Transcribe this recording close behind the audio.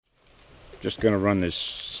Just going to run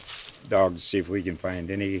this dog to see if we can find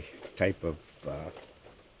any type of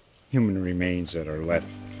human remains that are left.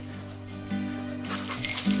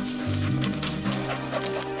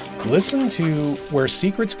 Listen to Where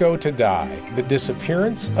Secrets Go to Die, The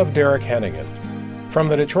Disappearance of Derek Hennigan. From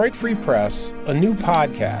the Detroit Free Press, a new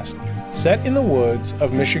podcast set in the woods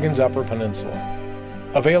of Michigan's Upper Peninsula.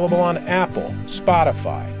 Available on Apple,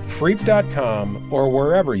 Spotify, Freep.com, or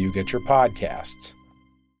wherever you get your podcasts.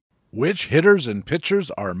 Which hitters and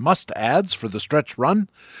pitchers are must-adds for the stretch run?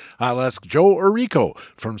 I'll ask Joe Orrico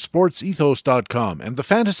from SportsEthos.com and the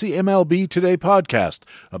Fantasy MLB Today podcast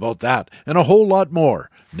about that and a whole lot more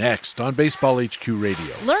next on Baseball HQ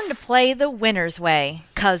Radio. Learn to play the winner's way,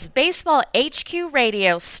 'cause Baseball HQ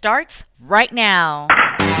Radio starts right now.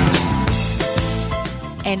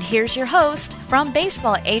 And here's your host from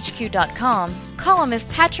BaseballHQ.com, columnist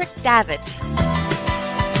Patrick Davitt.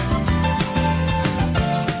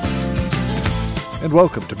 And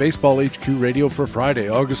welcome to Baseball HQ Radio for Friday,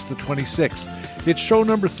 August the 26th. It's show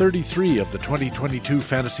number 33 of the 2022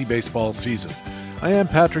 fantasy baseball season. I am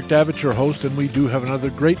Patrick Davitt, your host, and we do have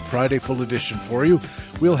another great Friday full edition for you.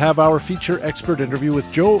 We'll have our feature expert interview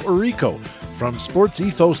with Joe Orrico from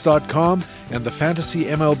SportsEthos.com and the Fantasy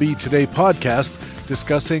MLB Today podcast,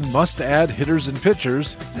 discussing must-add hitters and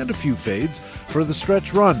pitchers, and a few fades, for the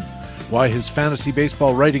stretch run. Why his fantasy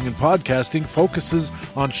baseball writing and podcasting focuses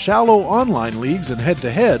on shallow online leagues and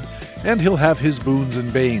head-to-head, and he'll have his boons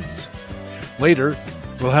and banes. Later,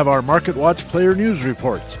 we'll have our Market Watch player news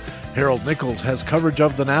reports. Harold Nichols has coverage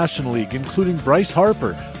of the National League, including Bryce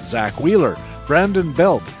Harper, Zach Wheeler, Brandon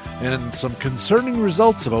Belt, and some concerning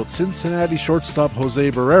results about Cincinnati shortstop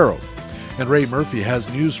Jose Barrero. And Ray Murphy has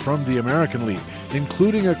news from the American League,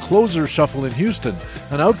 including a closer shuffle in Houston,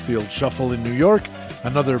 an outfield shuffle in New York,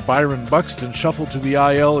 another Byron Buxton shuffle to the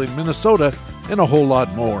IL in Minnesota, and a whole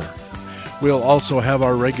lot more. We'll also have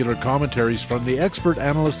our regular commentaries from the expert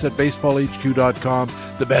analysts at BaseballHQ.com,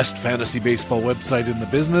 the best fantasy baseball website in the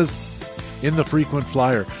business. In the frequent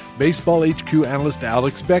flyer, Baseball HQ analyst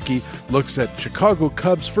Alex Becky looks at Chicago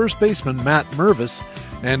Cubs first baseman Matt Mervis,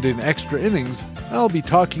 and in Extra Innings, I'll be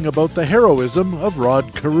talking about the heroism of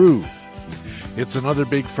Rod Carew. It's another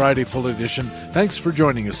big Friday full edition. Thanks for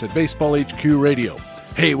joining us at Baseball HQ Radio.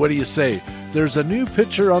 Hey, what do you say? There's a new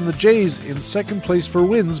pitcher on the Jays in second place for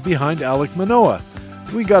wins behind Alek Manoah.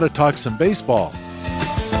 We gotta talk some baseball.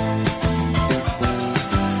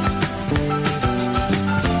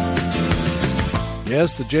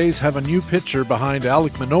 Yes, the Jays have a new pitcher behind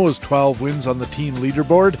Alek Manoah's 12 wins on the team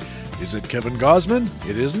leaderboard. Is it Kevin Gausman?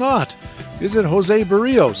 It is not. Is it Jose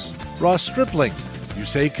Barrios, Ross Stripling,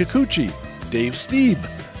 Yusei Kikuchi, Dave Stieb?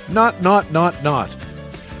 Not.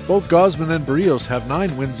 Both Gausman and Barrios have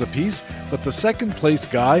 9 wins apiece, but the second place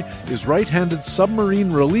guy is right-handed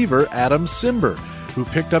submarine reliever Adam Cimber, who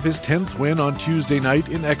picked up his 10th win on Tuesday night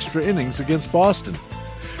in extra innings against Boston.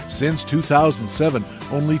 Since 2007,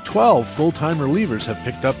 only 12 full-time relievers have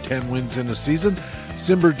picked up 10 wins in a season.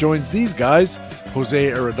 Cimber joins these guys: Jose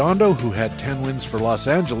Arredondo, who had 10 wins for Los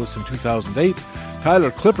Angeles in 2008,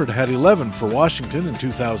 Tyler Clippard had 11 for Washington in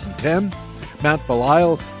 2010, Matt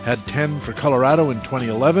Belisle had 10 for Colorado in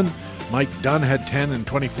 2011, Mike Dunn had 10 in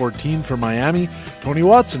 2014 for Miami, Tony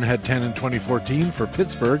Watson had 10 in 2014 for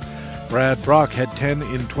Pittsburgh, Brad Brock had 10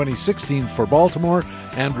 in 2016 for Baltimore,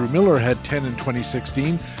 Andrew Miller had 10 in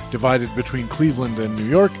 2016, divided between Cleveland and New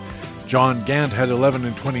York, John Gant had 11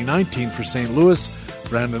 in 2019 for St. Louis,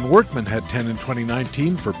 Brandon Workman had 10 in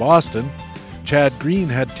 2019 for Boston, Chad Green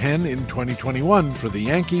had 10 in 2021 for the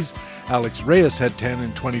Yankees, Alex Reyes had 10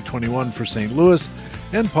 in 2021 for St. Louis,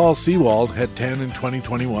 and Paul Sewald had 10 in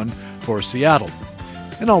 2021 for Seattle.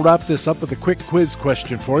 And I'll wrap this up with a quick quiz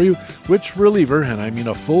question for you. Which reliever, and I mean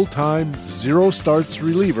a full-time, zero-starts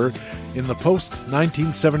reliever, in the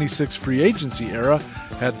post-1976 free agency era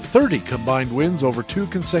had 30 combined wins over 2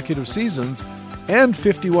 consecutive seasons and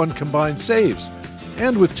 51 combined saves,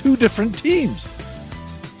 and with 2 different teams?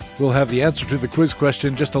 We'll have the answer to the quiz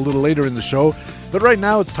question just a little later in the show, but right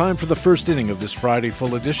now it's time for the first inning of this Friday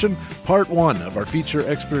full edition, part 1 of our feature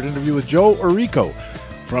expert interview with Joe Orrico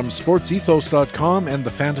from SportsEthos.com and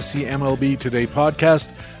the Fantasy MLB Today podcast.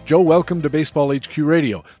 Joe, welcome to Baseball HQ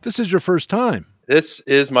Radio. This is your first time. This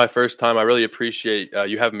is my first time. I really appreciate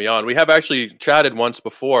you having me on. We have actually chatted once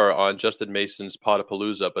before on Justin Mason's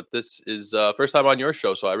Podapalooza, but this is first time on your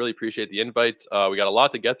show, so I really appreciate the invite. We got a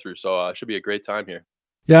lot to get through, so it should be a great time here.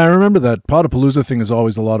 Yeah, I remember that Podapalooza thing is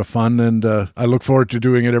always a lot of fun, and I look forward to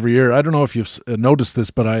doing it every year. I don't know if you've noticed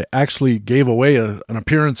this, but I actually gave away an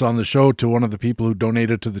appearance on the show to one of the people who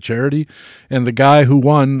donated to the charity, and the guy who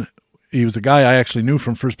won he was a guy I actually knew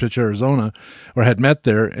from First Pitch Arizona, or had met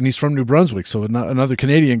there, and he's from New Brunswick. So another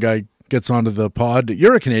Canadian guy gets onto the pod.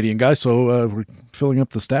 You're a Canadian guy, so we're filling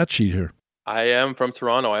up the stat sheet here. I am from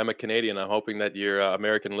Toronto. I am a Canadian. I'm hoping that your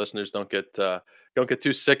American listeners don't get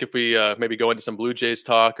too sick if we maybe go into some Blue Jays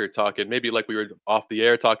talk, or talking maybe like we were off the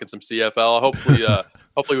air talking some CFL.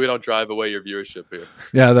 Hopefully we don't drive away your viewership here.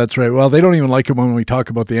 Yeah, that's right. Well, they don't even like it when we talk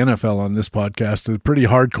about the NFL on this podcast. They're pretty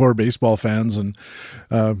hardcore baseball fans, and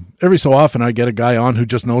every so often I get a guy on who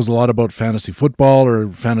just knows a lot about fantasy football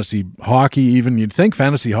or fantasy hockey. Even you'd think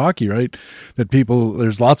fantasy hockey, right? That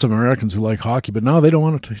there's lots of Americans who like hockey, but no, they don't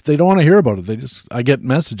want to. They don't want to hear about it. I get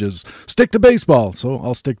messages, stick to baseball, so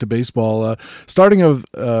I'll stick to baseball. Starting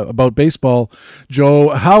about baseball, Joe,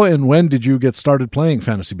 how and when did you get started playing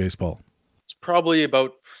fantasy baseball? It's probably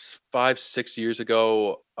about 5-6 years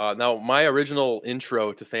ago. Now, my original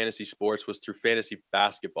intro to fantasy sports was through fantasy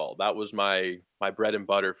basketball. That was my bread and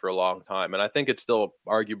butter for a long time, and I think it still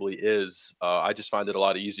arguably is. I just find it a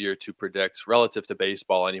lot easier to predict relative to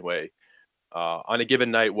baseball anyway. On a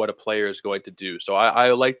given night, what a player is going to do. So I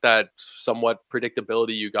like that somewhat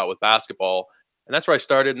predictability you got with basketball. And that's where I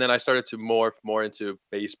started. And then I started to morph more into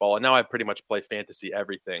baseball. And now I pretty much play fantasy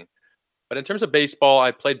everything. But in terms of baseball,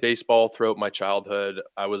 I played baseball throughout my childhood.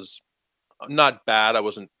 I was not bad. I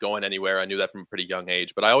wasn't going anywhere. I knew that from a pretty young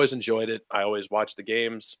age. But I always enjoyed it. I always watched the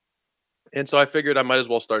games. And so I figured I might as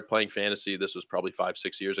well start playing fantasy. This was probably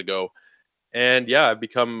 5-6 years ago. And yeah, I've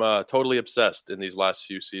become totally obsessed in these last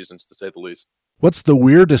few seasons, to say the least. What's the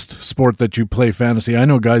weirdest sport that you play fantasy? I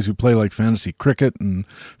know guys who play like fantasy cricket and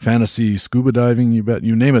fantasy scuba diving. You bet,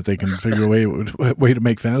 you name it, they can figure a way to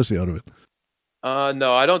make fantasy out of it.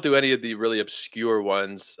 No, I don't do any of the really obscure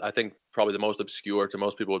ones. I think probably the most obscure to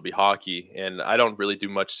most people would be hockey. And I don't really do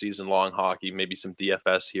much season-long hockey, maybe some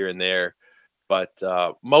DFS here and there. But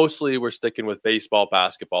mostly we're sticking with baseball,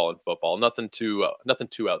 basketball, and football. Nothing too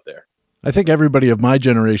out there. I think everybody of my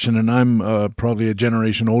generation, and I'm probably a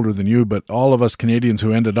generation older than you, but all of us Canadians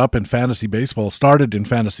who ended up in fantasy baseball started in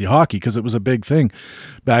fantasy hockey because it was a big thing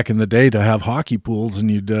back in the day to have hockey pools,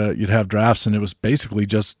 and you'd have drafts, and it was basically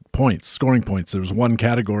just points, scoring points. There was one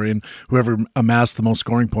category, and whoever amassed the most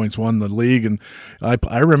scoring points won the league. And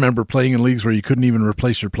I remember playing in leagues where you couldn't even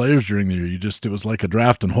replace your players during the year. It was like a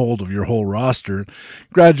draft and hold of your whole roster.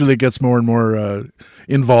 Gradually, it gets more and more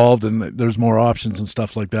involved, and there's more options and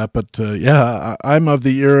stuff like that. But yeah, I'm of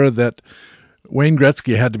the era that Wayne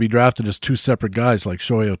Gretzky had to be drafted as two separate guys like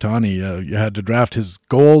Shohei Ohtani. You had to draft his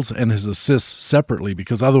goals and his assists separately,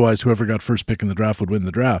 because otherwise whoever got first pick in the draft would win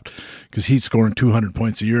the draft, because he's scoring 200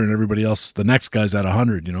 points a year and everybody else, the next guy's at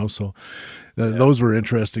 100, So those were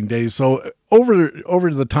interesting days. So over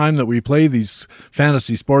the time that we play these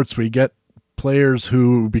fantasy sports, we get players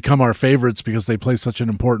who become our favorites because they play such an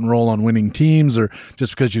important role on winning teams, or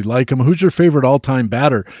just because you like them. Who's your favorite all-time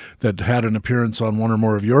batter that had an appearance on one or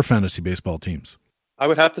more of your fantasy baseball teams? I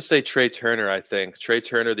would have to say Trey Turner, I think. Trey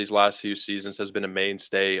Turner these last few seasons has been a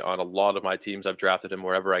mainstay on a lot of my teams. I've drafted him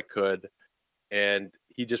wherever I could, and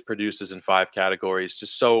he just produces in 5 categories,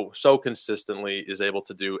 just so consistently, is able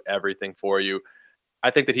to do everything for you.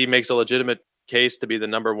 I think that he makes a legitimate case to be the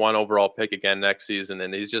number 1 overall pick again next season,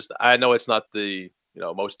 and he's just, I know it's not the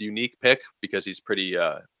most unique pick because he's pretty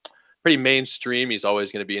mainstream. He's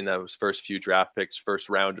always going to be in those first few draft picks, first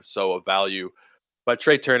round or so of value, but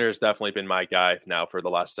Trey Turner has definitely been my guy now for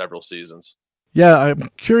the last several seasons. Yeah, I'm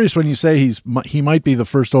curious when you say he might be the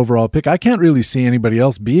first overall pick. I can't really see anybody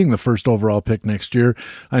else being the first overall pick next year.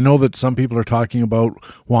 I know that some people are talking about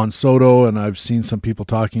Juan Soto, and I've seen some people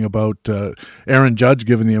talking about Aaron Judge,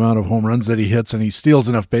 given the amount of home runs that he hits, and he steals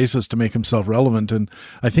enough bases to make himself relevant. And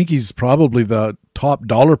I think he's probably the top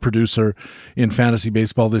dollar producer in fantasy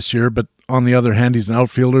baseball this year. But on the other hand, he's an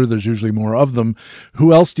outfielder. There's usually more of them.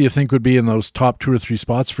 Who else do you think would be in those top 2 or 3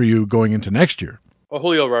 spots for you going into next year? Well,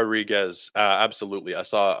 Julio Rodriguez, absolutely. I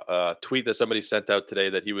saw a tweet that somebody sent out today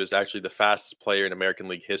that he was actually the fastest player in American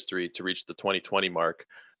League history to reach the 2020 mark,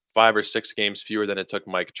 5 or 6 games fewer than it took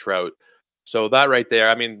Mike Trout. So that right there,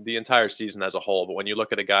 I mean, the entire season as a whole, but when you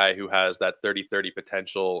look at a guy who has that 30-30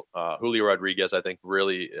 potential, Julio Rodriguez, I think,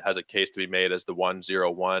 really has a case to be made as the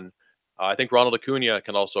 1-0-1. I think Ronald Acuna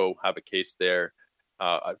can also have a case there.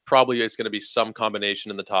 Probably it's going to be some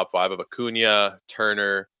combination in the top 5 of Acuna,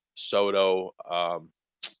 Turner, Soto.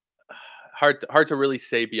 Hard to really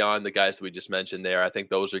say beyond the guys that we just mentioned there. I think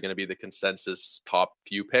those are going to be the consensus top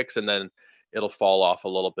few picks, and then it'll fall off a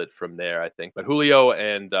little bit from there, I think. But Julio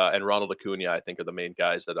and Ronald Acuna, I think, are the main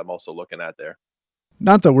guys that I'm also looking at there.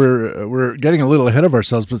 Not that we're getting a little ahead of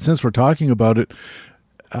ourselves, but since we're talking about it,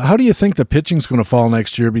 How do you think the pitching's going to fall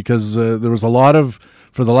next year? Because there was a lot of,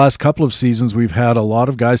 for the last couple of seasons, we've had a lot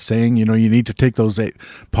of guys saying, you need to take those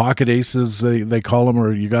pocket aces, they call them,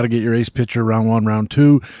 or you got to get your ace pitcher round 1, round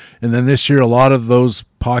 2. And then this year, a lot of those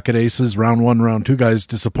pocket aces, round 1, round 2 guys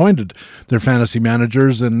disappointed their fantasy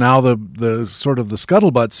managers. And now the sort of the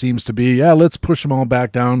scuttlebutt seems to be, let's push them all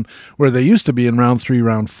back down where they used to be in round 3,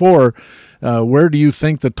 round 4. Where do you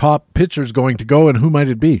think the top pitcher's going to go, and who might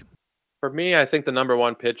it be? For me, I think the number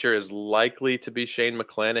one pitcher is likely to be Shane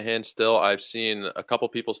McClanahan still. I've seen a couple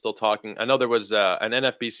people still talking. I know there was an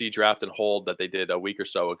NFBC draft and hold that they did a week or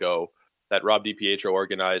so ago that Rob DiPietro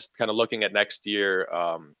organized, kind of looking at next year.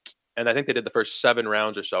 And I think they did the first 7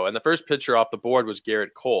 rounds or so. And the first pitcher off the board was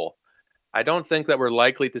Garrett Cole. I don't think that we're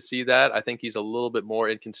likely to see that. I think he's a little bit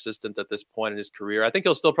more inconsistent at this point in his career. I think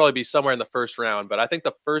he'll still probably be somewhere in the first round, but I think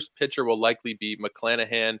the first pitcher will likely be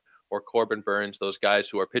McClanahan or Corbin Burns, those guys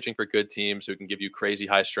who are pitching for good teams, who can give you crazy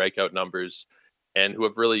high strikeout numbers, and who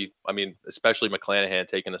have really, especially McClanahan,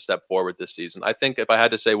 taken a step forward this season. I think if I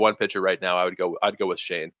had to say one pitcher right now, I'd go with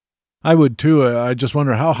Shane. I would too. I just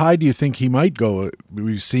wonder, how high do you think he might go?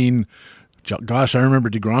 We've seen, I remember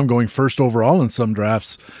DeGrom going first overall in some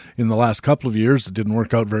drafts in the last couple of years. It didn't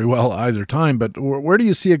work out very well either time. But where do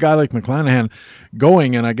you see a guy like McClanahan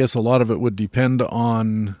going? And I guess a lot of it would depend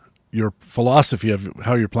on your philosophy of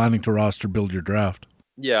how you're planning to roster build your draft.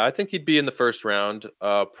 Yeah, I think he'd be in the first round,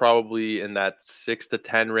 probably in that 6 to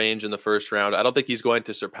 10 range in the first round. I don't think he's going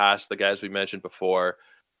to surpass the guys we mentioned before,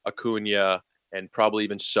 Acuna and probably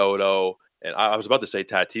even Soto. And I was about to say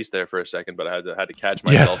Tatis there for a second, but I had to catch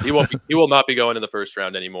myself. Yeah. He will not be going in the first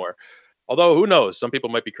round anymore. Although, who knows? Some people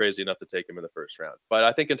might be crazy enough to take him in the first round. But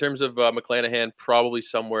I think in terms of McClanahan, probably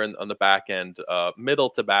somewhere on the back end, middle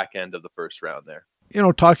to back end of the first round there.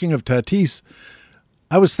 Talking of Tatis,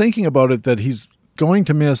 I was thinking about it that he's going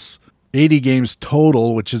to miss 80 games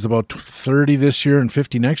total, which is about 30 this year and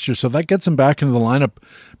 50 next year. So that gets him back into the lineup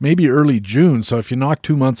maybe early June. So if you knock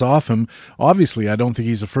 2 months off him, obviously I don't think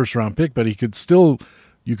he's a first-round pick, but you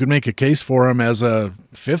could make a case for him as a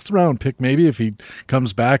 5th-round pick maybe if he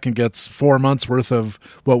comes back and gets 4 months worth of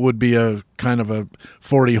what would be a kind of a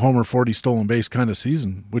 40 homer, 40 stolen base kind of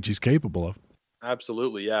season, which he's capable of.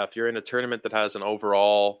 Absolutely, yeah. If you're in a tournament that has an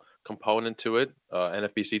overall component to it,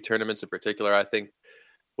 NFBC tournaments in particular, I think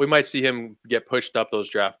we might see him get pushed up those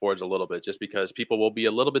draft boards a little bit just because people will be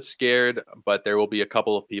a little bit scared, but there will be a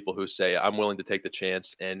couple of people who say, I'm willing to take the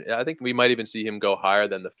chance. And I think we might even see him go higher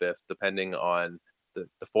than the 5th, depending on the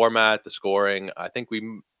format, the scoring. I think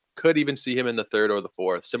we could even see him in the 3rd or the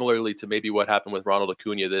 4th, similarly to maybe what happened with Ronald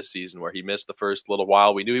Acuna this season, where he missed the first little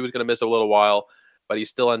while. We knew he was going to miss a little while, but he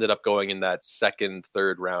still ended up going in that 2nd,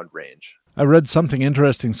 3rd round range. I read something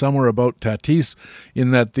interesting somewhere about Tatis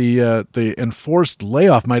in that the enforced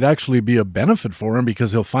layoff might actually be a benefit for him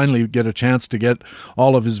because he'll finally get a chance to get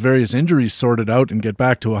all of his various injuries sorted out and get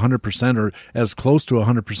back to 100% or as close to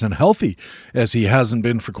 100% healthy as he hasn't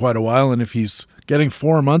been for quite a while. And if he's getting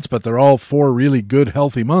 4 months, but they're all 4 really good,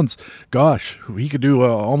 healthy months, gosh, he could do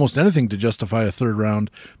almost anything to justify a 3rd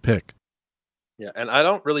round pick. Yeah, and I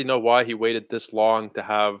don't really know why he waited this long to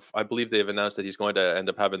have. I believe they've announced that he's going to end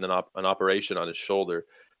up having an operation on his shoulder.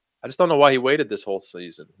 I just don't know why he waited this whole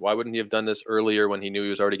season. Why wouldn't he have done this earlier when he knew he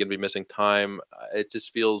was already going to be missing time? It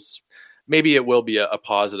just feels maybe it will be a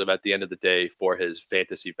positive at the end of the day for his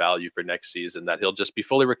fantasy value for next season, that he'll just be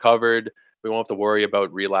fully recovered. We won't have to worry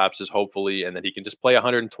about relapses, hopefully, and that he can just play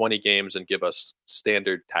 120 games and give us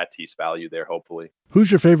standard Tatis value there, hopefully.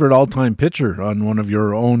 Who's your favorite all-time pitcher on one of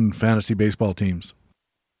your own fantasy baseball teams?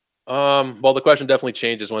 Well, the question definitely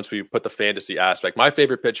changes once we put the fantasy aspect. My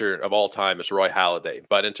favorite pitcher of all time is Roy Halladay,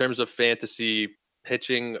 but in terms of fantasy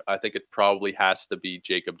pitching, I think it probably has to be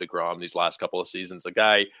Jacob deGrom these last couple of seasons. A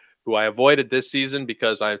guy who I avoided this season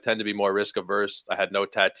because I tend to be more risk averse. I had no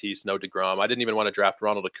Tatis, no deGrom. I didn't even want to draft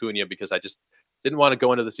Ronald Acuna because I just didn't want to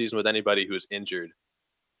go into the season with anybody who's injured.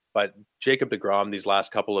 But Jacob deGrom these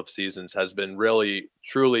last couple of seasons has been really,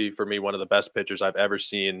 truly, for me, one of the best pitchers I've ever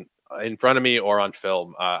seen in front of me or on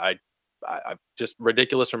film. I just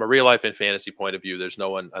ridiculous from a real life and fantasy point of view. There's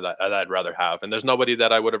no one that I'd rather have. And there's nobody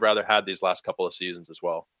that I would have rather had these last couple of seasons as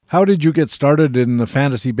well. How did you get started in the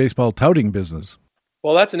fantasy baseball touting business?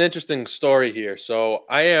 Well, that's an interesting story here. So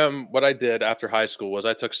what I did after high school was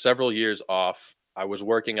I took several years off. I was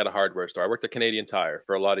working at a hardware store. I worked at Canadian Tire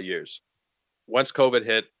for a lot of years. Once COVID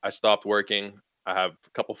hit, I stopped working. I have a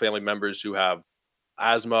couple family members who have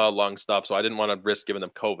asthma, lung stuff, so I didn't want to risk giving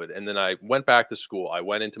them COVID. And then I went back to school. I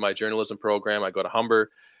went into my journalism program. I go to Humber,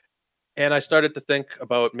 and I started to think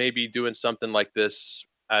about maybe doing something like this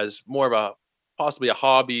as more of possibly a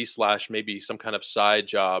hobby / maybe some kind of side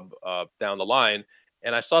job down the line.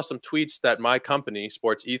 And I saw some tweets that my company,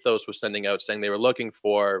 Sports Ethos, was sending out saying they were looking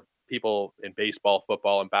for people in baseball,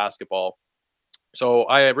 football, and basketball. So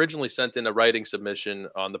I originally sent in a writing submission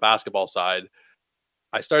on the basketball side.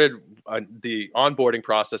 I started the onboarding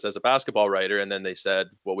process as a basketball writer, and then they said,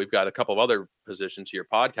 well, we've got a couple of other positions here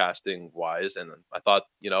podcasting wise. And I thought,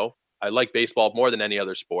 I like baseball more than any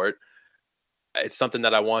other sport. It's something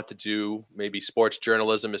that I want to do. Maybe sports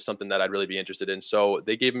journalism is something that I'd really be interested in. So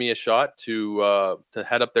they gave me a shot to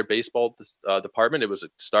head up their baseball department. It was a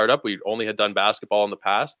startup. We only had done basketball in the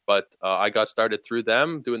past, but I got started through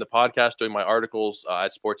them doing the podcast, doing my articles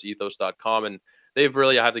at sportsethos.com. And they've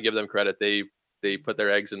really, I have to give them credit. They put their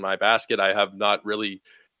eggs in my basket. I have not really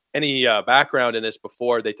any background in this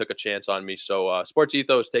before they took a chance on me. So Sports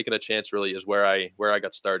Ethos taking a chance really is where I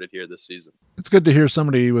got started here this season. It's good to hear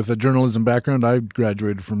somebody with a journalism background. I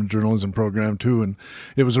graduated from a journalism program too, and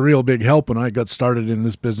it was a real big help when I got started in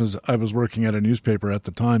this business. I was working at a newspaper at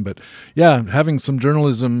the time, but yeah, having some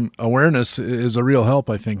journalism awareness is a real help,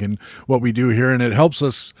 I think, in what we do here, and it helps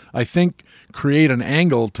us, I think, create an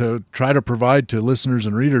angle to try to provide to listeners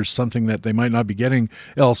and readers something that they might not be getting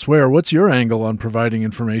elsewhere. What's your angle on providing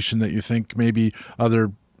information that you think maybe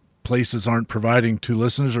other places aren't providing to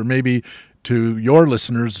listeners, or maybe to your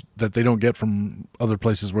listeners that they don't get from other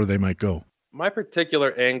places where they might go? My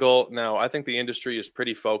particular angle now, I think the industry is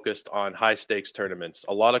pretty focused on high stakes tournaments.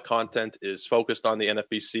 A lot of content is focused on the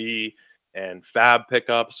NFBC and FAB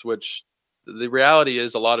pickups, which the reality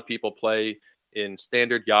is a lot of people play in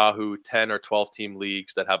standard Yahoo 10 or 12 team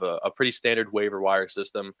leagues that have a pretty standard waiver wire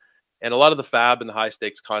system. And a lot of the FAB and the high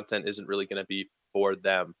stakes content isn't really going to be for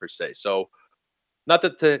them per se. So not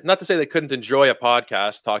to say they couldn't enjoy a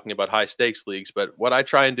podcast talking about high stakes leagues, but what I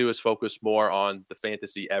try and do is focus more on the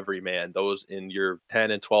fantasy everyman, those in your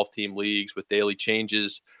 10 and 12 team leagues with daily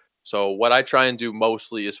changes. So what I try and do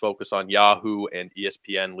mostly is focus on Yahoo and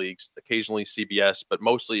ESPN leagues, occasionally CBS, but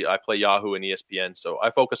mostly I play Yahoo and ESPN. So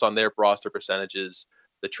I focus on their roster percentages,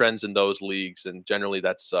 the trends in those leagues, and generally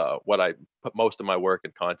that's what I put most of my work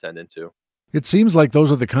and content into. It seems like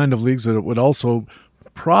those are the kind of leagues that it would also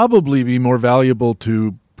probably be more valuable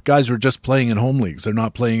to guys who are just playing in home leagues. They're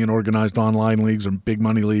not playing in organized online leagues or big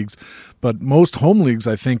money leagues. But most home leagues,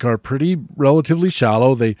 I think, are pretty relatively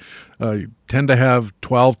shallow. They tend to have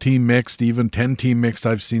 12-team mixed, even 10-team mixed.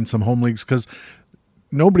 I've seen some home leagues because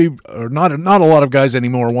nobody, or not a lot of guys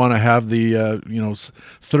anymore want to have the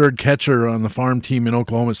third catcher on the farm team in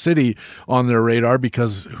Oklahoma City on their radar,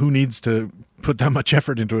 because who needs to put that much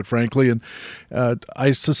effort into it, frankly. And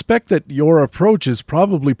I suspect that your approach is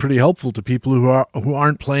probably pretty helpful to people who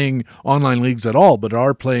aren't playing online leagues at all, but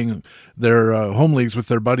are playing their home leagues with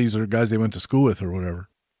their buddies or guys they went to school with or whatever.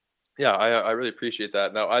 Yeah, I really appreciate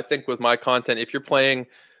that. Now, I think with my content, if you're playing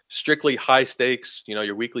strictly high stakes,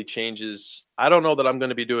 your weekly changes, I don't know that I'm going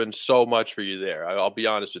to be doing so much for you there. I'll be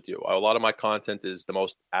honest with you. A lot of my content is the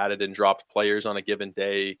most added and dropped players on a given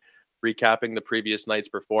day, recapping the previous night's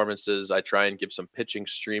performances. I try and give some pitching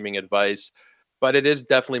streaming advice, but it is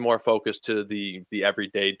definitely more focused to the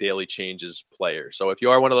everyday daily changes player. So if you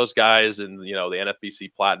are one of those guys in the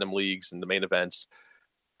NFBC Platinum leagues and the main events,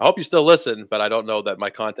 I hope you still listen, but I don't know that my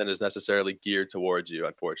content is necessarily geared towards you,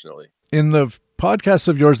 unfortunately. In the podcasts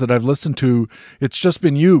of yours that I've listened to, it's just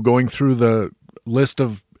been you going through the list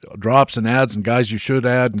of drops and ads and guys you should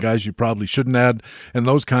add and guys you probably shouldn't add and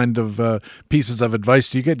those kind of pieces of advice.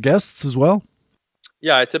 Do you get guests as well?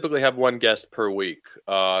 Yeah, I typically have one guest per week.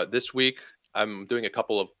 This week, I'm doing a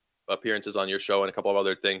couple of appearances on your show and a couple of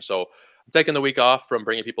other things. So I'm taking the week off from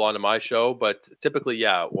bringing people onto my show, but typically,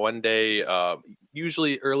 yeah, one day,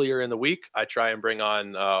 usually earlier in the week, I try and bring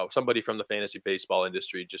on somebody from the fantasy baseball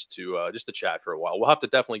industry just to chat for a while. We'll have to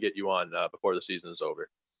definitely get you on before the season is over.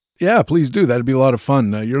 Yeah, please do. That'd be a lot of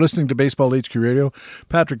fun. You're listening to Baseball HQ Radio.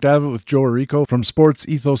 Patrick Davitt with Joe Arico from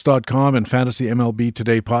SportsEthos.com and Fantasy MLB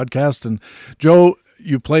Today podcast. And Joe,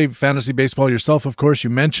 you play fantasy baseball yourself, of course.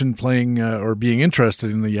 You mentioned playing or being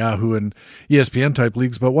interested in the Yahoo and ESPN type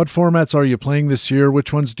leagues, but what formats are you playing this year?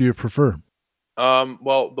 Which ones do you prefer?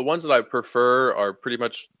 Well, the ones that I prefer are pretty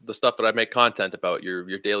much the stuff that I make content about,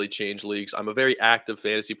 your daily change leagues. I'm a very active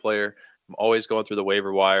fantasy player. I'm always going through the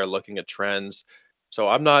waiver wire, looking at trends. So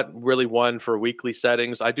I'm not really one for weekly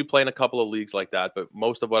settings. I do play in a couple of leagues like that, but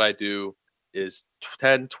most of what I do is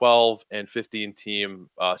 10, 12, and 15 team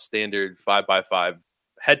standard 5x5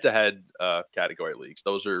 head-to-head category leagues.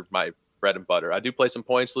 Those are my bread and butter. I do play some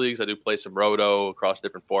points leagues. I do play some roto across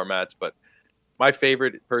different formats, but my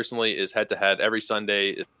favorite personally is head-to-head. Every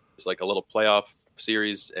Sunday is like a little playoff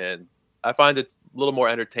series, and I find it's a little more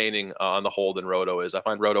entertaining on the whole than roto is. I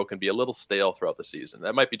find roto can be a little stale throughout the season.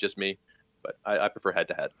 That might be just me, but I prefer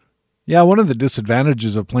head-to-head. Yeah, one of the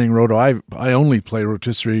disadvantages of playing roto, I only play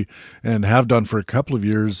rotisserie and have done for a couple of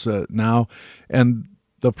years now, and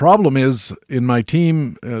the problem is in my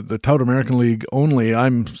team, the Tout American League only,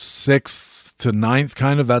 I'm 6th to 9th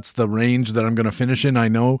kind of. That's the range that I'm going to finish in, I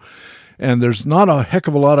know. And there's not a heck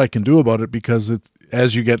of a lot I can do about it because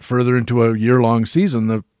as you get further into a year-long season,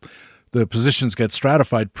 the positions get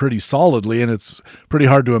stratified pretty solidly, and it's pretty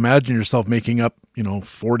hard to imagine yourself making up,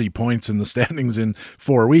 40 points in the standings in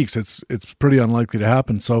 4 weeks. It's pretty unlikely to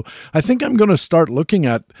happen. So I think I'm going to start looking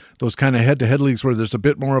at those kind of head-to-head leagues where there's a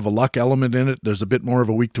bit more of a luck element in it. There's a bit more of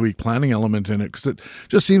a week-to-week planning element in it because it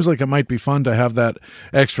just seems like it might be fun to have that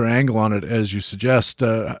extra angle on it, as you suggest.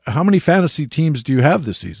 How many fantasy teams do you have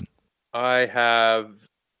this season? I have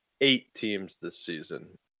 8 teams this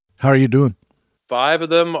season. How are you doing? 5 of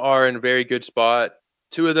them are in a very good spot.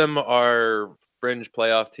 2 of them are fringe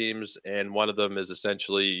playoff teams, and one of them is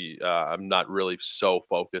essentially I'm not really so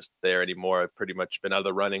focused there anymore. I've pretty much been out of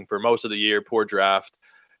the running for most of the year. Poor draft.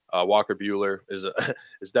 Walker Buehler is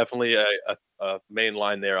is definitely a main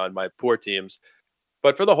line there on my poor teams.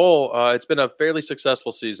 But for the whole, it's been a fairly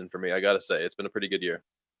successful season for me, I got to say. It's been a pretty good year.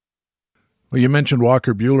 Well, you mentioned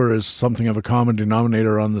Walker Buehler as something of a common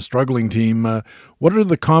denominator on the struggling team. What are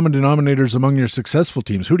the common denominators among your successful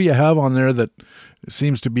teams? Who do you have on there that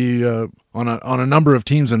seems to be on a number of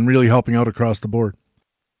teams and really helping out across the board?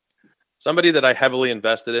 Somebody that I heavily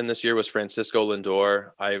invested in this year was Francisco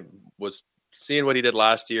Lindor. I was seeing what he did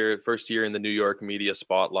last year, first year in the New York media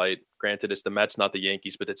spotlight. Granted, it's the Mets, not the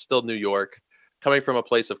Yankees, but it's still New York. Coming from a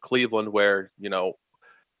place of Cleveland where,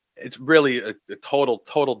 it's really a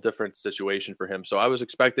total different situation for him. So I was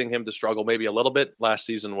expecting him to struggle maybe a little bit. Last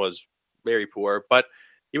season was very poor, but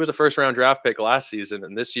he was a first-round draft pick last season,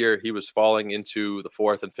 and this year he was falling into the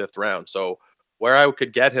 4th and 5th round. So where I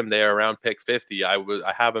could get him there around pick 50,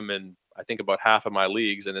 I have him in, I think, about half of my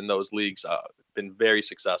leagues, and in those leagues, been very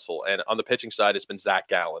successful. And on the pitching side, it's been Zach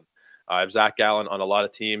Gallen. I have Zach Gallen on a lot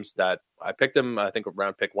of teams that I picked him, I think,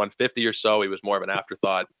 around pick 150 or so. He was more of an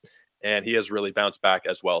afterthought, and he has really bounced back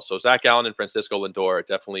as well. So Zach Gallen and Francisco Lindor are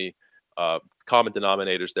definitely common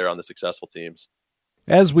denominators there on the successful teams.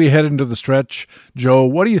 As we head into the stretch, Joe,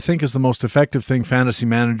 what do you think is the most effective thing fantasy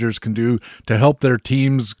managers can do to help their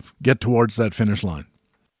teams get towards that finish line?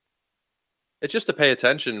 It's just to pay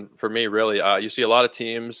attention for me, really. You see a lot of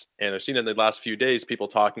teams, and I've seen in the last few days, people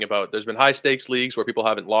talking about there's been high-stakes leagues where people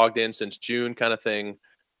haven't logged in since June kind of thing.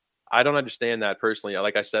 I don't understand that personally.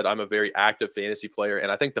 Like I said, I'm a very active fantasy player, and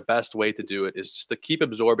I think the best way to do it is just to keep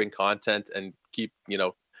absorbing content and keep,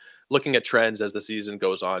 looking at trends as the season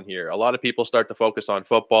goes on here. A lot of people start to focus on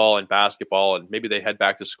football and basketball, and maybe they head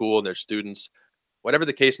back to school and they're students. Whatever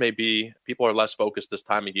the case may be, people are less focused this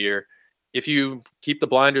time of year. If you keep the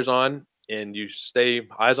blinders on and you stay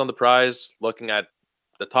eyes on the prize, looking at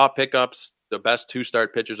the top pickups, the best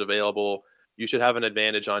 2-start pitchers available, you should have an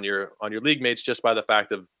advantage on your league mates just by the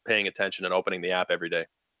fact of paying attention and opening the app every day.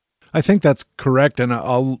 I think that's correct, and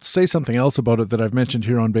I'll say something else about it that I've mentioned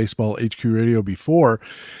here on Baseball HQ Radio before.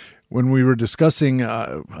 When we were discussing,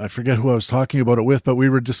 I forget who I was talking about it with, but we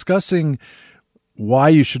were discussing why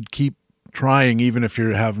you should keep trying even if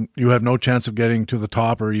you have no chance of getting to the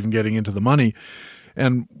top or even getting into the money.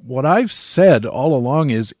 And what I've said all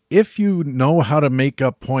along is if you know how to make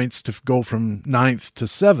up points to go from 9th to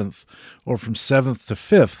 7th or from 7th to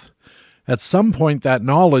 5th, at some point that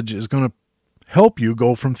knowledge is going to help you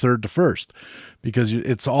go from 3rd to 1st because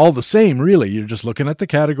it's all the same, really. You're just looking at the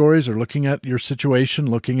categories or looking at your situation,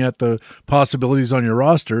 looking at the possibilities on your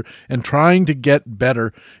roster and trying to get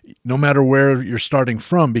better no matter where you're starting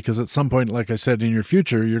from, because at some point, like I said, in your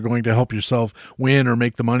future, you're going to help yourself win or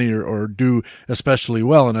make the money or do especially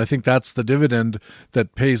well. And I think that's the dividend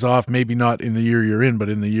that pays off, maybe not in the year you're in, but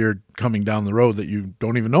in the year coming down the road that you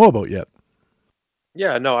don't even know about yet.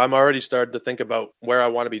 Yeah, no, I'm already started to think about where I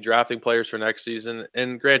want to be drafting players for next season.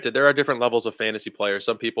 And granted, there are different levels of fantasy players.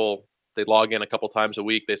 Some people, they log in a couple times a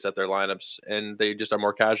week, they set their lineups, and they just are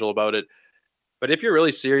more casual about it. But if you're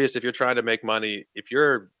really serious, if you're trying to make money, if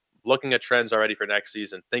you're looking at trends already for next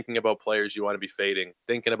season, thinking about players you want to be fading,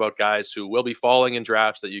 thinking about guys who will be falling in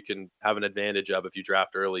drafts that you can have an advantage of if you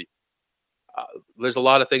draft early, there's a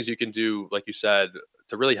lot of things you can do, like you said,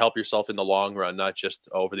 to really help yourself in the long run, not just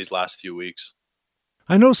over these last few weeks.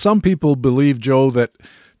 I know some people believe, Joe, that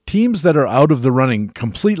teams that are out of the running,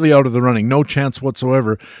 completely out of the running, no chance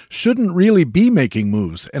whatsoever, shouldn't really be making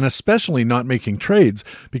moves, and especially not making trades,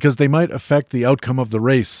 because they might affect the outcome of the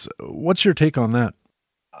race. What's your take on that?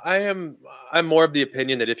 I'm more of the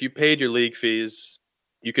opinion that if you paid your league fees,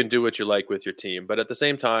 you can do what you like with your team. But at the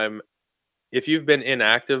same time, if you've been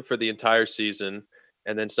inactive for the entire season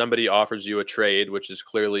and then somebody offers you a trade, which is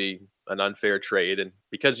clearly an unfair trade, and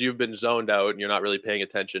because you've been zoned out and you're not really paying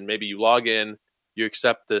attention, maybe you log in, you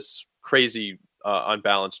accept this crazy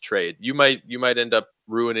unbalanced trade. You might end up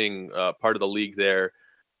ruining part of the league there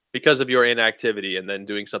because of your inactivity, and then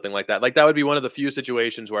doing something like that. Like, that would be one of the few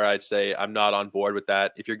situations where I'd say I'm not on board with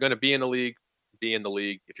that. If you're going to be in the league, be in the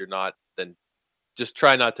league. If you're not, then just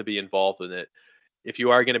try not to be involved in it. If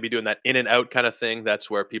you are going to be doing that in and out kind of thing,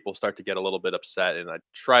 that's where people start to get a little bit upset, and I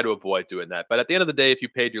try to avoid doing that. But at the end of the day, if you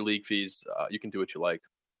paid your league fees, you can do what you like.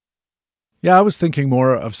 Yeah, I was thinking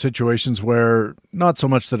more of situations where not so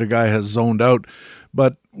much that a guy has zoned out,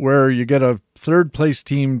 but where you get a third place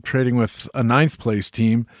team trading with a ninth place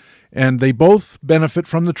team, and they both benefit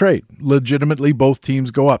from the trade. Legitimately, both teams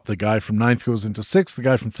go up. The guy from ninth goes into sixth, the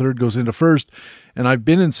guy from third goes into first. And I've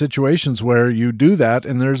been in situations where you do that,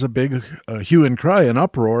 and there's a big hue and cry, an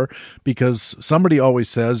uproar, because somebody always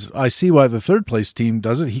says, I see why the third place team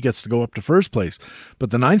does it. He gets to go up to first place.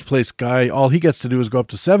 But the ninth place guy, all he gets to do is go up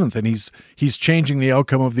to seventh, and he's changing the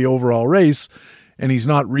outcome of the overall race, and he's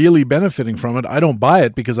not really benefiting from it. I don't buy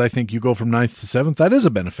it, because I think you go from ninth to seventh. That is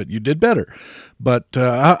a benefit. You did better. But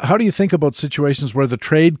how do you think about situations where the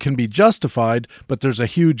trade can be justified, but there's a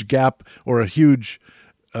huge gap or a huge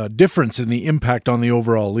difference in the impact on the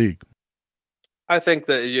overall league? I think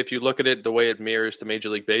that if you look at it the way it mirrors to Major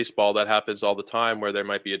League Baseball, that happens all the time, where there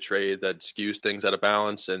might be a trade that skews things out of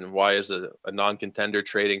balance. And why is a non-contender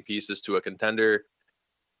trading pieces to a contender?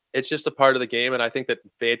 It's just a part of the game. And I think that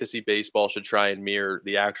fantasy baseball should try and mirror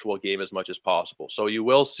the actual game as much as possible. So you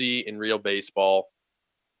will see in real baseball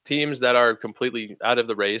teams that are completely out of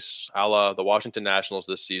the race, a la the Washington Nationals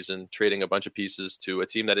this season, trading a bunch of pieces to a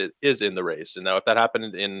team that is in the race. And now, if that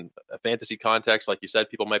happened in a fantasy context, like you said,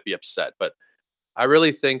 people might be upset. But I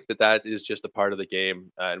really think that is just a part of the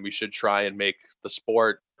game. And we should try and make the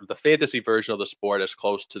sport, the fantasy version of the sport, as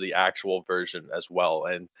close to the actual version as well.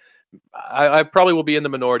 And I probably will be in the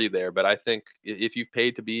minority there, but I think if you've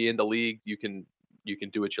paid to be in the league, you can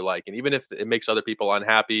do what you like. And even if it makes other people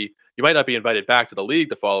unhappy, you might not be invited back to the league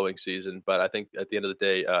the following season. But I think at the end of the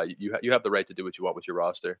day, you have the right to do what you want with your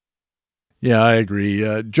roster. Yeah, I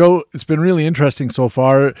agree. Joe, it's been really interesting so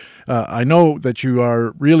far. I know that you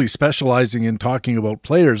are really specializing in talking about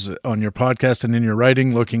players on your podcast and in your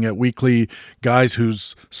writing, looking at weekly guys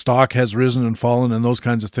whose stock has risen and fallen and those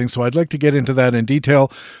kinds of things. So I'd like to get into that in detail.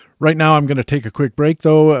 Right now, I'm going to take a quick break,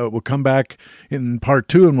 though. We'll come back in part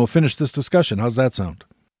 2, and we'll finish this discussion. How's that sound?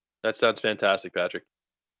 That sounds fantastic, Patrick.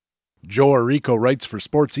 Joe Arrico writes for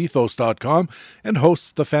SportsEthos.com and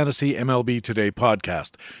hosts the Fantasy MLB Today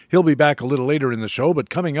podcast. He'll be back a little later in the show, but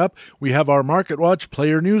coming up, we have our Market Watch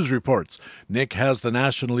player news reports. Nick has the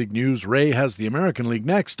National League news. Ray has the American League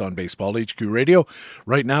next on Baseball HQ Radio.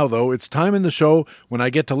 Right now, though, it's time in the show when I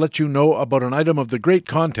get to let you know about an item of the great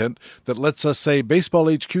content that lets us say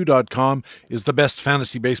BaseballHQ.com is the best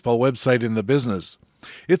fantasy baseball website in the business.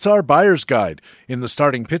 It's our Buyer's Guide. In the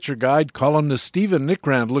Starting Pitcher Guide, columnist Stephen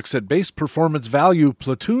Nickrand looks at base performance value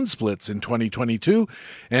platoon splits in 2022.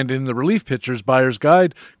 And in the Relief Pitcher's Buyer's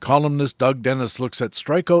Guide, columnist Doug Dennis looks at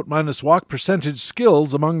strikeout minus walk percentage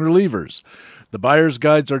skills among relievers. The Buyer's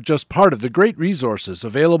Guides are just part of the great resources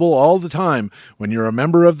available all the time when you're a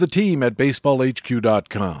member of the team at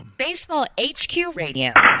BaseballHQ.com. Baseball HQ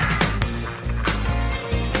Radio.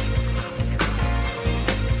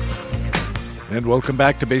 And welcome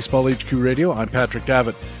back to Baseball HQ Radio. I'm Patrick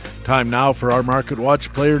Davitt. Time now for our Market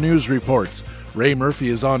Watch player news reports. Ray Murphy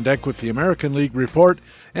is on deck with the American League report,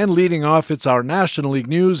 and leading off, it's our National League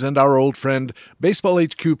news and our old friend, Baseball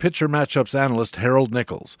HQ pitcher matchups analyst Harold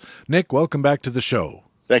Nichols. Nick, welcome back to the show.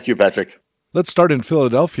 Thank you, Patrick. Let's start in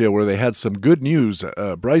Philadelphia, where they had some good news.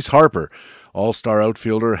 Bryce Harper, all-star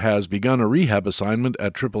outfielder, has begun a rehab assignment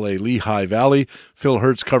at AAA Lehigh Valley. Phil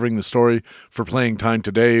Hertz covering the story for Playing Time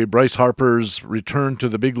today. Bryce Harper's return to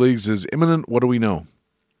the big leagues is imminent. What do we know?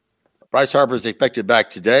 Bryce Harper is expected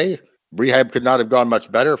back today. Rehab could not have gone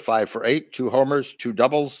much better. 5 for 8, 2 homers, 2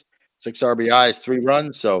 doubles, 6 RBIs, 3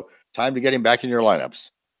 runs. So time to get him back in your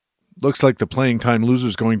lineups. Looks like the Playing Time loser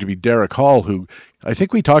is going to be Derek Hall, who I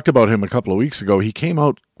think we talked about him a couple of weeks ago. He came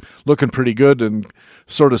out looking pretty good and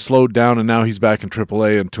sort of slowed down, and now he's back in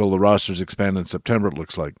AAA until the rosters expand in September, it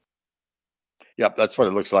looks like. Yep, that's what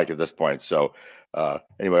it looks like at this point. So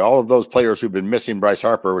anyway, all of those players who've been missing Bryce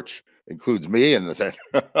Harper, which includes me, and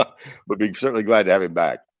would be certainly glad to have him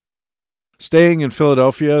back. Staying in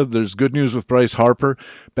Philadelphia, there's good news with Bryce Harper,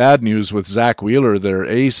 bad news with Zach Wheeler, their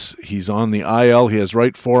ace. He's on the IL. He has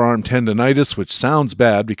right forearm tendonitis, which sounds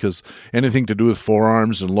bad because anything to do with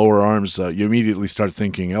forearms and lower arms, you immediately start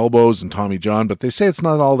thinking elbows and Tommy John, but they say it's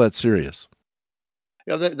not all that serious.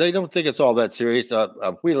 Yeah, they don't think it's all that serious.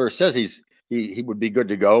 Wheeler says he would be good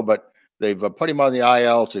to go, but They've put him on the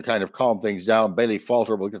IL to kind of calm things down. Bailey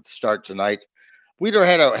Falter will get the start tonight. Wheeler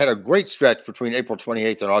had a great stretch between April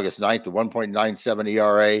 28th and August 9th, the 1.97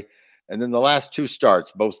 ERA. And then the last two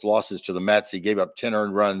starts, both losses to the Mets, he gave up 10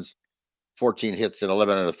 earned runs, 14 hits in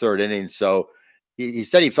 11 and a third innings. So he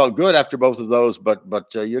said he felt good after both of those, but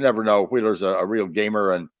you never know. Wheeler's a real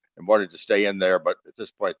gamer and wanted to stay in there, but at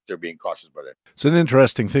this point, they're being cautious about it. It's an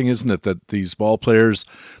interesting thing, isn't it, that these ball players,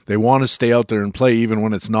 they want to stay out there and play even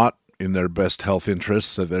when it's not in their best health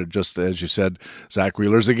interests. So they're just, as you said, Zach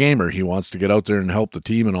Wheeler's a gamer. He wants to get out there and help the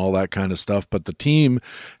team and all that kind of stuff. But the team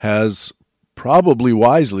has probably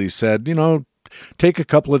wisely said, take a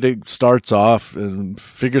couple of starts off and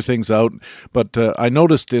figure things out. But I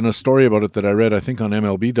noticed in a story about it that I read, I think on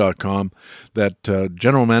MLB.com, that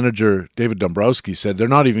General Manager David Dombrowski said they're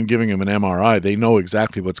not even giving him an MRI. They know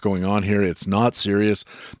exactly what's going on here. It's not serious,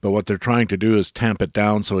 but what they're trying to do is tamp it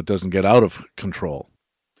down so it doesn't get out of control.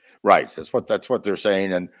 Right. That's what they're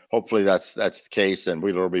saying, and hopefully that's the case. And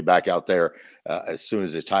Wheeler will be back out there as soon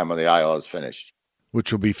as his time on the IL is finished.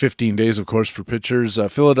 Which will be 15 days, of course, for pitchers.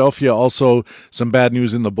 Philadelphia, also some bad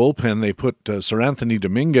news in the bullpen. They put Sir Anthony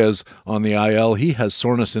Dominguez on the IL. He has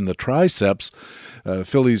soreness in the triceps.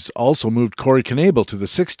 Phillies also moved Corey Knebel to the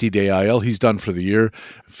 60-day IL. He's done for the year.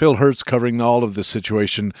 Phil Hertz covering all of the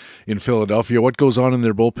situation in Philadelphia. What goes on in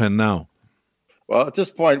their bullpen now? Well, at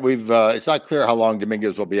this point, it's not clear how long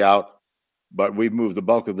Dominguez will be out, but we've moved the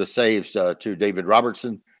bulk of the saves to David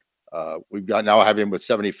Robertson. We've now have him with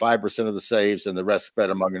 75% of the saves, and the rest spread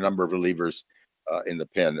among a number of relievers in the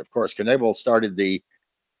pen. Of course, Knebel started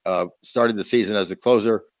the season as a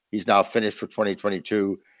closer. He's now finished for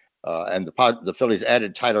 2022, and the Phillies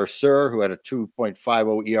added Tyler Suhr, who had a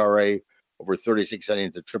 2.50 ERA over 36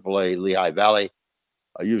 innings at AAA Lehigh Valley.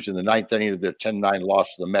 Used in the ninth inning of their 10-9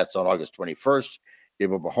 loss to the Mets on August 21st,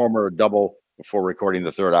 gave up a homer, a double before recording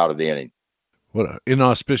the third out of the inning. What an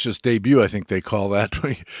inauspicious debut, I think they call that.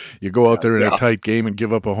 You go out there in a tight game and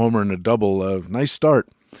give up a homer and a double. Nice start.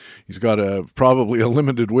 He's got probably a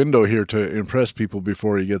limited window here to impress people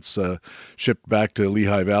before he gets shipped back to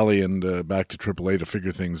Lehigh Valley and back to AAA to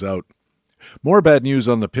figure things out. More bad news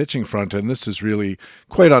on the pitching front, and this is really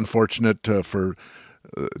quite unfortunate for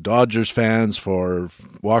Dodgers fans, for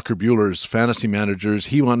Walker Buehler's fantasy managers.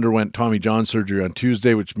 He underwent Tommy John surgery on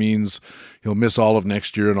Tuesday, which means he'll miss all of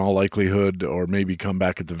next year in all likelihood, or maybe come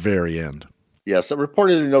back at the very end. Yes, so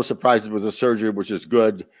reportedly no surprises with the surgery, which is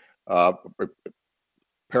good.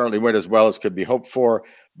 Apparently went as well as could be hoped for.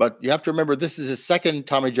 But you have to remember, this is his second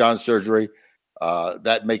Tommy John surgery.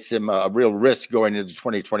 That makes him a real risk going into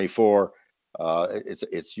 2024.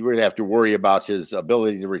 You really have to worry about his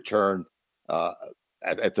ability to return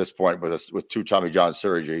at this point with two Tommy John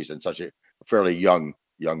surgeries and such a fairly young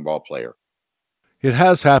ball player. It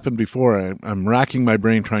has happened before. I'm racking my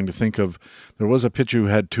brain trying to think of, there was a pitcher who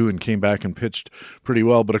had two and came back and pitched pretty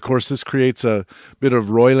well. But of course, this creates a bit of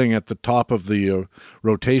roiling at the top of the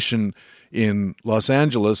rotation in Los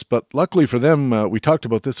Angeles. But luckily for them, we talked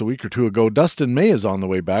about this a week or two ago, Dustin May is on the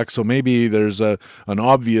way back. So maybe there's an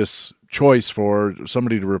obvious choice for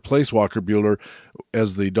somebody to replace Walker Buehler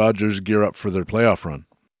as the Dodgers gear up for their playoff run.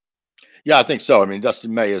 Yeah, I think so. I mean,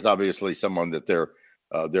 Dustin May is obviously someone that they're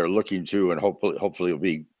looking to, and hopefully will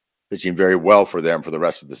be pitching very well for them for the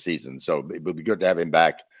rest of the season. So it would be good to have him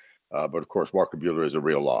back. But of course, Walker Buehler is a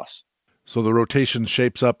real loss. So the rotation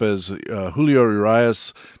shapes up as Julio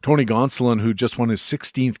Urias, Tony Gonsolin, who just won his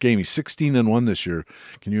 16th game. He's 16-1 this year.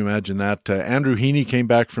 Can you imagine that? Andrew Heaney came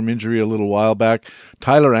back from injury a little while back.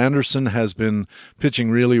 Tyler Anderson has been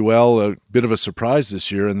pitching really well, a bit of a surprise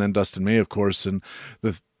this year. And then Dustin May, of course. And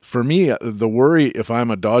for me, the worry, if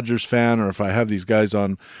I'm a Dodgers fan or if I have these guys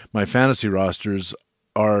on my fantasy rosters,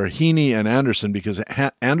 are Heaney and Anderson, because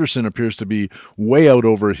Anderson appears to be way out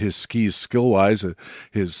over his skis skill-wise.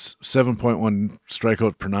 His 7.1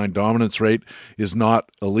 strikeout per nine dominance rate is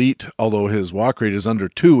not elite, although his walk rate is under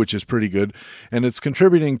 2, which is pretty good. And it's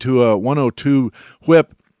contributing to a 102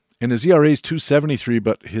 whip. And his ERA is 2.73,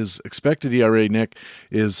 but his expected ERA, Nick,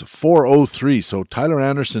 is 4.03. So Tyler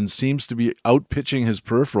Anderson seems to be out-pitching his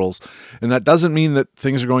peripherals. And that doesn't mean that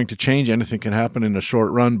things are going to change. Anything can happen in a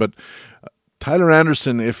short run, but Tyler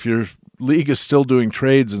Anderson, if your league is still doing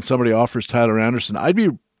trades and somebody offers Tyler Anderson, I'd be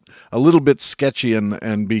a little bit sketchy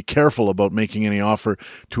and be careful about making any offer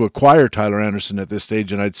to acquire Tyler Anderson at this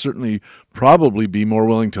stage. And I'd certainly probably be more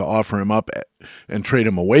willing to offer him up and trade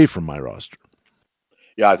him away from my roster.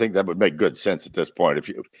 Yeah, I think that would make good sense at this point.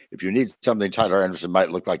 If you need something, Tyler Anderson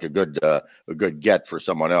might look like a good get for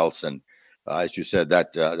someone else. And as you said,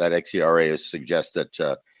 that xERA suggests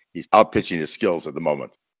that he's out pitching his skills at the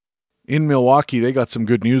moment. In Milwaukee, they got some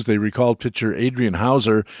good news. They recalled pitcher Adrian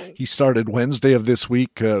Hauser. He started Wednesday of this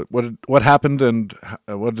week. What happened, and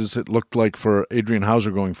what does it look like for Adrian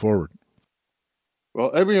Hauser going forward?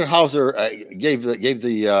 Well, Adrian Hauser gave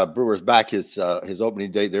the Brewers back his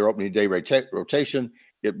opening day, their opening day rotation.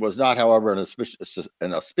 It was not, however,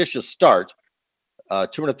 an auspicious start.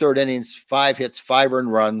 2 1/3 innings, 5 hits, 5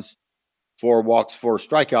 earned runs, 4 walks, 4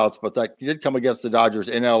 strikeouts. But that did come against the Dodgers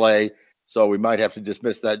in LA, so we might have to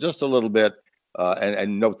dismiss that just a little bit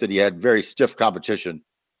and note that he had very stiff competition.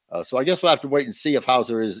 So I guess we'll have to wait and see if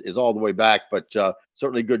Hauser is all the way back. But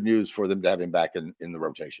certainly good news for them to have him back in the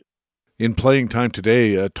rotation. In playing time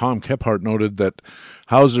today, Tom Kephart noted that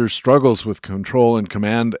Hauser's struggles with control and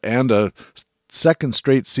command and a second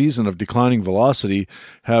straight season of declining velocity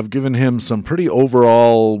have given him some pretty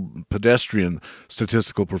overall pedestrian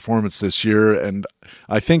statistical performance this year. And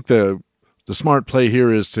I think the smart play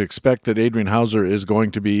here is to expect that Adrian Hauser is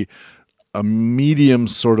going to be a medium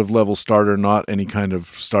sort of level starter, not any kind of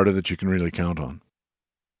starter that you can really count on.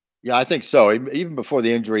 Yeah, I think so. Even before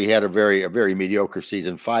the injury, he had a very mediocre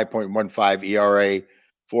season: 5.15 ERA,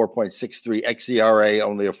 4.63 xERA,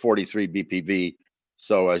 only a 43 BPV.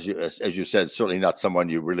 So, as you said, certainly not someone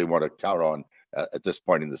you really want to count on at this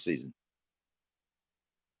point in the season.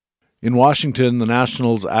 In Washington, the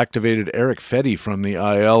Nationals activated Erick Fedde from the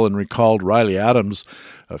IL and recalled Riley Adams.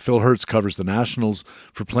 Phil Hertz covers the Nationals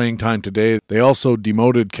for playing time today. They also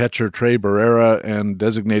demoted catcher Trey Barrera and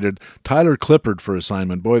designated Tyler Clippard for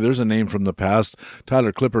assignment. Boy, there's a name from the past.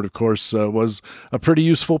 Tyler Clippard, of course, was a pretty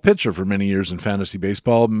useful pitcher for many years in fantasy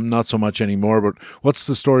baseball. Not so much anymore, but what's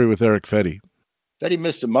the story with Erick Fedde? Fedde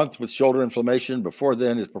missed a month with shoulder inflammation. Before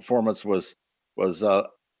then, his performance was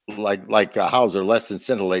like Hauser, less than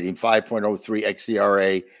scintillating: 5.03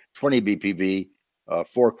 xERA, 20 BPV,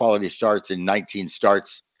 4 quality starts in 19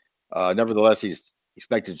 starts. Nevertheless, he's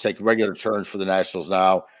expected to take regular turns for the Nationals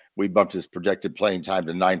now. We bumped his projected playing time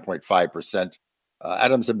to 9.5%.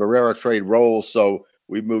 Adams and Barrera trade roles, so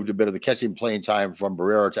we moved a bit of the catching playing time from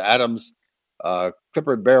Barrera to Adams.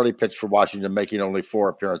 Clippard barely pitched for Washington, making only 4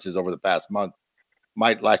 appearances over the past month.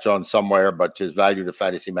 Might latch on somewhere, but his value to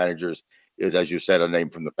fantasy managers is, as you said, a name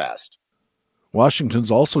from the past. Washington's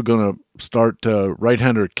also going to start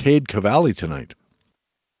right-hander Cade Cavalli tonight.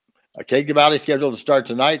 Cade Cavalli scheduled to start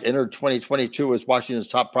tonight. Entered 2022 as Washington's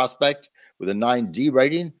top prospect with a 9D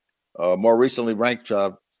rating. More recently ranked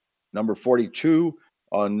number 42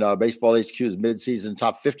 on Baseball HQ's midseason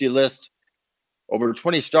top 50 list. Over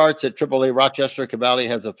 20 starts at AAA Rochester, Cavalli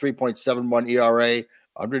has a 3.71 ERA,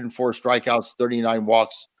 104 strikeouts, 39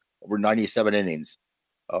 walks over 97 innings.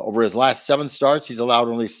 Over his last 7 starts, he's allowed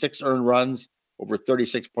only 6 earned runs over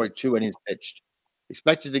 36.2 innings pitched.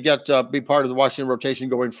 Expected to be part of the Washington rotation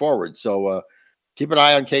going forward. So keep an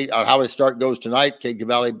eye on Cade, on how his start goes tonight. Cade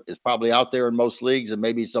Cavalli is probably out there in most leagues and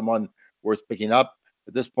maybe someone worth picking up.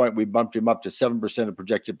 At this point, we bumped him up to 7% of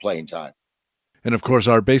projected playing time. And, of course,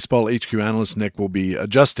 our Baseball HQ analyst, Nick, will be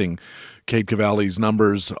adjusting Cade Cavalli's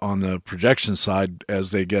numbers on the projection side as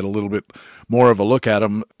they get a little bit more of a look at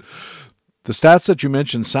him. The stats that you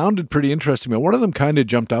mentioned sounded pretty interesting, but one of them kind of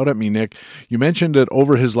jumped out at me, Nick. You mentioned that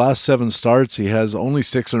over his last 7 starts, he has only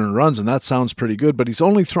 6 earned runs, and that sounds pretty good, but he's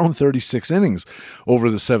only thrown 36 innings over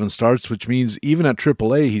the 7 starts, which means even at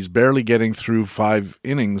AAA, he's barely getting through 5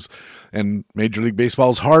 innings, and Major League Baseball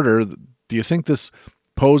is harder. Do you think this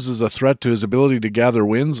poses a threat to his ability to gather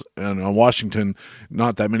wins? And on Washington,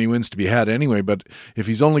 not that many wins to be had anyway, but if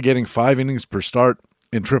he's only getting 5 innings per start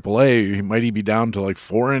in AAA, might he be down to like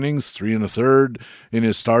 4 innings, 3 1/3 in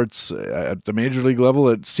his starts at the major league level?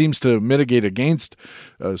 It seems to mitigate against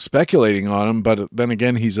speculating on him, but then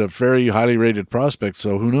again, he's a very highly rated prospect,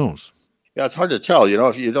 so who knows? Yeah, it's hard to tell. You know,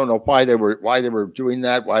 if you don't know why they were doing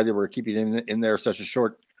that, why they were keeping him in there such a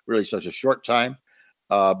short time.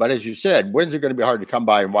 But as you said, wins are going to be hard to come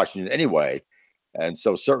by in Washington anyway. And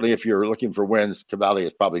so certainly if you're looking for wins, Cavalli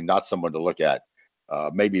is probably not someone to look at.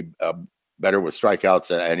 Maybe better with strikeouts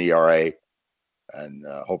and ERA, and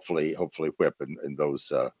hopefully whip in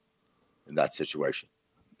those in that situation.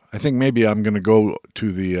 I think maybe I'm going to go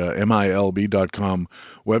to the MILB.com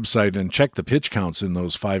website and check the pitch counts in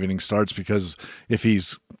those 5-inning starts, because if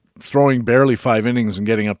he's throwing barely 5 innings and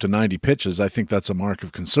getting up to 90 pitches, I think that's a mark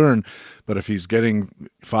of concern. But if he's getting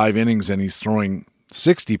 5 innings and he's throwing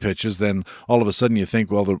 60 pitches, then all of a sudden you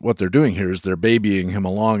think, well, what they're doing here is they're babying him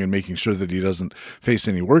along and making sure that he doesn't face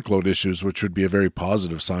any workload issues, which would be a very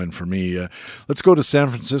positive sign for me. Let's go to San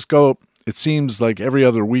Francisco. It seems like every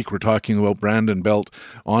other week we're talking about Brandon Belt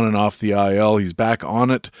on and off the IL. He's back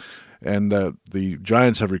on it. And the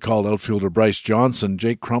Giants have recalled outfielder Bryce Johnson.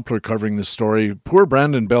 Jake Crumpler covering this story. Poor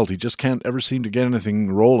Brandon Belt. He just can't ever seem to get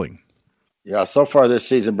anything rolling. Yeah, so far this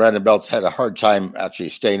season, Brandon Belt's had a hard time actually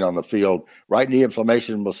staying on the field. Right knee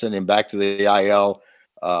inflammation will send him back to the IL.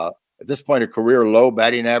 At this point, a career low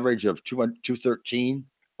batting average of 213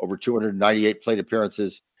 over 298 plate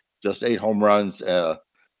appearances, just 8 home runs.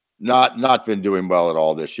 Not been doing well at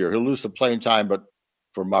all this year. He'll lose some playing time, but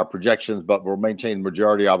from our projections, but we'll maintain the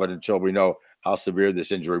majority of it until we know how severe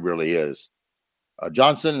this injury really is.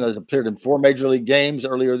 Johnson has appeared in 4 major league games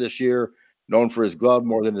earlier this year, known for his glove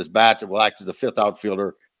more than his bat. It will act as a 5th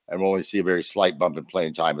outfielder, and we'll only see a very slight bump in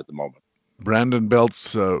playing time at the moment. Brandon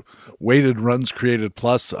Belt's weighted runs created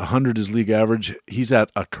plus 100 is league average. He's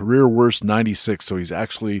at a career worst 96, so he's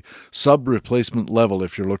actually sub-replacement level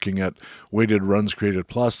if you're looking at weighted runs created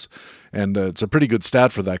plus, and it's a pretty good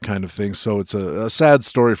stat for that kind of thing. So it's a sad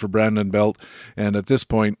story for Brandon Belt, and at this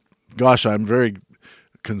point, gosh, I'm very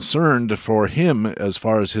concerned for him as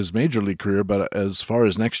far as his major league career, but as far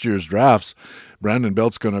as next year's drafts, Brandon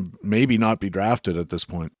Belt's going to maybe not be drafted at this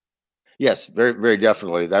point. Yes, very, very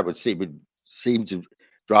definitely. That would seem to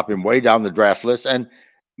drop him way down the draft list and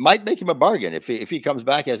might make him a bargain if he comes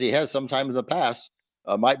back as he has sometime in the past.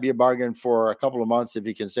 Might be a bargain for a couple of months if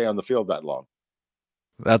he can stay on the field that long.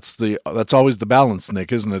 That's always the balance,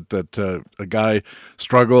 Nick, isn't it? That a guy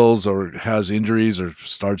struggles or has injuries or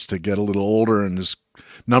starts to get a little older and his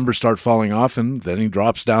numbers start falling off, and then he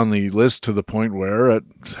drops down the list to the point where at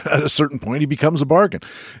a certain point he becomes a bargain,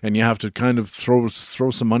 and you have to kind of throw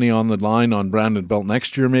some money on the line on Brandon Belt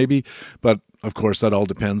next year maybe, but of course that all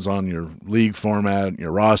depends on your league format,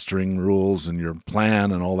 your rostering rules, and your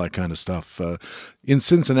plan and all that kind of stuff. In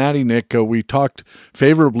Cincinnati, Nick, we talked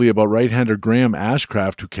favorably about right-hander Graham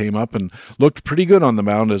Ashcraft, who came up and looked pretty good on the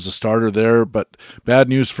mound as a starter there, but bad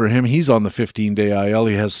news for him. He's on the 15-day IL.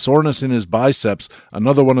 He has soreness in his biceps,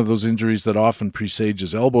 another one of those injuries that often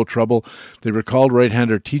presages elbow trouble. They recalled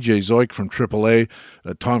right-hander TJ Zoik from AAA.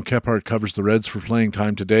 Tom Kephart covers the Reds for playing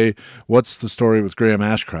time today. What's the story with Graham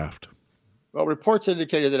Ashcraft? Well, reports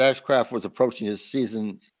indicated that Ashcraft was approaching his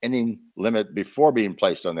season inning limit before being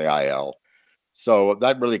placed on the IL. So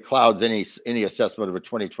that really clouds any assessment of a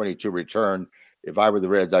 2022 return. If I were the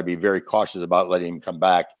Reds, I'd be very cautious about letting him come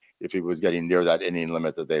back if he was getting near that inning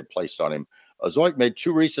limit that they had placed on him. Zoik made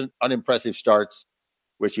 2 recent unimpressive starts,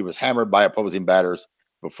 which he was hammered by opposing batters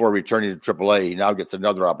before returning to AAA. He now gets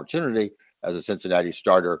another opportunity as a Cincinnati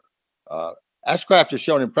starter. Ashcraft has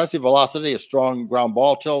shown impressive velocity, a strong ground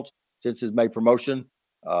ball tilt since his May promotion.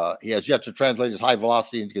 He has yet to translate his high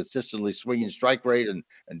velocity into consistently swinging strike rate and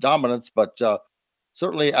dominance, but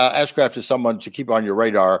certainly Ashcraft is someone to keep on your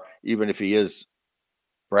radar, even if he is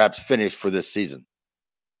perhaps finished for this season.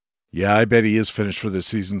 Yeah, I bet he is finished for this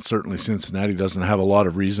season. Certainly Cincinnati doesn't have a lot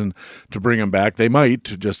of reason to bring him back. They might,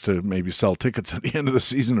 just to maybe sell tickets at the end of the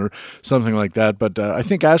season or something like that. But I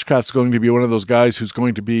think Ashcraft's going to be one of those guys who's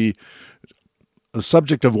going to be a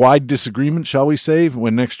subject of wide disagreement, shall we say,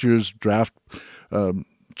 when next year's draft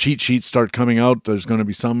cheat sheets start coming out. There's going to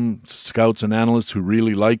be some scouts and analysts who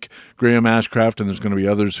really like Graham Ashcraft, and there's going to be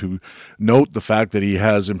others who note the fact that he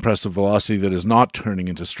has impressive velocity that is not turning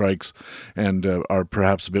into strikes and are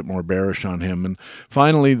perhaps a bit more bearish on him. And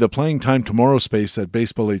finally, the Playing Time Tomorrow space at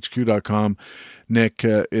baseballhq.com, Nick,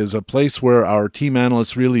 is a place where our team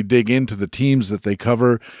analysts really dig into the teams that they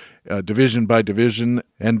cover division by division.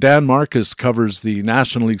 And Dan Marcus covers the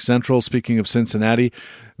National League Central. Speaking of Cincinnati,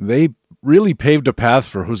 they really paved a path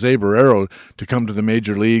for Jose Barrero to come to the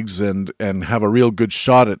major leagues and have a real good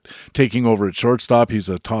shot at taking over at shortstop. He's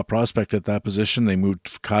a top prospect at that position. They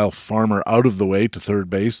moved Kyle Farmer out of the way to third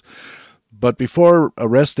base. But before a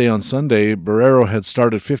rest day on Sunday, Barrero had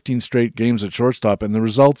started 15 straight games at shortstop, and the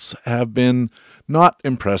results have been not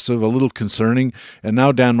impressive, a little concerning. And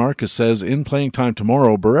now Dan Marcus says in Playing Time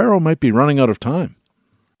Tomorrow, Barrero might be running out of time.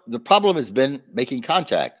 The problem has been making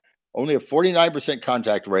contact. Only a 49%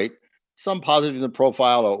 contact rate, some positive in the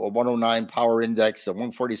profile, a 109 power index, a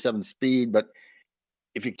 147 speed. But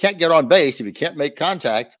if you can't get on base, if you can't make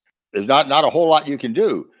contact, there's not a whole lot you can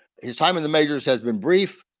do. His time in the majors has been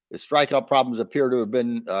brief. His strikeout problems appear to have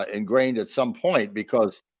been ingrained at some point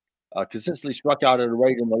because consistently struck out at a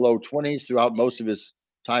rate in the low 20s throughout most of his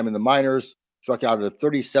time in the minors, struck out at a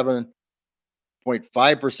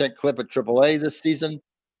 37.5% clip at AAA this season.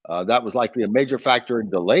 That was likely a major factor in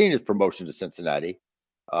delaying his promotion to Cincinnati.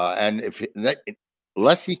 And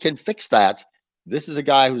unless he can fix that, this is a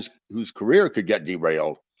guy whose career could get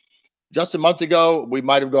derailed. Just a month ago, we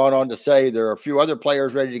might have gone on to say there are a few other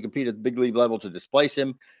players ready to compete at the big league level to displace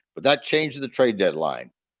him, but that changed at the trade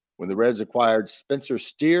deadline. When the Reds acquired Spencer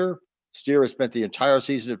Steer, Steer has spent the entire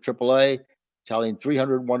season of AAA, tallying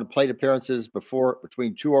 301 plate appearances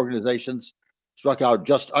between 2 organizations, struck out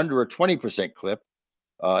just under a 20% clip.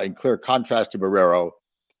 in clear contrast to Barrero.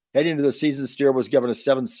 Heading into the season, Steer was given a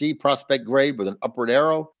 7C prospect grade with an upward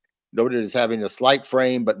arrow, noted as having a slight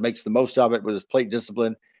frame, but makes the most of it with his plate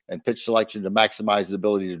discipline and pitch selection to maximize his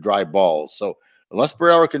ability to drive balls. So unless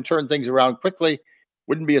Barrero can turn things around quickly,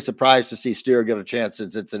 wouldn't be a surprise to see Steer get a chance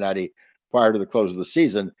in Cincinnati prior to the close of the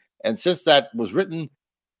season. And since that was written,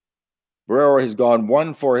 Barrero has gone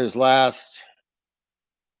one for his last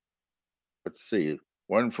 7,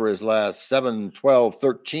 12,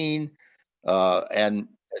 13, and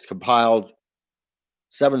has compiled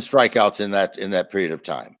 7 strikeouts in that period of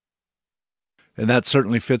time. And that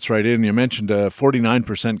certainly fits right in. You mentioned a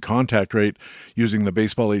 49% contact rate using the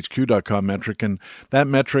baseballhq.com metric, and that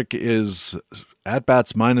metric is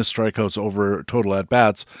at-bats minus strikeouts over total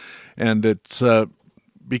at-bats. And it's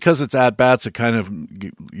because it's at-bats, you kind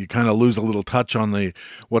of lose a little touch on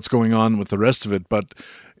what's going on with the rest of it. But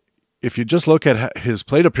if you just look at his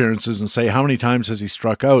plate appearances and say how many times has he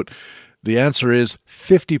struck out, the answer is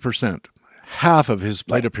 50%. Half of his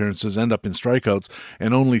plate appearances end up in strikeouts,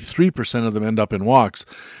 and only 3% of them end up in walks.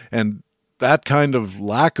 And that kind of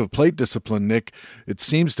lack of plate discipline, Nick, it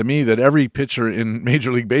seems to me that every pitcher in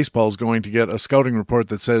Major League Baseball is going to get a scouting report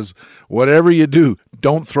that says, whatever you do,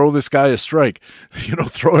 don't throw this guy a strike.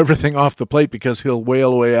 Throw everything off the plate because he'll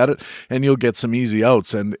wail away at it and you'll get some easy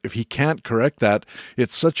outs. And if he can't correct that,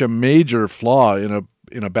 it's such a major flaw in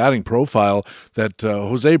a batting profile that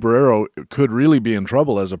Jose Barrero could really be in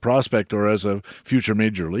trouble as a prospect or as a future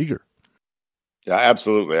major leaguer. Yeah,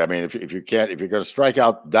 absolutely. I mean, if you're going to strike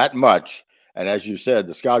out that much, and as you said,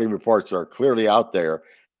 the scouting reports are clearly out there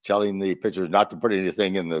telling the pitchers not to put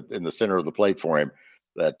anything in the center of the plate for him,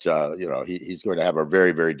 that he's going to have a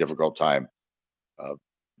very, very difficult time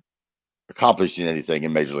accomplishing anything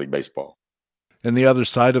in Major League Baseball. And the other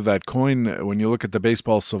side of that coin, when you look at the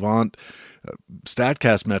Baseball Savant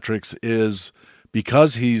StatCast metrics, is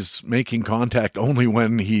because he's making contact only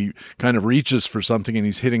when he kind of reaches for something and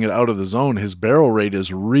he's hitting it out of the zone, his barrel rate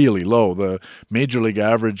is really low. The Major League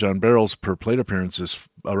average on barrels per plate appearance is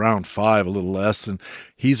around 5, a little less, and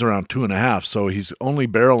he's around 2.5. So he's only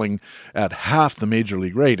barreling at half the Major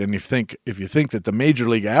League rate. And if you think that the Major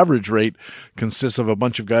League average rate consists of a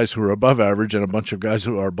bunch of guys who are above average and a bunch of guys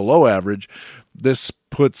who are below average, this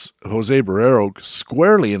puts Jose Barrero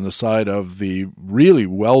squarely in the side of the really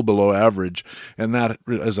well below average. And that,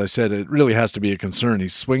 as I said, it really has to be a concern.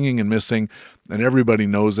 He's swinging and missing, and everybody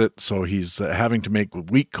knows it. So he's having to make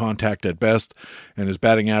weak contact at best, and his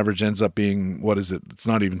batting average ends up being, what is it? It's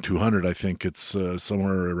not even 200. I think it's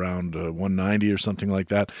somewhere around 190 or something like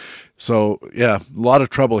that. So, yeah, a lot of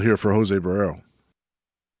trouble here for Jose Barrero.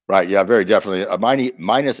 Right, yeah, very definitely.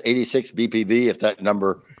 Minus 86 BPV, if that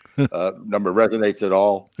number resonates at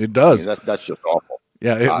all. It does. I mean, that's just awful.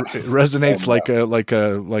 Yeah, it resonates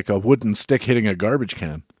like a wooden stick hitting a garbage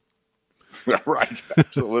can. Right,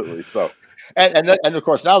 absolutely. So, and of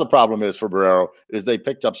course, now the problem is for Barrero is they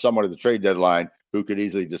picked up someone at the trade deadline who could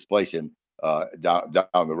easily displace him down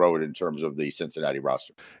the road in terms of the Cincinnati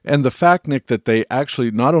roster. And the fact, Nick, that they actually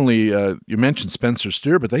not only you mentioned Spencer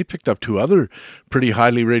Steer, but they picked up 2 other pretty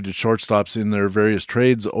highly rated shortstops in their various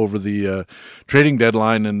trades over the trading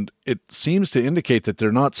deadline, and it seems to indicate that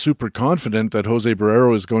they're not super confident that Jose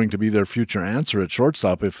Barrero is going to be their future answer at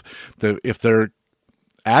shortstop. If their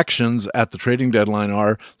actions at the trading deadline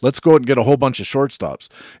are, let's go and get a whole bunch of shortstops.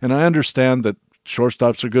 And I understand that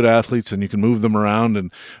shortstops are good athletes and you can move them around.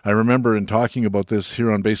 And I remember in talking about this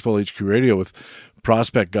here on Baseball HQ Radio with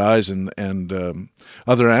prospect guys and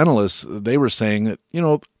other analysts, they were saying that,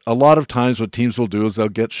 a lot of times what teams will do is they'll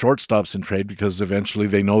get shortstops in trade because eventually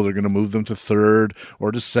they know they're going to move them to third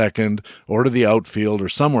or to second or to the outfield or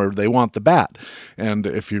somewhere they want the bat. And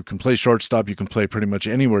if you can play shortstop, you can play pretty much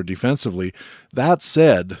anywhere defensively. That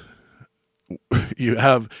said, you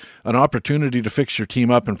have an opportunity to fix your team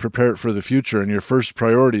up and prepare it for the future, and your first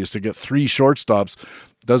priority is to get 3 shortstops.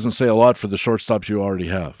 Doesn't say a lot for the shortstops you already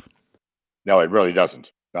have. No, it really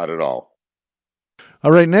doesn't. Not at all.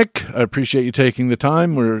 All right, Nick, I appreciate you taking the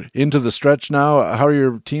time. We're into the stretch now. How are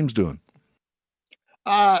your teams doing?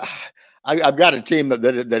 I've got a team that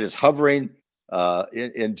is hovering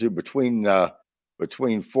into between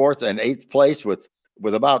 4th and 8th place with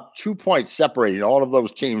about 2 points separating all of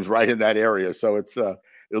those teams right in that area. So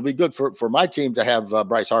it'll be good for my team to have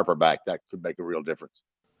Bryce Harper back. That could make a real difference.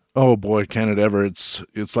 Oh boy, can it ever. It's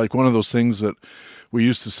like one of those things that we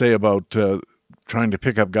used to say about trying to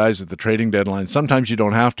pick up guys at the trading deadline. Sometimes you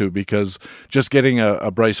don't have to, because just getting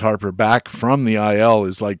a Bryce Harper back from the IL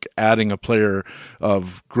is like adding a player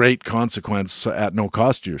of great consequence at no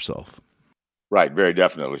cost to yourself. Right, very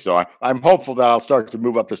definitely. So I'm hopeful that I'll start to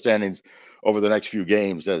move up the standings over the next few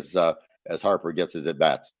games as as Harper gets his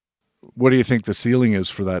at-bats. What do you think the ceiling is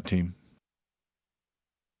for that team?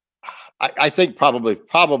 I think probably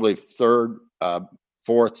third,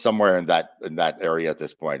 fourth, somewhere in that area at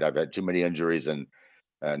this point. I've had too many injuries and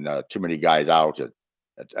too many guys out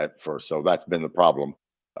at first, so that's been the problem.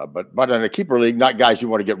 But in a keeper league, not guys you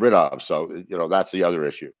want to get rid of. So that's the other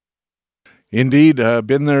issue. Indeed,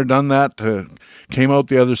 been there, done that, came out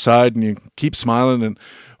the other side, and you keep smiling and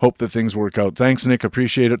hope that things work out. Thanks, Nick.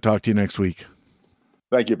 Appreciate it. Talk to you next week.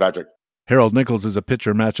 Thank you, Patrick. Harold Nichols is a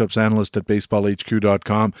pitcher matchups analyst at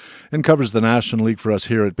baseballhq.com and covers the National League for us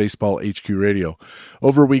here at Baseball HQ Radio.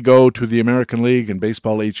 Over we go to the American League and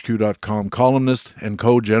baseballhq.com columnist and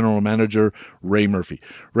co-general manager Ray Murphy.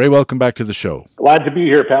 Ray, welcome back to the show. Glad to be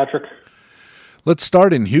here, Patrick. Let's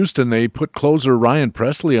start in Houston. They put closer Ryan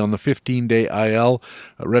Pressly on the 15-day IL,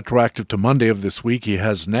 retroactive to Monday of this week. He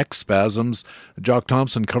has neck spasms. Jock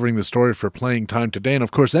Thompson covering the story for Playing Time Today. And, of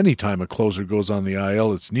course, any time a closer goes on the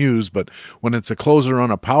IL, it's news. But when it's a closer on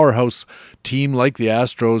a powerhouse team like the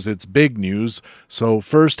Astros, it's big news. So,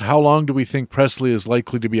 first, how long do we think Pressly is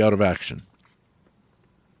likely to be out of action?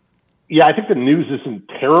 Yeah, I think the news isn't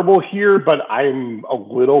terrible here, but I'm a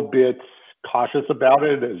little bit cautious about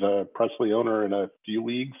it as a Pressly owner in a few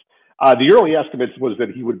leagues. The early estimates was that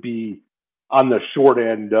he would be on the short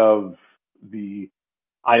end of the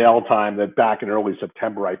IL time, that back in early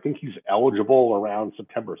September. I think he's eligible around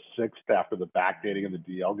September 6th after the backdating of the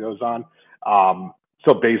DL goes on.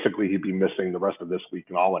 So basically he'd be missing the rest of this week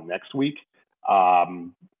and all of next week.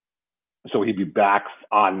 So he'd be back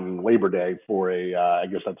on Labor Day for I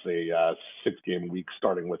guess that's a 6-game week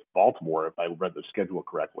starting with Baltimore, if I read the schedule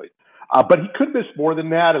correctly. But he could miss more than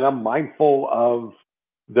that, and I'm mindful of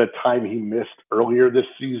the time he missed earlier this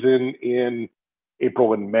season in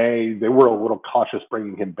April and May. They were a little cautious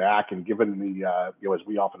bringing him back, and given the, as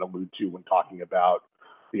we often allude to when talking about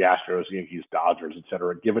the Astros, Yankees, Dodgers, et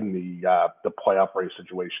cetera, given the playoff race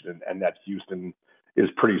situation and that Houston is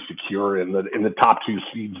pretty secure in the top 2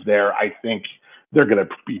 seeds there, I think they're going to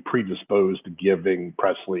be predisposed to giving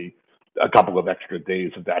Pressly a couple of extra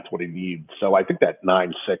days if that's what he needs. So I think that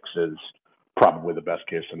 9-6 is probably the best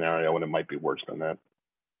case scenario, and it might be worse than that.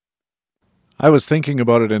 I was thinking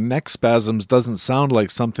about it, and neck spasms doesn't sound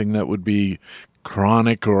like something that would be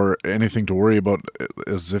chronic or anything to worry about,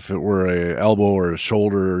 as if it were a elbow or a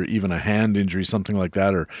shoulder or even a hand injury, something like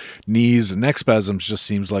that, or knees. Neck spasms just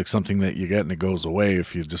seems like something that you get and it goes away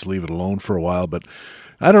if you just leave it alone for a while. But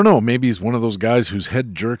I don't know, maybe he's one of those guys whose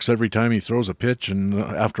head jerks every time he throws a pitch, and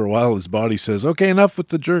after a while his body says, okay, enough with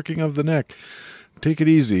the jerking of the neck. Take it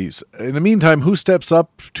easy. In the meantime, who steps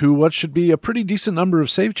up to what should be a pretty decent number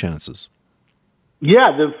of save chances?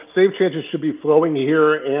 Yeah, the save chances should be flowing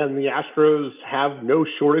here, and the Astros have no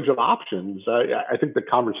shortage of options. I think the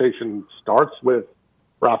conversation starts with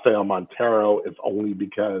Rafael Montero, if only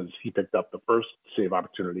because he picked up the first save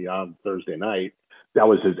opportunity on Thursday night. That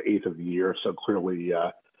was his 8th of the year, so clearly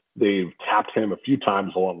they've tapped him a few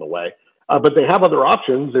times along the way. But they have other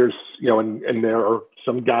options. There's, and there are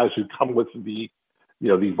some guys who come with the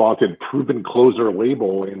vaunted proven closer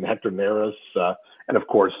label in Hector Neris, and of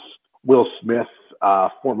course Will Smith,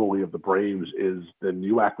 formerly of the Braves, is the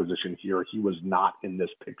new acquisition here. He was not in this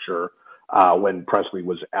picture when Pressly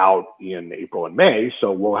was out in April and May,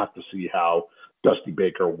 so we'll have to see how Dusty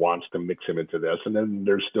Baker wants to mix him into this. And then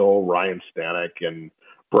there's still Ryan Stanek and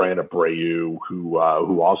Brian Abreu, who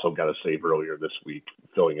also got a save earlier this week,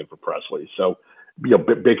 filling in for Pressly. So,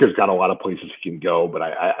 Baker's got a lot of places he can go, but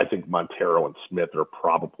I think Montero and Smith are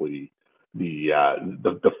probably the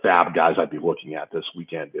fab guys I'd be looking at this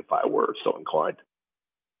weekend if I were so inclined.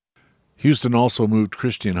 Houston also moved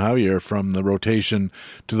Christian Javier from the rotation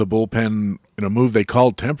to the bullpen in a move they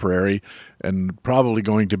called temporary, and probably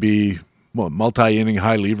going to be multi-inning,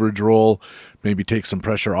 high leverage role, maybe take some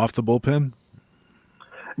pressure off the bullpen.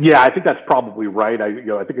 Yeah, I think that's probably right.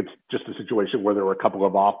 I think it's just a situation where there were a couple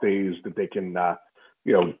of off days that they can,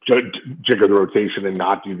 jigger the rotation and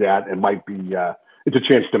not do that. It might be, it's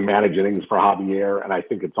a chance to manage innings for Javier, and I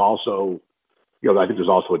think it's also, I think there's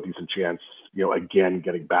also a decent chance, again,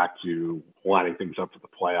 getting back to lining things up for the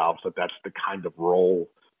playoffs, that's the kind of role,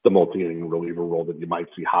 the multi-inning reliever role that you might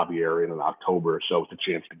see Javier in October. So it's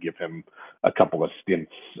a chance to give him a couple of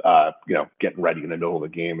stints, getting ready in the middle of the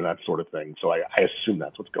game and that sort of thing. So I assume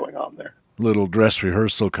that's what's going on there. Little dress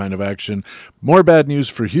rehearsal kind of action. More bad news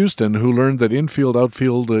for Houston, who learned that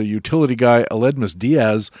outfield utility guy Aledmus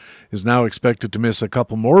Diaz is now expected to miss a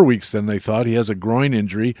couple more weeks than they thought. He has a groin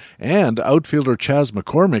injury, and outfielder Chas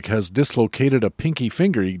McCormick has dislocated a pinky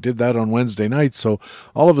finger. He did that on Wednesday night, so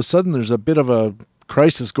all of a sudden there's a bit of a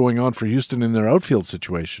crisis going on for Houston in their outfield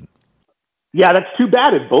situation. Yeah, that's too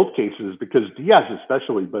bad in both cases because Diaz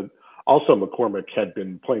especially, but also McCormick had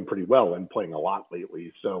been playing pretty well and playing a lot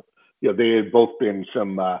lately. So, they had both been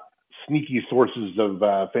some sneaky sources of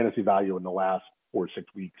fantasy value in the last 4 or 6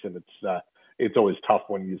 weeks, and it's always tough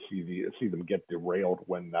when you see them get derailed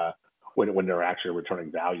when they're actually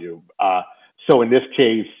returning value. So in this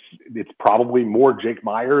case, it's probably more Jake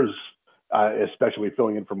Myers, especially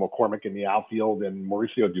filling in for McCormick in the outfield, and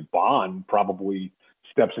Mauricio Dubon probably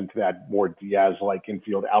steps into that more Diaz-like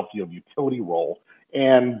infield outfield utility role.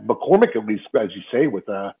 And McCormick, at least as you say, with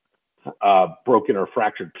a broken or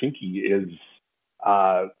fractured pinky, is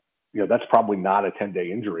that's probably not a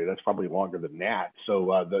 10-day injury. That's probably longer than that.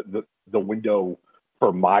 So the window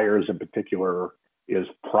for Myers in particular is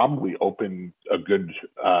probably open a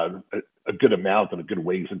good amount and a good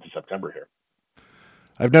ways into September here.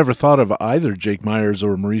 I've never thought of either Jake Myers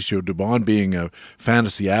or Mauricio Dubon being a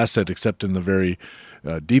fantasy asset, except in the very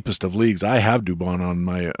deepest of leagues. I have Dubon on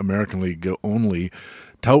my American League only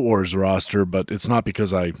Tout Wars roster, but it's not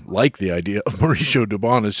because I like the idea of Mauricio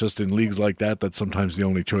Dubon. It's just in leagues like that, that's sometimes the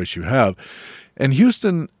only choice you have. And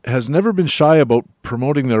Houston has never been shy about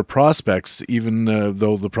promoting their prospects, even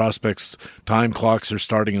though the prospects' time clocks are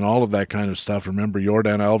starting and all of that kind of stuff. Remember,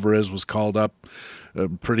 Yordan Alvarez was called up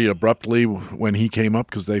pretty abruptly when he came up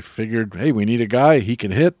because they figured, hey, we need a guy, he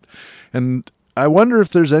can hit. And I wonder if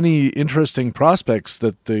there's any interesting prospects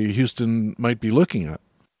that the Houston might be looking at.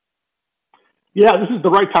 Yeah, this is the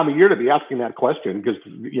right time of year to be asking that question because,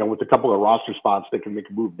 with a couple of roster spots, they can make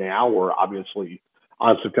a move now, or obviously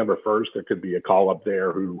on September 1st, there could be a call up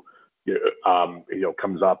there who,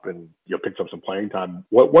 comes up and, picks up some playing time.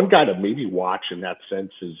 One guy to maybe watch in that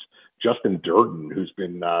sense is Justin Durden, who's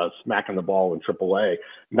been smacking the ball in AAA.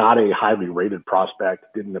 Not a highly rated prospect,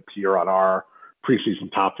 didn't appear on our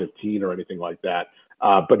preseason top 15 or anything like that.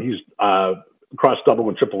 But he's crossed double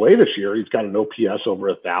in AAA this year. He's got an OPS over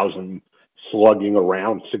 1,000, slugging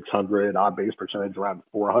around 600, on base percentage around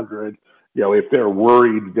 400. If they're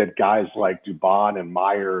worried that guys like Dubon and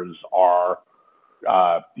Myers are,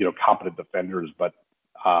 competent defenders, but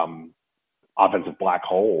offensive black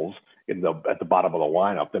holes at the bottom of the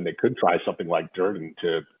lineup, then they could try something like Durden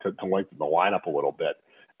to lengthen the lineup a little bit.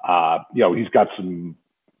 He's got some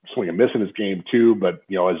swing and miss in his game too, but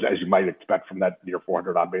as you might expect from that near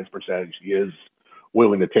 400 on base percentage, he is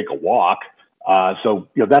willing to take a walk. So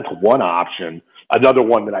that's one option. Another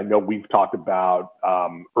one that I know we've talked about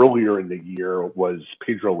earlier in the year was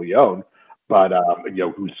Pedro Leon, but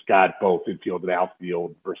who's got both infield and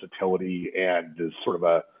outfield versatility and is sort of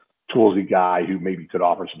a toolsy guy who maybe could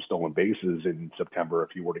offer some stolen bases in September if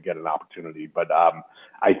he were to get an opportunity. But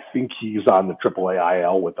I think he's on the AAA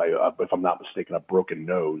IL with, if I'm not mistaken, a broken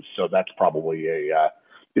nose. So that's probably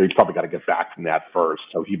he's probably got to get back from that first.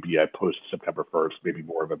 So he'd be a post September 1st, maybe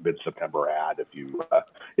more of a mid-September ad if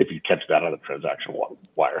you catch that on the transaction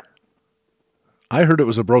wire. I heard it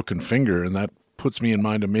was a broken finger, and that puts me in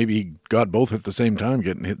mind of maybe he got both at the same time,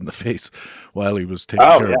 getting hit in the face while he was taking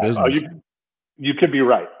care of business. You could be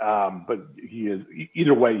right, but he is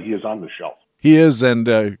either way. He is on the shelf. He is, and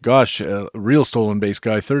real stolen base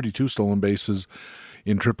guy, 32 stolen bases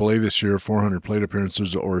in AAA this year, 400 plate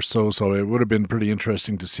appearances or so. So it would have been pretty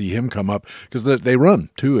interesting to see him come up because they run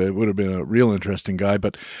too. It would have been a real interesting guy.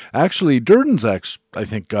 But actually, Durden's I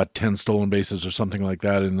think got 10 stolen bases or something like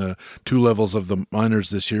that in the 2 levels of the minors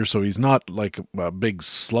this year. So he's not like a big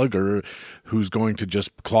slugger who's going to just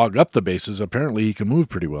clog up the bases. Apparently, he can move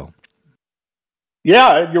pretty well.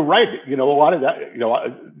 Yeah, you're right. A lot of that,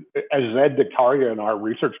 as Ed DeCaria in our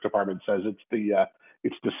research department says,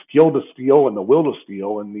 it's the skill to steal and the will to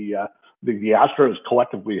steal, and the Astros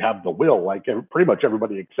collectively have the will. Like pretty much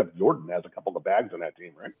everybody except Jordan has a couple of bags on that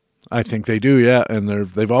team, right? I think they do, yeah, and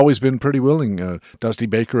they've always been pretty willing. Dusty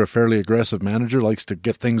Baker, a fairly aggressive manager, likes to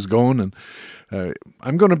get things going, and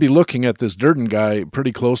I'm going to be looking at this Durden guy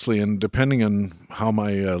pretty closely, and depending on how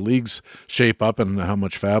my leagues shape up and how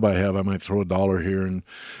much fab I have, I might throw $1 here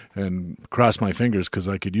and cross my fingers because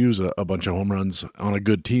I could use a bunch of home runs on a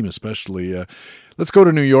good team, especially. Let's go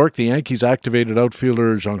to New York. The Yankees activated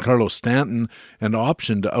outfielder Giancarlo Stanton and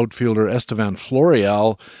optioned outfielder Estevan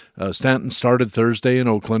Florial. Stanton started Thursday in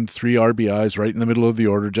Oakland, 3 RBIs right in the middle of the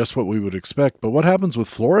order, just what we would expect. But what happens with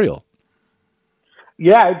Florial?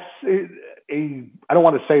 Yeah, I don't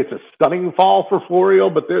want to say it's a stunning fall for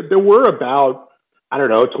Florial, but there were about,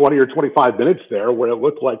 20 or 25 minutes there where it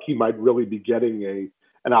looked like he might really be getting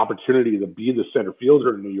an opportunity to be the center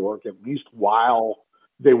fielder in New York, at least while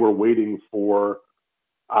they were waiting for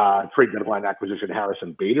trade deadline acquisition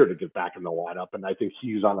Harrison Bader to get back in the lineup, and I think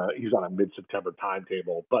he's on a mid-September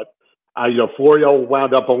timetable. But Florio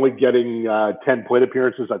wound up only getting 10 plate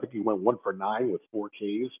appearances. I think he went 1 for 9 with 4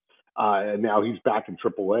 Ks. And now he's back in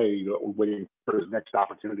AAA, waiting for his next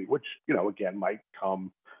opportunity, which, again, might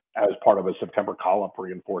come as part of a September call-up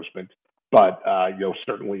reinforcement. But,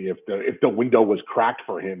 certainly if the window was cracked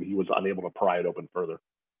for him, he was unable to pry it open further.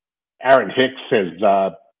 Aaron Hicks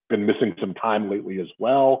has been missing some time lately as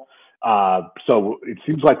well. So it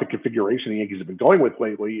seems like the configuration the Yankees have been going with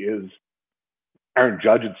lately is Aaron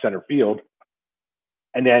Judge at center field,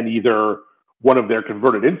 and then either one of their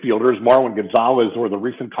converted infielders, Marwin Gonzalez, or the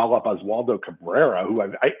recent call-up Oswaldo Cabrera, who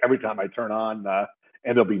every time I turn on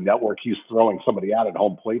MLB Network, he's throwing somebody out at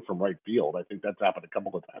home plate from right field. I think that's happened a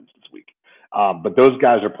couple of times this week. But those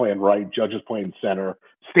guys are playing right. Judge is playing center.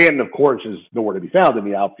 Stanton, of course, is nowhere to be found in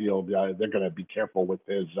the outfield. They're going to be careful with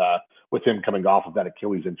him coming off of that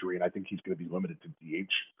Achilles injury, and I think he's going to be limited to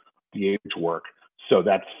DH work. So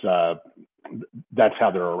that's how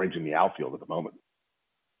they're arranging the outfield at the moment.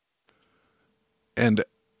 And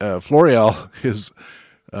Florial, his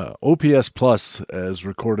OPS plus, as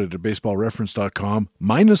recorded at baseballreference.com,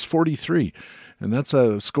 minus 43. And that's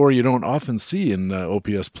a score you don't often see in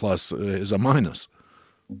OPS plus, is a minus.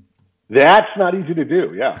 That's not easy to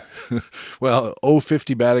do, yeah. Well,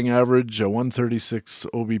 050 batting average, a 136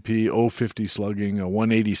 OBP, 050 slugging, a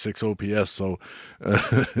 186 OPS, so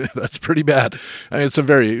that's pretty bad. I mean, it's a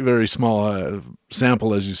very, very small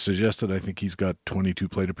sample, as you suggested. I think he's got 22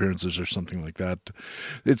 plate appearances or something like that.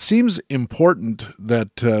 It seems important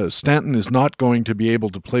that Stanton is not going to be able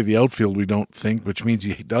to play the outfield, we don't think, which means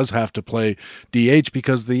he does have to play DH,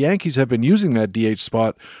 because the Yankees have been using that DH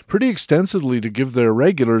spot pretty extensively to give their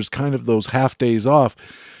regulars kind of those half days off.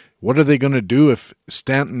 What are they going to do if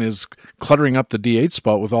Stanton is cluttering up the DH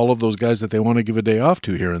spot with all of those guys that they want to give a day off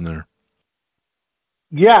to here and there?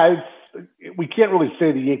 Yeah, we can't really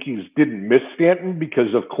say the Yankees didn't miss Stanton,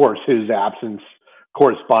 because, of course, his absence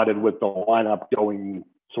corresponded with the lineup going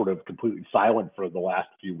sort of completely silent for the last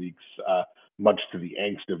few weeks, much to the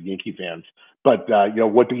angst of Yankee fans. But,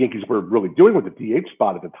 what the Yankees were really doing with the DH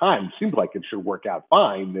spot at the time seemed like it should work out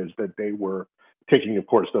fine, is that they were taking, of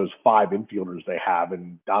course, those 5 infielders they have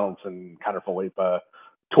in Donaldson, Kiner-Falefa,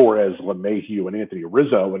 Torres, LeMahieu, and Anthony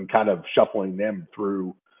Rizzo, and kind of shuffling them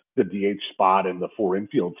through the DH spot and the 4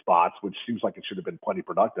 infield spots, which seems like it should have been plenty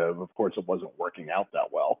productive. Of course, it wasn't working out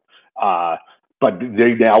that well. But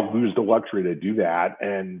they now lose the luxury to do that.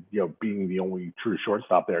 And, being the only true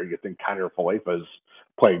shortstop there, you think Kiner-Falefa's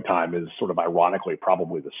playing time is sort of ironically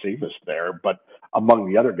probably the safest there. But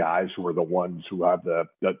among the other guys who are the ones who have the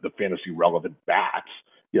fantasy relevant bats,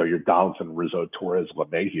 your Donaldson, Rizzo, Torres,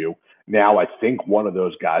 LeMahieu. Now I think one of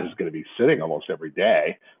those guys is going to be sitting almost every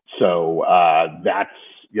day. So that's,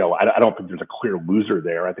 I don't think there's a clear loser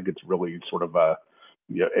there. I think it's really sort of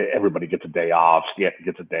everybody gets a day off. Stanton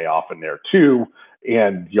gets a day off in there too.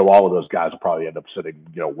 And, all of those guys will probably end up sitting,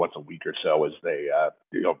 once a week or so as they,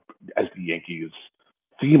 as the Yankees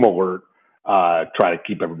theme alert, try to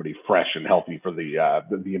keep everybody fresh and healthy for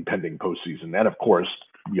the impending postseason. And of course,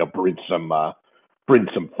 bring some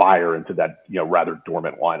fire into that, rather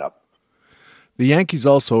dormant lineup. The Yankees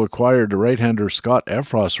also acquired a right-hander, Scott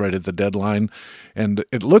Effross, right at the deadline, and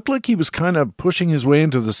it looked like he was kind of pushing his way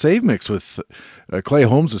into the save mix with Clay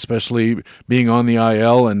Holmes especially being on the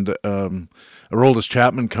IL, and Aroldis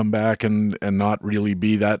Chapman come back and not really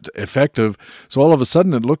be that effective. So all of a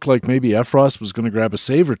sudden it looked like maybe Effross was going to grab a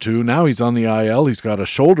save or two. Now he's on the IL. He's got a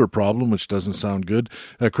shoulder problem, which doesn't sound good.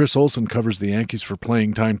 Chris Olsen covers the Yankees for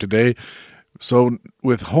playing time today. So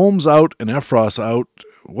with Holmes out and Effross out,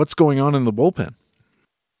 what's going on in the bullpen?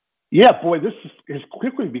 Yeah, boy, this has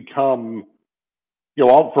quickly become,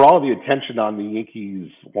 for all of the attention on the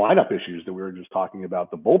Yankees lineup issues that we were just talking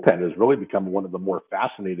about, the bullpen has really become one of the more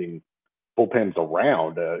fascinating bullpens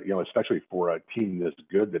around, especially for a team this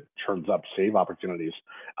good that turns up save opportunities.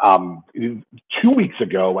 2 weeks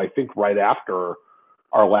ago, I think right after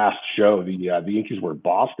our last show, the Yankees were in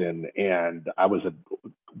Boston, and I was at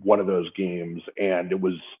one of those games, and it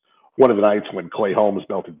was one of the nights when Clay Holmes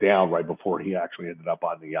melted down right before he actually ended up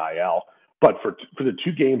on the IL. But for the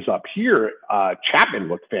 2 games up here, Chapman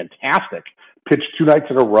looked fantastic. Pitched 2 nights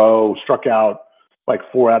in a row, struck out like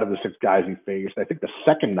 4 out of the 6 guys he faced. I think the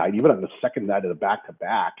second night, even on the second night of the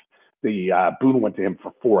back-to-back, Boone went to him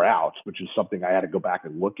for 4 outs, which is something I had to go back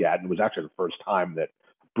and look at. And it was actually the first time that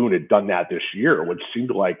Boone had done that this year, which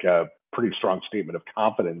seemed like a pretty strong statement of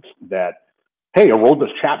confidence that, hey, Aroldis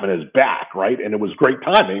Chapman is back, right? And it was great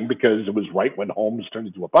timing because it was right when Holmes turned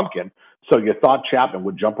into a pumpkin. So you thought Chapman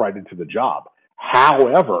would jump right into the job.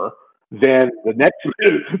 However, then the next,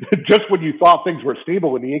 just when you thought things were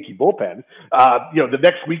stable in the Yankee bullpen, the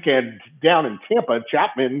next weekend down in Tampa,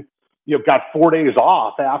 Chapman got 4 days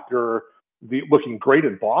off after looking great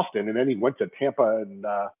in Boston, and then he went to Tampa and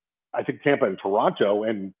Tampa and Toronto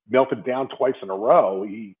and melted down twice in a row.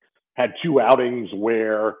 He had 2 outings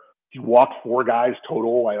where he walked 4 guys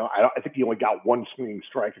total. I think he only got 1 swinging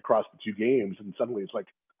strike across the 2 games, and suddenly it's like,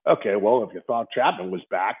 okay, well, if you thought Chapman was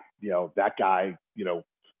back, that guy,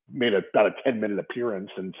 made about a 10-minute appearance,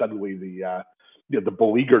 and suddenly the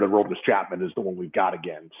beleaguered Aroldis Chapman is the one we've got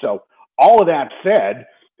again. So all of that said,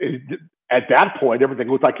 at that point, everything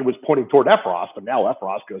looked like it was pointing toward Efros, but now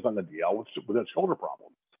Efros goes on the DL with a shoulder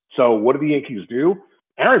problem. So what do the Yankees do?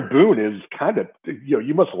 Aaron Boone is kind of,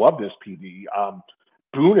 you must love this, PD.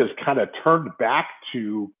 Boone has kind of turned back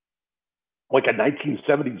to like a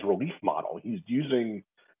 1970s relief model. He's using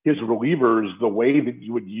his relievers the way that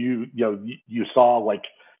you would use, you saw like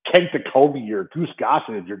Kent Tekulve or Goose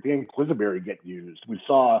Gossage or Dan Quisenberry get used. We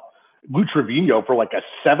saw Lou Trevino for like a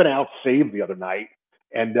 7-out save the other night.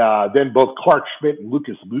 And then both Clark Schmidt and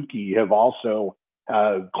Lucas Luque have also,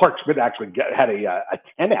 Clark Schmidt actually had a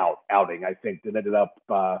 10-out outing, I think, that ended up,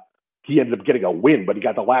 he ended up getting a win, but he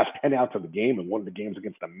got the last 10 outs of the game in one of the games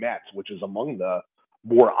against the Mets, which is among the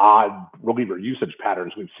more odd reliever usage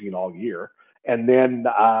patterns we've seen all year. And then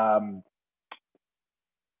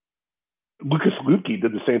Lucas Luque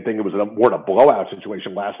did the same thing. It was more in a blowout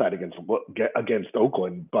situation last night against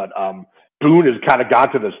Oakland. But Boone has kind of got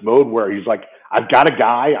to this mode where he's like, I've got a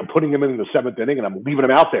guy, I'm putting him in the 7th inning, and I'm leaving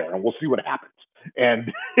him out there, and we'll see what happens.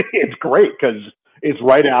 And it's great because it's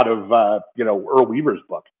right out of Earl Weaver's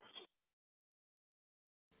book.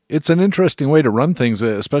 It's an interesting way to run things,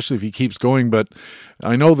 especially if he keeps going. But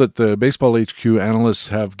I know that the Baseball HQ analysts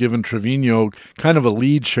have given Trevino kind of a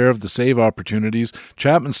lead share of the save opportunities.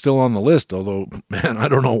 Chapman's still on the list, although, man, I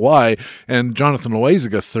don't know why. And Jonathan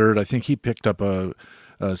Loaizaga third. I think he picked up a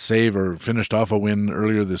save or finished off a win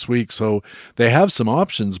earlier this week. So they have some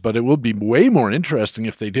options, but it would be way more interesting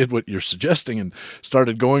if they did what you're suggesting and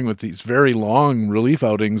started going with these very long relief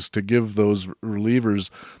outings to give those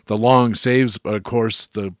relievers the long saves. But of course,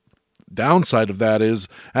 the downside of that is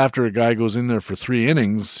after a guy goes in there for 3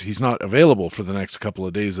 innings, he's not available for the next couple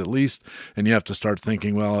of days at least, and you have to start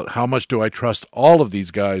thinking, well, how much do I trust all of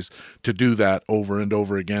these guys to do that over and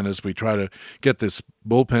over again as we try to get this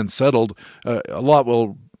bullpen settled? A lot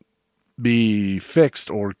will be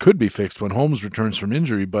fixed or could be fixed when Holmes returns from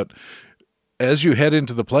injury, but as you head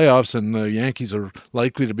into the playoffs and the Yankees are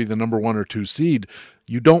likely to be the number 1 or 2 seed,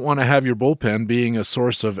 you don't want to have your bullpen being a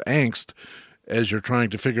source of angst as you're trying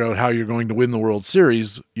to figure out how you're going to win the World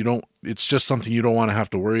Series. It's just something you don't want to have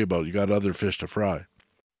to worry about. You got other fish to fry.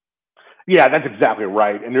 Yeah, that's exactly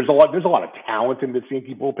right. And there's a lot of talent in this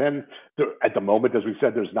Yankee bullpen. At the moment, as we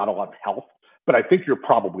said, there's not a lot of health, but I think you're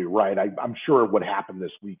probably right. I'm sure what happened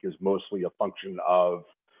this week is mostly a function of,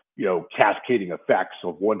 cascading effects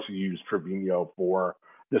of once you use Trevino for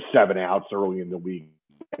the 7 outs early in the week.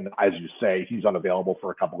 And as you say, he's unavailable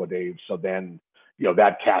for a couple of days. So then,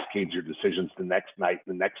 that cascades your decisions the next night,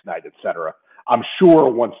 et cetera. I'm sure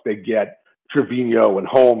once they get Trevino and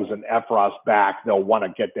Holmes and Efros back, they'll want to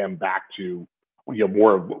get them back to,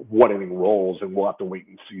 more of 1-inning roles, and we'll have to wait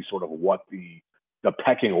and see sort of what the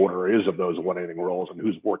pecking order is of those 1-inning roles and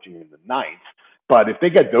who's working in the 9th. But if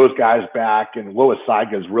they get those guys back, and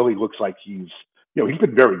Loaizaga really looks like he's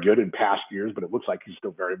been very good in past years, but it looks like he's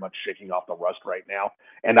still very much shaking off the rust right now.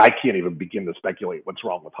 And I can't even begin to speculate what's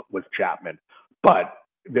wrong with Chapman. But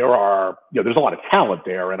there's a lot of talent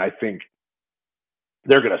there, and I think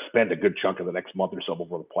they're going to spend a good chunk of the next month or so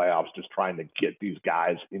before the playoffs just trying to get these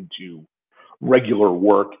guys into regular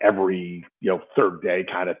work every 3rd day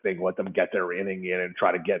kind of thing. Let them get their inning in and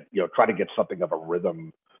try to get something of a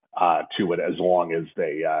rhythm to it as long as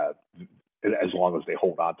they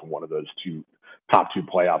hold on to one of those top 2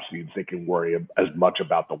 playoff seeds. They can worry as much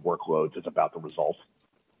about the workloads as about the results.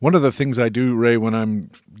 One of the things I do, Ray, when I'm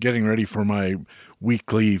getting ready for my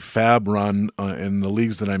weekly fab run in the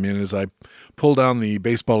leagues that I'm in, is I pull down the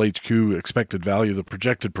Baseball HQ expected value, the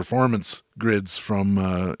projected performance grids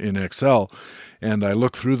from in Excel, and I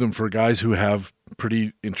look through them for guys who have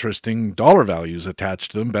pretty interesting dollar values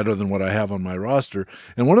attached to them, better than what I have on my roster.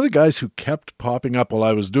 And one of the guys who kept popping up while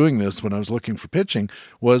I was doing this, when I was looking for pitching,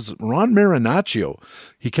 was Ron Marinaccio.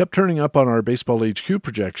 He kept turning up on our Baseball HQ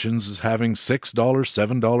projections as having $6,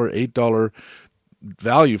 $7, $8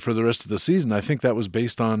 value for the rest of the season. I think that was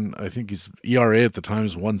based on, his ERA at the time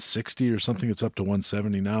was 160 or something. It's up to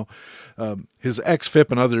 170 now. His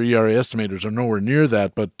xFIP and other ERA estimators are nowhere near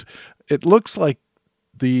that, but it looks like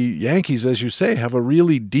the Yankees, as you say, have a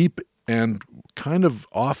really deep and kind of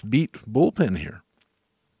offbeat bullpen here.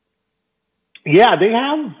 Yeah, they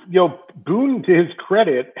have, Boone, to his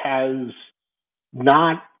credit, has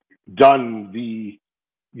not done the,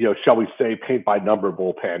 shall we say, paint by number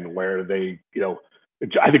bullpen where they,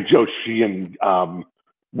 I think Joe Sheehan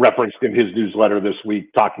referenced in his newsletter this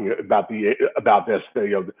week talking about this,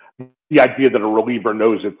 the idea that a reliever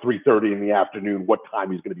knows at 3:30 in the afternoon what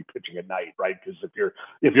time he's going to be pitching at night, right? Because if you're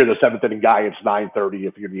the seventh inning guy, it's 9:30.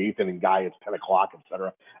 If you're the eighth inning guy, it's 10 o'clock, et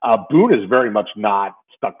cetera. Boone is very much not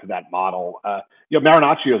stuck to that model.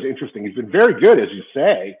 Marinaccio is interesting. He's been very good, as you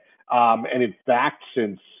say, and in fact,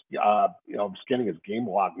 since I'm scanning his game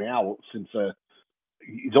log now, since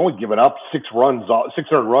he's only given up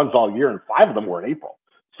 600 runs all year, and 5 of them were in April.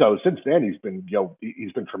 So since then, he's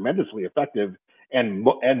been tremendously effective and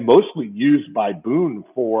mostly used by Boone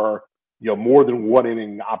for more than one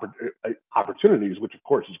inning opportunities, which of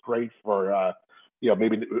course is great for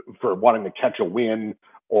maybe for wanting to catch a win,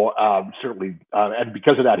 or certainly and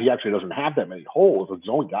because of that, he actually doesn't have that many holes. He's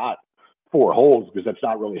only got 4 holes because that's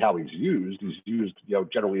not really how he's used. He's used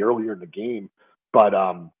generally earlier in the game, but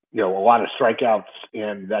a lot of strikeouts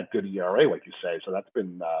and that good ERA, like you say. So that's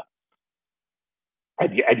been.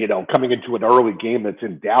 And coming into an early game that's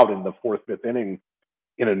in doubt in the 4th, 5th inning,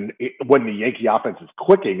 when the Yankee offense is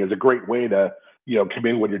clicking, is a great way to come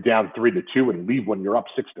in when you're down 3-2 and leave when you're up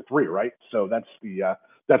 6-3, right? So that's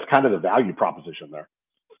kind of the value proposition there.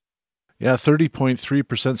 Yeah, 30.3%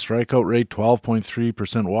 strikeout rate,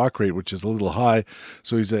 12.3% walk rate, which is a little high.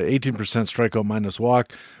 So he's at 18% strikeout minus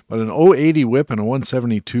walk, but an 0.80 whip and a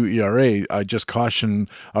 1.72 ERA. I just caution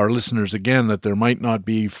our listeners again that there might not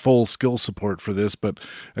be full skill support for this, but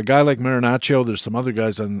a guy like Marinaccio, there's some other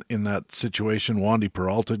guys in that situation. Wandy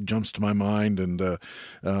Peralta jumps to my mind, and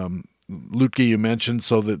Luetge you mentioned,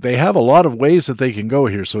 so that they have a lot of ways that they can go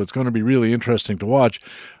here. So it's going to be really interesting to watch.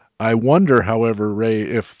 I wonder, however, Ray,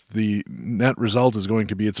 if the net result is going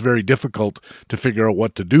to be it's very difficult to figure out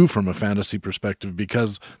what to do from a fantasy perspective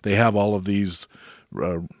because they have all of these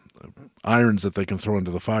irons that they can throw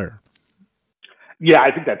into the fire. Yeah,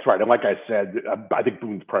 I think that's right. And like I said, I think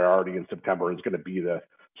Boone's priority in September is going to be to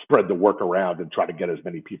spread the work around and try to get as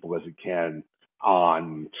many people as he can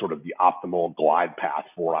on sort of the optimal glide path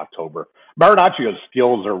for October. Marinaccio's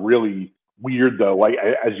skills are really weird, though, like,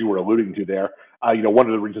 as you were alluding to there. One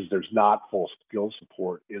of the reasons there's not full skill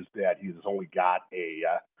support is that he's only got a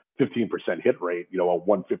 15% hit rate, a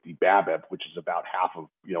 150 BABIP, which is about half of,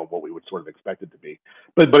 what we would sort of expect it to be.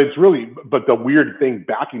 But the weird thing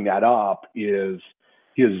backing that up is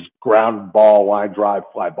his ground ball, line drive,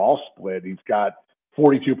 fly ball split. He's got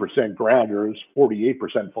 42% grounders,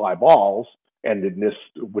 48% fly balls. And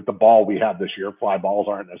with the ball we have this year, fly balls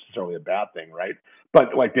aren't necessarily a bad thing, right? But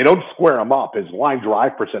they don't square him up. His line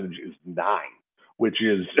drive percentage is 9, which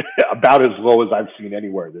is about as low as I've seen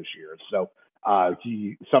anywhere this year. So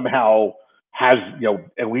he somehow has,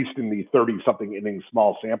 at least in the 30-something inning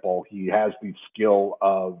small sample, he has the skill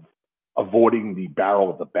of avoiding the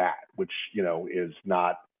barrel of the bat, which, is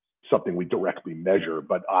not something we directly measure,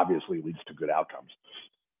 but obviously leads to good outcomes.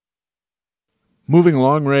 Moving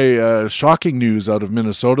along, Ray, shocking news out of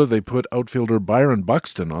Minnesota. They put outfielder Byron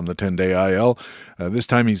Buxton on the 10-day IL. This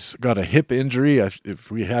time he's got a hip injury.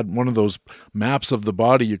 If we had one of those maps of the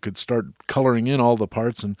body, you could start coloring in all the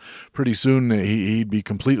parts, and pretty soon he'd be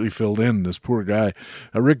completely filled in, this poor guy.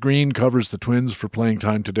 Rick Green covers the Twins for playing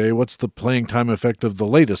time today. What's the playing time effect of the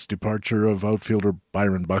latest departure of outfielder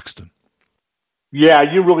Byron Buxton? Yeah,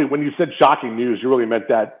 when you said shocking news, you really meant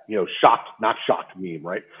that, shocked, not shocked meme,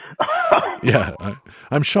 right? Yeah,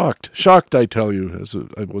 I'm shocked. Shocked, I tell you. Was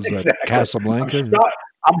that Casablanca?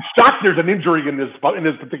 I'm shocked there's an injury in this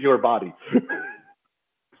particular body.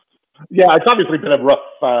 Yeah, it's obviously been a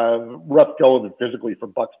rough go physically for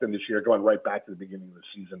Buxton this year, going right back to the beginning of the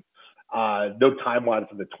season. No timeline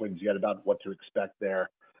from the Twins yet about what to expect there.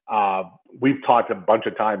 We've talked a bunch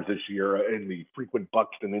of times this year in the frequent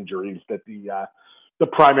Buxton injuries that the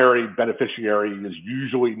primary beneficiary is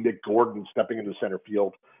usually Nick Gordon stepping into center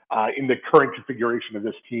field. In the current configuration of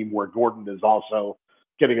this team, where Gordon is also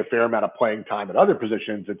getting a fair amount of playing time at other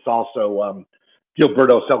positions, it's also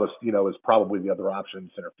Gilberto Celestino is probably the other option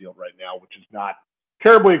in center field right now, which is not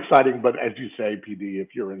terribly exciting. But as you say, PD,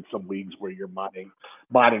 if you're in some leagues where you're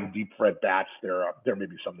mining deep threat bats, there may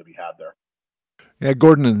be something to be had there. Yeah,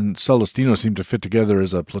 Gordon and Celestino seem to fit together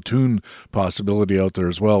as a platoon possibility out there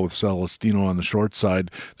as well, with Celestino on the short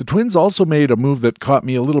side. The Twins also made a move that caught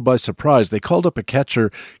me a little by surprise. They called up a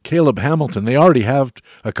catcher, Caleb Hamilton. They already have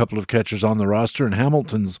a couple of catchers on the roster, and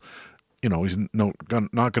Hamilton's, he's not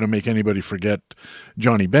going to make anybody forget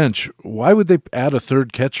Johnny Bench. Why would they add a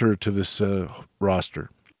third catcher to this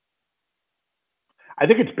roster? I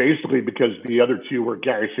think it's basically because the other two were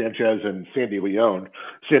Gary Sanchez and Sandy Leon.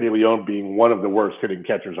 Sandy Leon being one of the worst hitting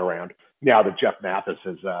catchers around. now that Jeff Mathis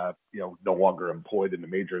is no longer employed in the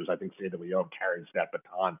majors, I think Sandy Leone carries that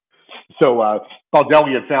baton. So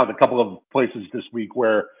Baldelli had found a couple of places this week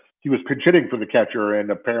where he was pinch hitting for the catcher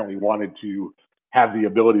and apparently wanted to have the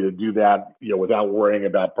ability to do that, without worrying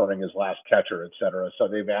about burning his last catcher, et cetera. So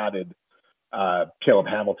they've added Caleb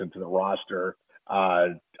Hamilton to the roster.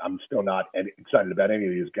 I'm still not excited about any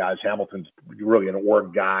of these guys. Hamilton's really an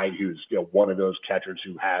org guy who's one of those catchers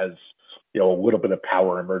who has a little bit of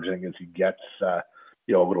power emerging as he gets a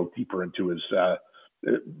little deeper into his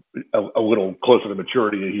a little closer to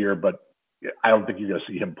maturity here, but I don't think you're going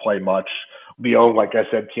to see him play much. Leone, like I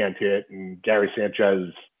said, can't hit, and Gary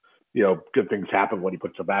Sanchez, good things happen when he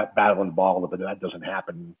puts a bat on the ball, but that doesn't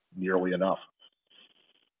happen nearly enough.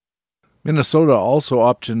 Minnesota also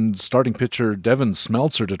optioned starting pitcher Devin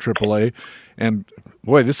Smeltzer to AAA, and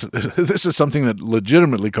boy, this is something that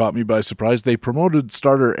legitimately caught me by surprise. They promoted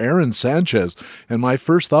starter Aaron Sanchez, and my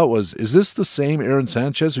first thought was, is this the same Aaron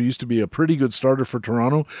Sanchez who used to be a pretty good starter for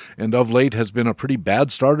Toronto and of late has been a pretty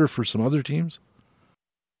bad starter for some other teams?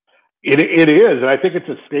 It is, and I think it's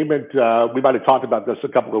a statement. We might have talked about this a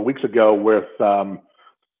couple of weeks ago with,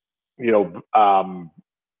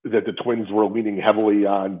 that the Twins were leaning heavily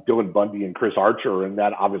on Dylan Bundy and Chris Archer, and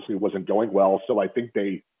that obviously wasn't going well. So I think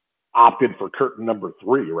they opted for curtain number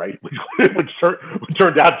 3, right? which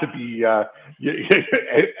turned out to be a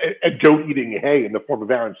goat eating hay in the form of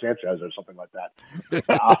Aaron Sanchez or something like that.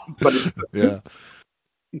 Yeah.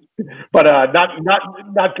 But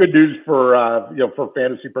not good news for for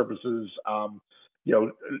fantasy purposes.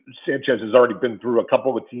 Sanchez has already been through a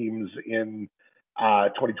couple of teams in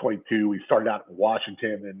 2022. He started out in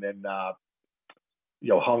Washington and then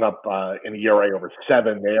hung up an ERA over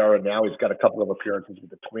 7 there, and now he's got a couple of appearances with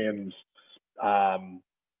the Twins.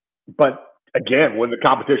 But again, when the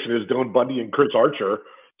competition is Dylan Bundy and Chris Archer,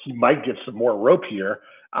 he might get some more rope here.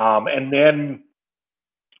 And then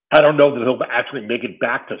I don't know that he'll actually make it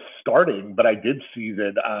back to starting, but I did see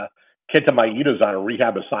that Kenta Maeda's on a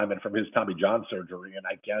rehab assignment from his Tommy John surgery, and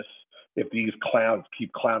I guess if these clowns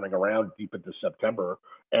keep clowning around deep into September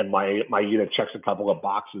and Maeda checks a couple of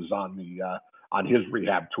boxes on his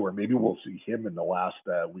rehab tour, maybe we'll see him in the last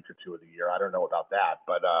week or two of the year. I don't know about that,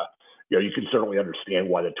 but you can certainly understand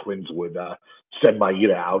why the Twins would send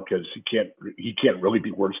Maeda out, because he can't really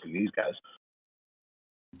be worse than these guys.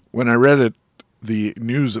 When I read it, the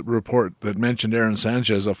news report that mentioned Aaron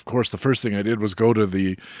Sanchez, of course, the first thing I did was go to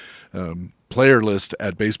the player list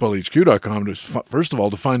at baseballhq.com to first of all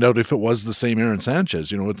to find out if it was the same Aaron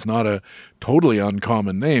Sanchez. It's not a totally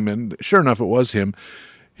uncommon name, and sure enough, it was him.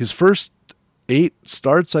 His first 8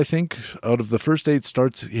 starts, I think, out of the first 8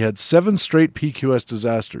 starts, he had 7 straight PQS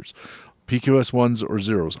disasters, PQS 1s or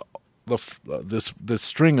 0s. This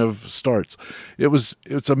string of starts,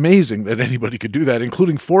 it's amazing that anybody could do that,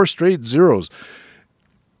 including 4 straight 0s.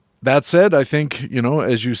 That said, I think,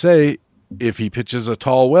 as you say, if he pitches a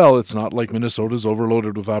tall well, it's not like Minnesota's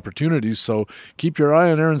overloaded with opportunities. So keep your eye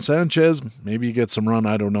on Aaron Sanchez. Maybe he gets some run.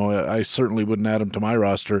 I don't know. I certainly wouldn't add him to my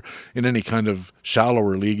roster in any kind of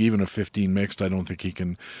shallower league, even a 15 mixed. I don't think he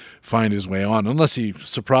can find his way on unless he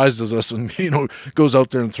surprises us and goes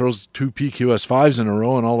out there and throws 2 PQS 5s in a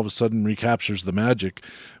row and all of a sudden recaptures the magic.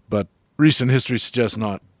 But recent history suggests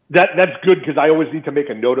not. That's good, because I always need to make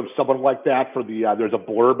a note of someone like that for the there's a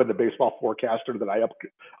blurb in the Baseball Forecaster that I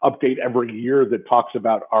update every year that talks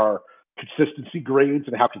about our consistency grades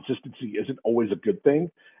and how consistency isn't always a good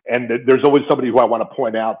thing. And there's always somebody who I want to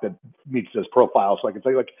point out that meets this profile. So I can say,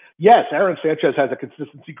 yes, Aaron Sanchez has a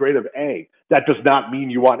consistency grade of A. That does not mean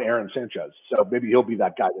you want Aaron Sanchez. So maybe he'll be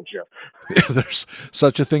that guy this year. Yeah, there's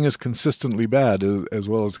such a thing as consistently bad as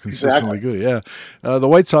well as consistently good. Yeah. The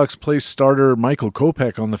White Sox placed starter Michael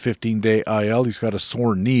Kopech on the 15-day IL. He's got a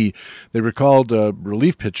sore knee. They recalled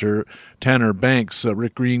relief pitcher Tanner Banks.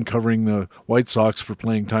 Rick Green covering the White Sox for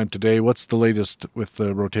playing time today. What's the latest with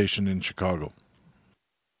the rotation in Chicago?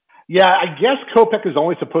 Yeah, I guess Kopech is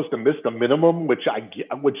only supposed to miss the minimum, which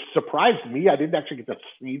surprised me. I didn't actually get to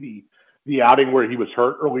see the outing where he was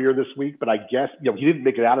hurt earlier this week, but I guess he didn't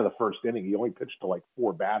make it out of the first inning. He only pitched to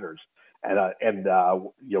 4 batters, and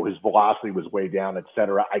his velocity was way down, et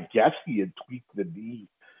cetera. I guess he had tweaked the knee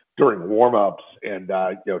during warmups and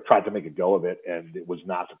tried to make a go of it, and it was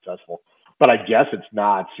not successful. But I guess it's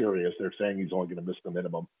not serious. They're saying he's only going to miss the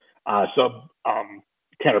minimum. So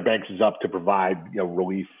Tanner Banks is up to provide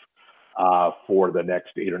relief for the next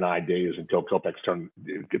 8 or 9 days until Kopech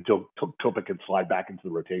can slide back into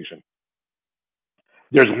the rotation.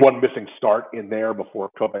 There's one missing start in there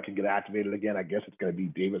before Kopech can get activated again. I guess it's going to be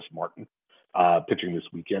Davis Martin pitching this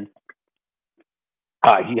weekend.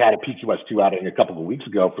 He had a PQS 2 outing a couple of weeks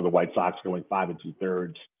ago for the White Sox, going 5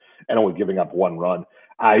 2/3, and only giving up 1 run.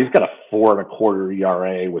 He's got a 4.25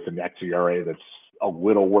 ERA with an xERA that's a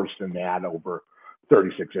little worse than that over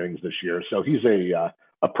 36 innings this year. So he's a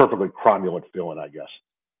perfectly cromulent fill-in, I guess.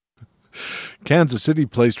 Kansas City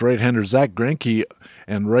placed right-hander Zach Greinke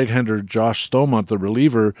and right-hander Josh Stomont, the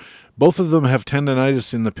reliever. Both of them have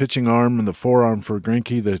tendonitis in the pitching arm and the forearm for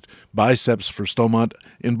Greinke, the biceps for Stomont.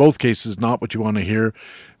 In both cases, not what you want to hear.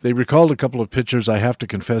 They recalled a couple of pitchers I have to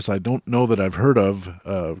confess I don't know that I've heard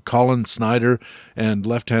of, Colin Snyder and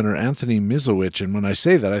left-hander Anthony Mizowicz. And when I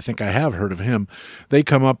say that, I think I have heard of him. They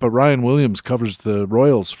come up, Ryan Williams covers the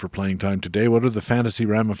Royals for Playing Time today. What are the fantasy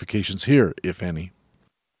ramifications here, if any?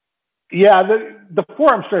 Yeah, the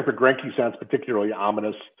forearm strain for Greinke sounds particularly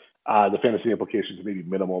ominous. The fantasy implications may be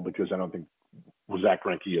minimal because I don't think Zach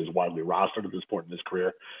Greinke is widely rostered at this point in his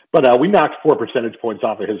career. But we knocked 4 percentage points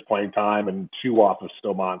off of his playing time and 2 off of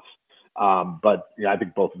Stomont's. But yeah, I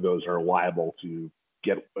think both of those are liable to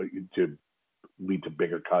lead to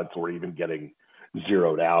bigger cuts or even getting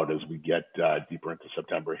zeroed out as we get deeper into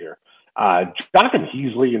September here. Jonathan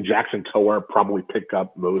Heasley and Jackson Kowar probably pick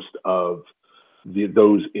up most of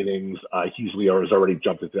those innings. Heasley has already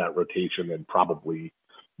jumped into that rotation, and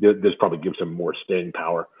this probably gives him more staying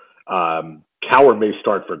power. Kowar may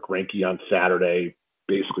start for Greinke on Saturday,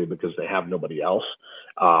 basically because they have nobody else.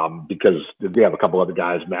 Because they have a couple other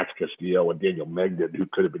guys, Max Castillo and Daniel Megden, who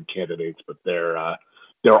could have been candidates, but they're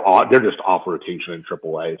just off rotation in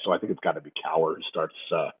AAA. So I think it's got to be Kowar who starts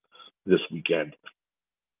this weekend.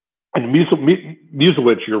 And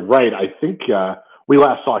Mizowicz, you're right. I think we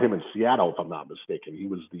last saw him in Seattle, if I'm not mistaken. He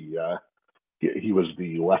was the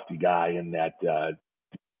lefty guy in that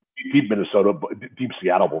deep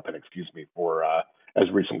Seattle bullpen, for as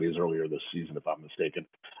recently as earlier this season, if I'm mistaken.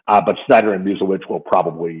 But Snyder and Mizowicz will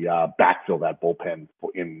probably backfill that bullpen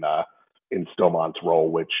in Stomont's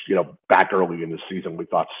role, which, back early in the season, we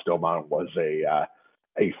thought Stomont was a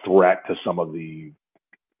threat to some of the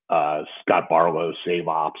Scott Barlow save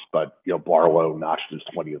ops, but Barlow notched his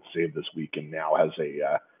 20th save this week and now has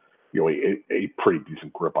a pretty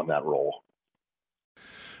decent grip on that role.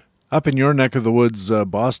 Up in your neck of the woods,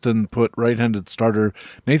 Boston put right-handed starter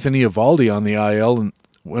Nathan Eovaldi on the IL, and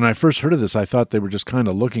when I first heard of this, I thought they were just kind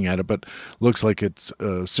of looking at it, but looks like it's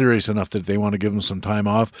serious enough that they want to give him some time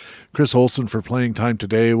off. Chris Olson for Playing Time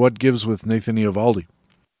today. What gives with Nathan Eovaldi?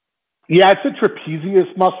 Yeah, it's a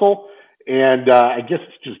trapezius muscle. And I guess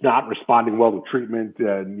it's just not responding well to treatment.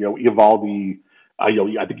 And, Eovaldi, I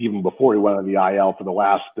think even before he went on the IL for the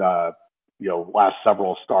last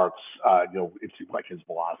several starts, it seemed like his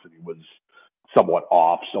velocity was somewhat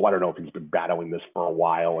off. So I don't know if he's been battling this for a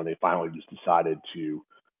while and they finally just decided to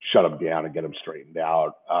shut him down and get him straightened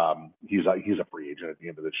out. He's a free agent at the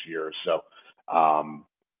end of this year. So,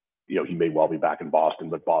 he may well be back in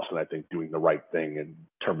Boston, but Boston, I think, doing the right thing in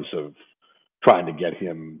terms of trying to get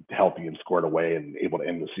him healthy and squared away and able to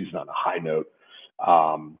end the season on a high note.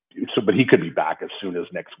 But he could be back as soon as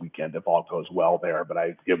next weekend if all goes well there. But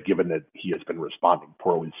given that he has been responding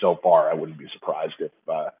poorly so far, I wouldn't be surprised if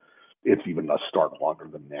it's even a start longer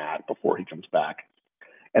than that before he comes back.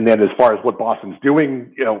 And then as far as what Boston's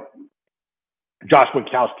doing, Josh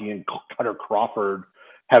Winkowski and Cutter Crawford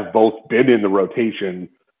have both been in the rotation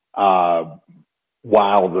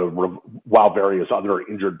while various other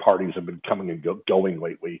injured parties have been coming and going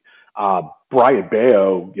lately. Brian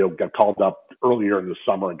Bayo, got called up earlier in the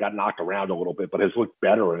summer and got knocked around a little bit, but has looked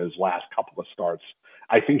better in his last couple of starts.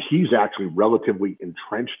 I think he's actually relatively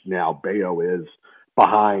entrenched now. Bayo is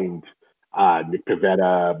behind Nick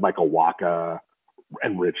Pivetta, Michael Wacha,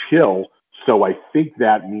 and Rich Hill. So I think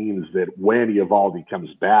that means that when Eovaldi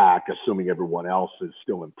comes back, assuming everyone else is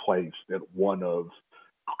still in place, that one of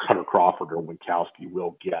Cutter Crawford or Winkowski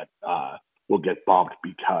will get bumped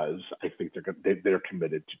because I think they're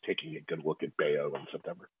committed to taking a good look at Bayo in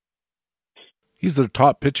September. He's their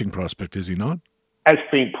top pitching prospect, is he not? As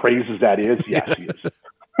faint praise as that is, yes, he is.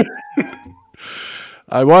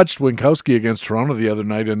 I watched Winkowski against Toronto the other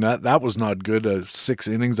night, and that was not good. 6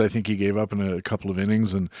 innings, I think he gave up in a couple of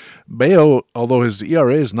innings. And Bayo, although his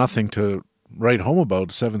ERA is nothing to write home about,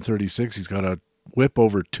 7.36, he's got a whip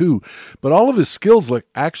over 2, but all of his skills look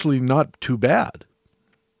actually not too bad.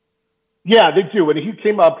 Yeah, they do. And he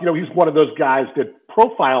came up, he's one of those guys that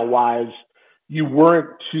profile-wise, you weren't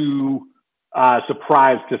too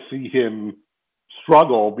surprised to see him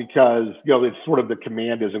struggle because, it's sort of the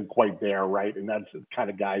command isn't quite there, right? And that's the kind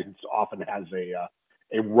of guy who often has a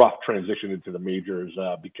rough transition into the majors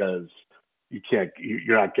because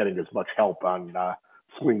you're not getting as much help on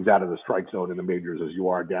swings out of the strike zone in the majors as you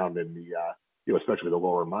are down in the, especially the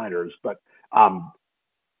lower minors. But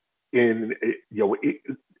in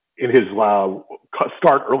in his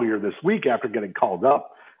start earlier this week after getting called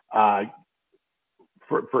up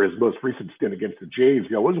for his most recent stint against the Jays,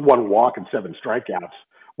 it was 1 walk and 7 strikeouts,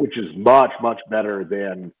 which is much, much better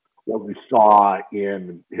than what we saw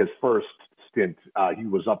in his first stint. He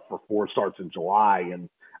was up for 4 starts in July, and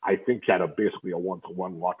I think had basically a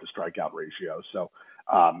 1-to-1 walk to strikeout ratio. So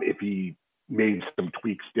if he made some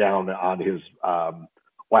tweaks down on his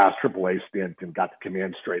last AAA stint and got the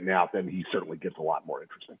command straightened out, then he certainly gets a lot more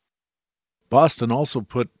interesting. Boston also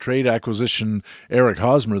put trade acquisition Eric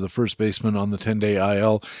Hosmer, the first baseman, on the 10-day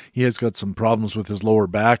IL. He has got some problems with his lower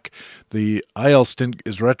back. The IL stint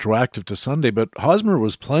is retroactive to Sunday, but Hosmer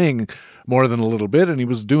was playing more than a little bit, and he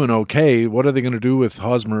was doing okay. What are they going to do with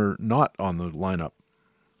Hosmer not on the lineup?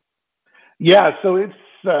 Yeah, so it's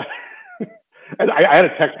and I had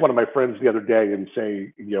to text one of my friends the other day and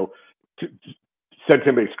say, sent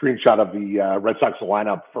him a screenshot of the Red Sox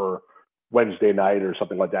lineup for Wednesday night or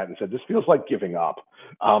something like that, and said, this feels like giving up.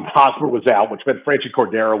 Hosmer was out, which meant Franchy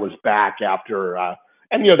Cordero was back after,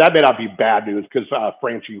 and that may not be bad news because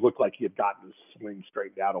Franchy looked like he had gotten his swing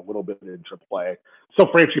straightened out a little bit in AAA. So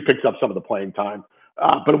Franchy picks up some of the playing time.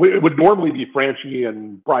 But it would normally be Franchy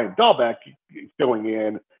and Brian Dahlbeck filling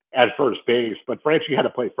in at first base, but Franchy had to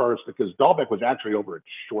play first because Dahlbeck was actually over at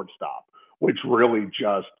shortstop, which really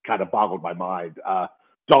just kind of boggled my mind.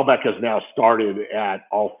 Dahlbeck has now started at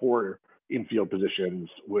all 4 infield positions,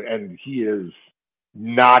 and he is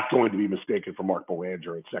not going to be mistaken for Mark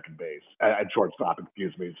Belanger at second base, at shortstop,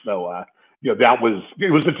 excuse me. So, it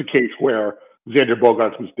was just a case where Xander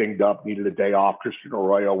Bogaerts was dinged up, needed a day off. Christian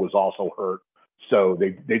Arroyo was also hurt. So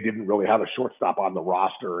they didn't really have a shortstop on the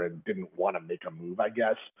roster and didn't want to make a move, I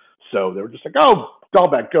guess. So they were just like, oh,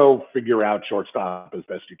 Dahlbeck, go figure out shortstop as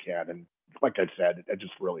best you can. And like I said, it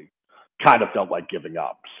just really kind of felt like giving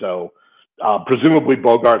up. So presumably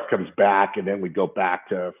Bogaerts comes back, and then we go back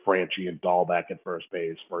to Franchy and Dahlbeck at first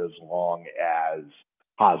base for as long as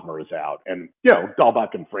Hosmer is out. And,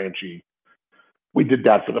 Dahlbeck and Franchy, we did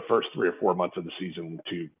that for the first 3 or 4 months of the season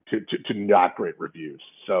to not great reviews.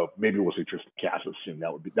 So maybe we'll see Tristan Casas soon.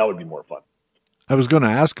 That would be more fun. I was going to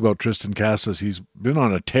ask about Tristan Casas. He's been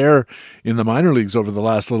on a tear in the minor leagues over the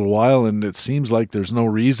last little while, and it seems like there's no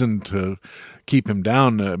reason to keep him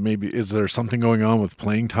down. Maybe is there something going on with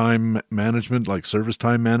playing time management, like service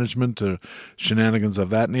time management, shenanigans of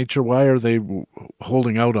that nature? Why are they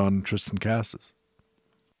holding out on Tristan Casas?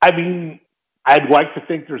 I mean, I'd like to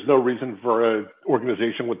think there's no reason for an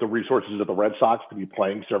organization with the resources of the Red Sox to be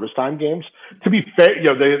playing service time games. To be fair,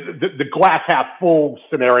 the glass half full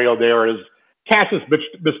scenario there is Casas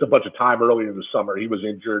missed a bunch of time earlier in the summer. He was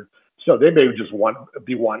injured, so they may just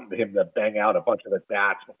be wanting him to bang out a bunch of at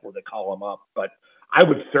bats before they call him up. But I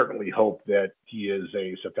would certainly hope that he is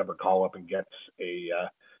a September call up and gets a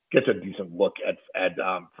decent look at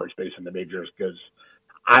first base in the majors, because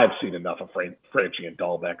I've seen enough of Franchy and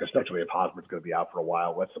Dahlbeck, especially if Hosmer's going to be out for a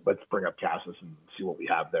while. Let's bring up Casas and see what we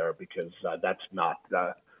have there, because that's not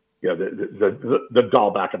the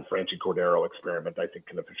Dahlbeck and Franchy Cordero experiment, I think,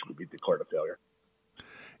 can officially be declared a failure.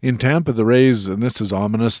 In Tampa, the Rays, and this is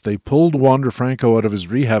ominous, they pulled Wander Franco out of his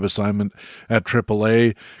rehab assignment at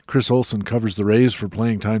AAA. Chris Olsen covers the Rays for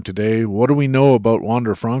Playing Time today. What do we know about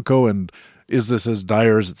Wander Franco, and is this as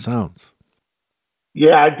dire as it sounds?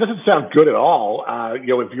 Yeah, it doesn't sound good at all.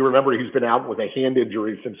 If you remember, he's been out with a hand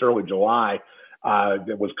injury since early July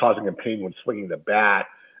that was causing him pain when swinging the bat.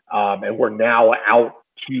 And we're now out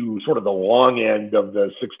to sort of the long end of the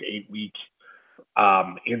 6 to 8 week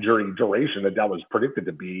injury duration that was predicted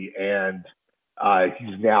to be. And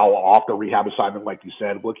he's now off the rehab assignment, like you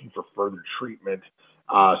said, looking for further treatment.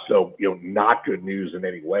 So, not good news in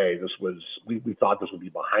any way. We thought this would be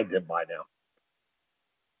behind him by now.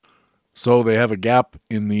 So they have a gap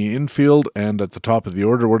in the infield and at the top of the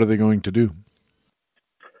order. What are they going to do?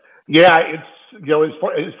 Yeah, it's,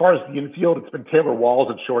 as far as the infield, it's been Taylor Walls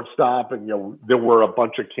at shortstop. And, there were a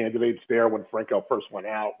bunch of candidates there when Franco first went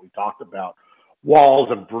out. We talked about Walls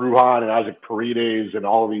and Brujan and Isaac Paredes and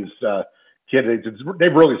all of these candidates.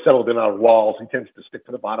 They've really settled in on Walls. He tends to stick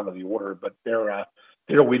to the bottom of the order, but they're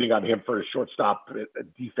leaning on him for his shortstop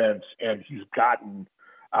defense. And he's gotten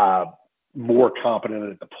more competent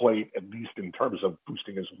at the plate, at least in terms of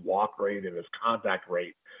boosting his walk rate and his contact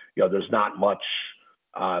rate. There's not much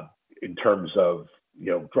in terms of,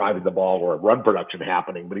 driving the ball or run production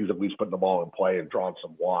happening, but he's at least putting the ball in play and drawing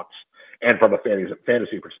some walks. And from a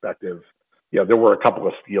fantasy perspective, there were a couple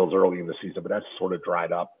of steals early in the season, but that's sort of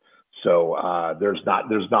dried up. So there's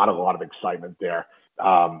not a lot of excitement there.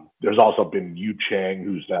 There's also been Yu Chang,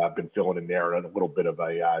 who's been filling in there in a little bit of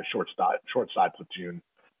a short side platoon.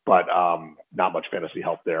 But not much fantasy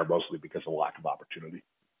help there, mostly because of lack of opportunity.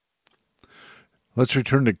 Let's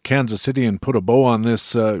return to Kansas City and put a bow on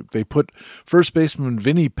this. They put first baseman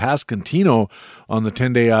Vinny Pasquantino on the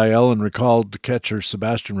 10-day IL and recalled catcher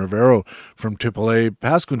Sebastian Rivero from AAA.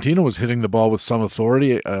 Pasquantino was hitting the ball with some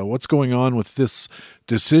authority. What's going on with this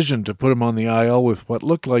decision to put him on the IL with what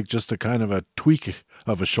looked like just a kind of a tweak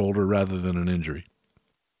of a shoulder rather than an injury?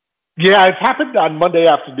 Yeah, it happened on Monday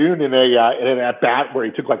afternoon in an at-bat where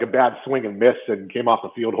he took like a bad swing and miss and came off the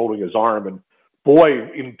field holding his arm. And boy,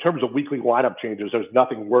 in terms of weekly lineup changes, there's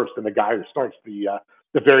nothing worse than the guy who starts the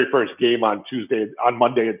very first game on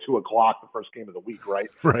Monday at 2:00, the first game of the week, right?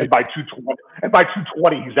 Right. And by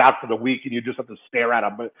 2:20, he's out for the week, and you just have to stare at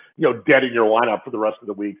him, dead in your lineup for the rest of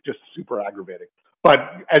the week. Just super aggravating. But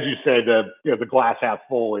as you say, the glass half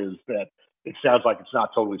full is that it sounds like it's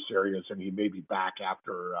not totally serious, and he may be back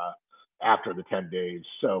after the 10 days.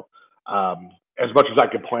 So as much as I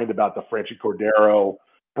complained about the Franchy Cordero,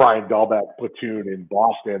 Brian Dahlbeck platoon in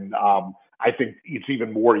Boston, I think it's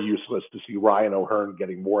even more useless to see Ryan O'Hearn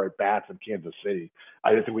getting more at bats in Kansas City.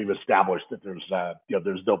 I think we've established that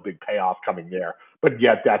there's no big payoff coming there. But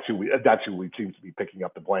yet that's who seems to be picking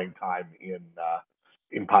up the playing time in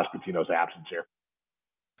Pasquantino's absence here.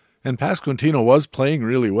 And Pasquantino was playing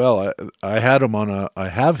really well. I have him on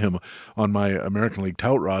my American League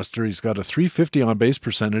tout roster. He's got a .350 on base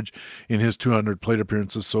percentage in his 200 plate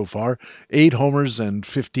appearances so far, 8 homers and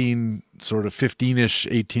 15-ish,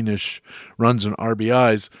 18-ish runs and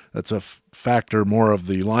RBIs. That's a factor more of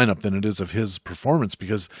the lineup than it is of his performance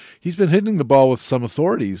because he's been hitting the ball with some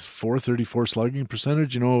authorities. .434 slugging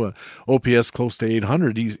percentage, OPS close to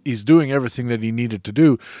 800. He's doing everything that he needed to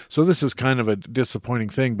do. So this is kind of a disappointing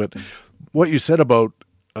thing. But what you said about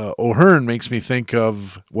O'Hearn makes me think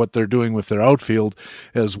of what they're doing with their outfield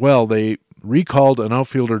as well. They recalled an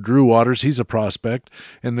outfielder, Drew Waters. He's a prospect.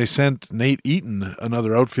 And they sent Nate Eaton,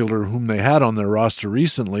 another outfielder whom they had on their roster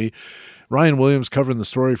recently. Ryan Williams covering the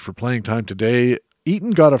story for Playing Time today.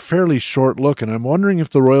 Eaton got a fairly short look, and I'm wondering if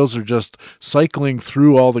the Royals are just cycling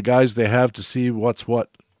through all the guys they have to see what's what.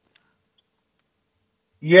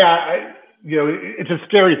 Yeah, it's a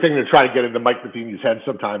scary thing to try to get into Mike Matheny's head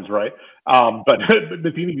sometimes, right? But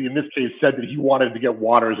Matheny, in this case, said that he wanted to get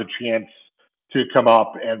Waters a chance to come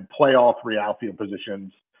up and play all 3 outfield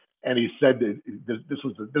positions. And he said that this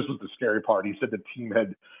was the scary part. He said the team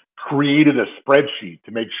had created a spreadsheet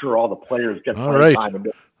to make sure all the players get playing time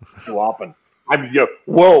and so often. I mean,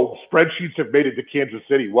 whoa! Spreadsheets have made it to Kansas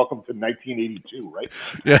City. Welcome to 1982, right?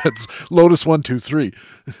 Yeah, it's Lotus 1, 2, 3.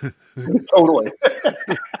 Totally.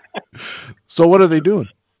 So what are they doing?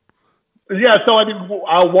 Yeah, so I mean,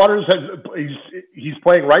 Waters he's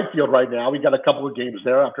playing right field right now. He got a couple of games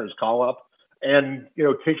there after his call up, and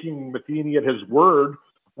taking Matheny at his word,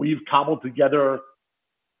 we've cobbled together.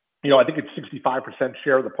 I think it's 65%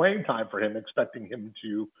 share of the playing time for him, expecting him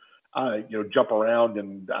to, jump around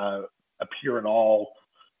and appear in all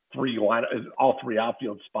 3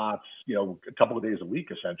 outfield spots, a couple of days a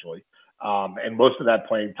week, essentially. And most of that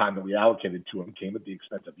playing time that we allocated to him came at the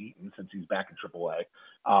expense of Eaton since he's back in AAA.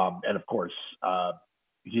 And of course,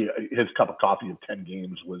 his cup of coffee of 10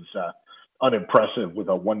 games was unimpressive with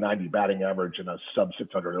a 190 batting average and a sub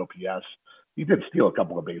 600 OPS. He did steal a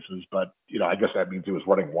couple of bases, but I guess that means he was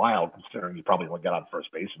running wild, considering he probably only got on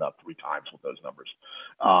first base about 3 times with those numbers.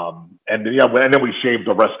 And then we shaved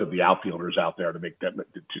the rest of the outfielders out there to make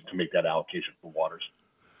that allocation for Waters.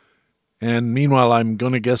 And meanwhile, I'm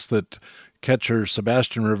going to guess that catcher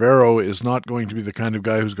Sebastian Rivero is not going to be the kind of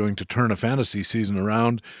guy who's going to turn a fantasy season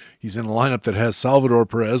around. He's in a lineup that has Salvador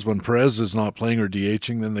Perez. When Perez is not playing or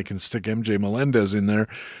DHing, then they can stick MJ Melendez in there.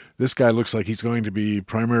 This guy looks like he's going to be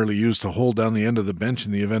primarily used to hold down the end of the bench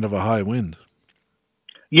in the event of a high wind.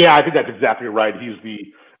 Yeah, I think that's exactly right. He's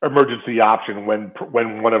the emergency option when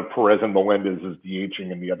one of Perez and Melendez is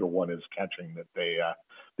DHing and the other one is catching, that they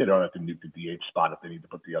don't have to nuke the DH spot if they need to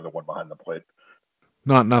put the other one behind the plate.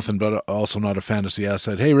 Not nothing, but also not a fantasy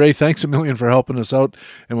asset. Hey, Ray, thanks a million for helping us out,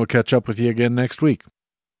 and we'll catch up with you again next week.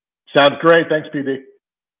 Sounds great. Thanks, PD.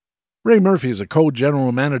 Ray Murphy is a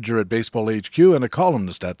co-general manager at Baseball HQ and a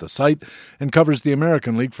columnist at the site, and covers the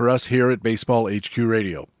American League for us here at Baseball HQ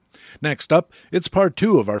Radio. Next up, it's part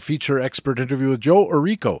 2 of our feature expert interview with Joe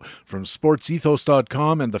Orrico from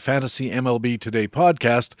SportsEthos.com and the Fantasy MLB Today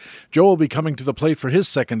podcast. Joe will be coming to the plate for his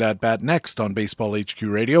second at-bat next on Baseball HQ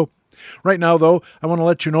Radio. Right now, though, I want to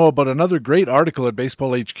let you know about another great article at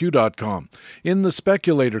BaseballHQ.com. In the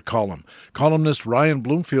Speculator column, columnist Ryan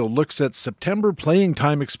Bloomfield looks at September playing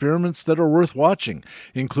time experiments that are worth watching,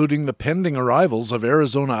 including the pending arrivals of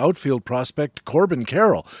Arizona outfield prospect Corbin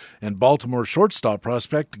Carroll and Baltimore shortstop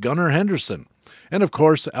prospect Gunnar Henderson. And, of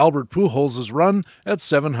course, Albert Pujols' run at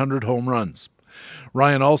 700 home runs.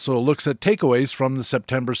 Ryan also looks at takeaways from the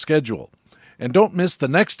September schedule. And don't miss the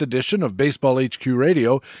next edition of Baseball HQ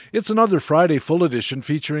Radio. It's another Friday full edition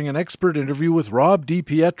featuring an expert interview with Rob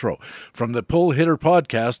DiPietro from the Pull Hitter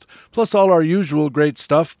podcast, plus all our usual great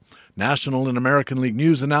stuff, National and American League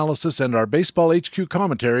news analysis, and our Baseball HQ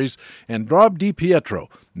commentaries, and Rob DiPietro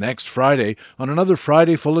next Friday on another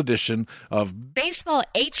Friday full edition of Baseball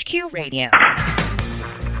HQ Radio.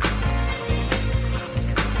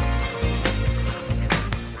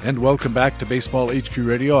 And welcome back to Baseball HQ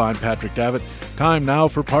Radio. I'm Patrick Davitt. Time now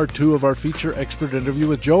for part 2 of our feature expert interview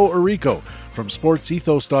with Joe Orrico from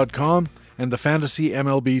SportsEthos.com and the Fantasy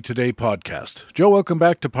MLB Today podcast. Joe, welcome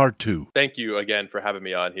back to part 2. Thank you again for having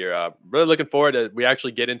me on here. Really looking forward to we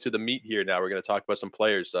actually get into the meat here now. We're going to talk about some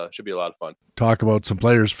players. Should be a lot of fun. Talk about some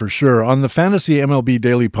players for sure. On the Fantasy MLB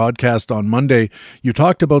Daily podcast on Monday, you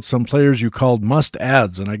talked about some players you called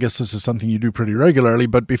must-adds, and I guess this is something you do pretty regularly.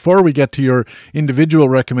 But before we get to your individual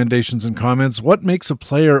recommendations and comments, what makes a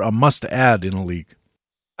player a must-add in a league?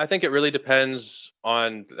 I think it really depends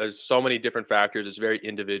on, there's so many different factors. It's very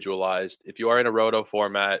individualized. If you are in a roto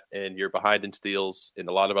format and you're behind in steals, in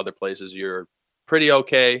a lot of other places you're pretty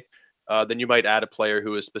okay, then you might add a player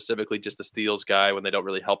who is specifically just a steals guy when they don't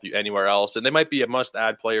really help you anywhere else. And they might be a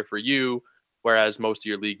must-add player for you, whereas most of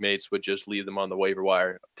your league mates would just leave them on the waiver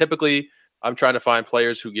wire. Typically, I'm trying to find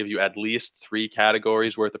players who give you at least 3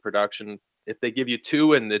 categories worth of production. If they give you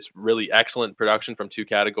 2 and it's really excellent production from 2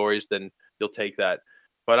 categories, then you'll take that.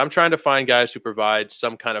 But I'm trying to find guys who provide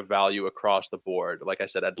some kind of value across the board. Like I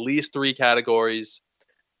said, at least 3 categories.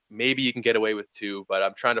 Maybe you can get away with 2, but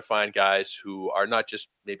I'm trying to find guys who are not just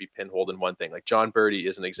maybe pinholed in one thing. Like John Birdie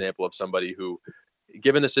is an example of somebody who,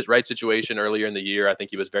 given the right situation earlier in the year, I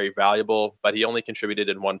think he was very valuable, but he only contributed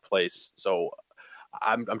in one place. So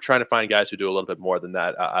I'm trying to find guys who do a little bit more than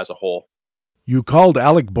that as a whole. You called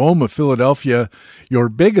Alec Bohm of Philadelphia your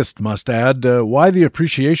biggest must-add. Why the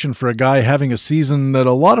appreciation for a guy having a season that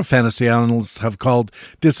a lot of fantasy analysts have called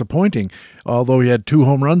disappointing? Although he had 2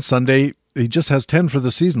 home runs Sunday, he just has 10 for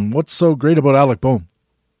the season. What's so great about Alec Bohm?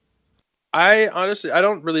 I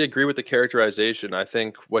don't really agree with the characterization. I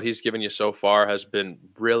think what he's given you so far has been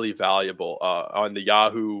really valuable. On the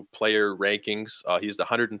Yahoo player rankings, he's the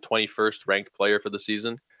 121st ranked player for the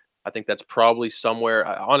season. I think that's probably somewhere,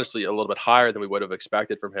 honestly, a little bit higher than we would have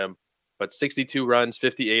expected from him. But 62 runs,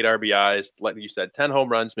 58 RBIs, like you said, 10 home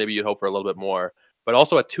runs, maybe you'd hope for a little bit more, but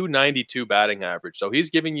also a 292 batting average. So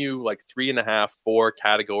he's giving you like 3.5, 4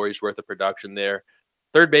 categories worth of production there.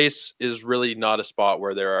 Third base is really not a spot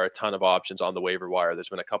where there are a ton of options on the waiver wire. There's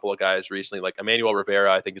been a couple of guys recently, like Emmanuel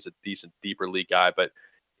Rivera, I think is a decent, deeper league guy, but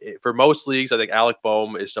for most leagues, I think Alec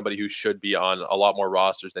Bohm is somebody who should be on a lot more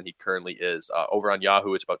rosters than he currently is. Over on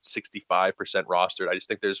Yahoo, it's about 65% rostered. I just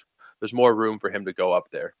think there's more room for him to go up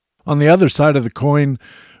there. On the other side of the coin,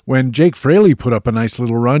 when Jake Fraley put up a nice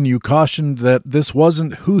little run, you cautioned that this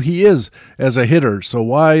wasn't who he is as a hitter. So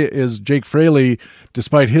why is Jake Fraley,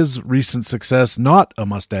 despite his recent success, not a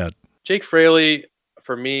must-add? Jake Fraley,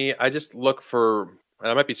 for me, I just look for,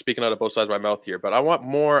 and I might be speaking out of both sides of my mouth here, but I want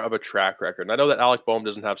more of a track record. And I know that Alec Bohm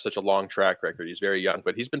doesn't have such a long track record. He's very young,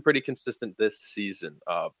 but he's been pretty consistent this season.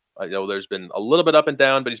 I know there's been a little bit up and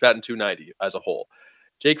down, but he's batting 290 as a whole.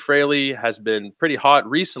 Jake Fraley has been pretty hot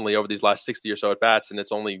recently over these last 60 or so at bats, and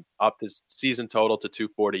it's only up his season total to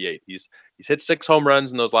 248. He's hit 6 home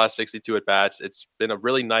runs in those last 62 at bats. It's been a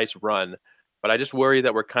really nice run, but I just worry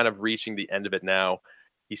that we're kind of reaching the end of it now.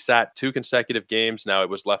 He sat 2 consecutive games. Now it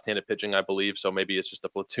was left-handed pitching, I believe, so maybe it's just a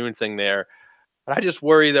platoon thing there. But I just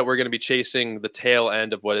worry that we're going to be chasing the tail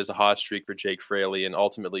end of what is a hot streak for Jake Fraley, and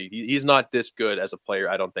ultimately he's not this good as a player,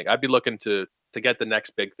 I don't think. I'd be looking to get the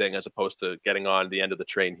next big thing as opposed to getting on the end of the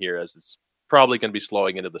train here, as it's probably going to be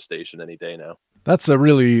slowing into the station any day now. That's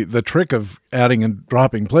really the trick of adding and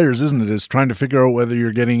dropping players, isn't it? Is trying to figure out whether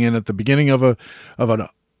you're getting in at the beginning of a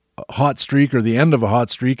hot streak or the end of a hot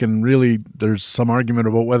streak, and really there's some argument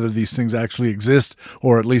about whether these things actually exist,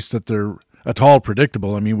 or at least that they're at all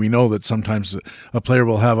predictable. I mean, we know that sometimes a player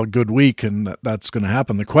will have a good week and that's going to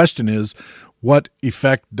happen. The question is, what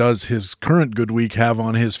effect does his current good week have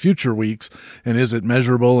on his future weeks? And is it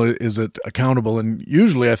measurable? Is it accountable? And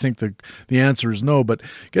usually I think the answer is no. But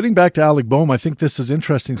getting back to Alec Bohm, I think this is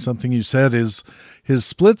interesting. Something you said is his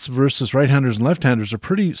splits versus right-handers and left-handers are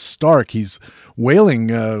pretty stark. He's wailing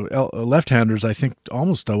left-handers, I think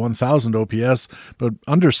almost a 1,000 OPS, but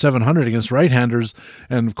under 700 against right-handers.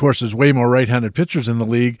 And of course, there's way more right-handed pitchers in the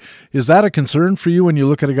league. Is that a concern for you when you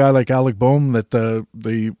look at a guy like Alec Bohm, that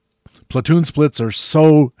the platoon splits are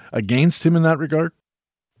so against him in that regard?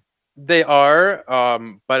 They are,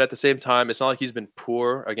 but at the same time, it's not like he's been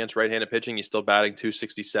poor against right-handed pitching. He's still batting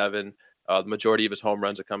 267. The majority of his home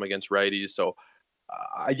runs have come against righties. So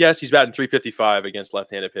I guess he's batting 355 against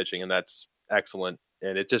left-handed pitching, and that's excellent.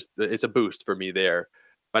 And it's a boost for me there.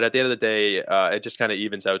 But at the end of the day, it just kind of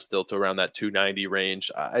evens out still to around that 290 range.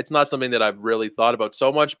 It's not something that I've really thought about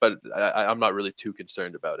so much, but I'm not really too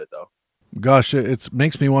concerned about it, though. Gosh, it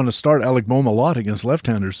makes me want to start Alec Bohm a lot against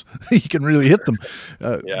left-handers. He can really hit them.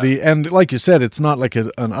 And like you said, it's not like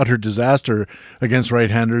an utter disaster against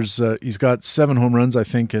right-handers. He's got 7 home runs, I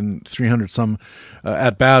think, and 300 some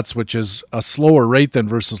at bats, which is a slower rate than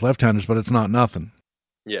versus left-handers, but it's not nothing.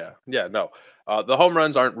 Yeah, no. The home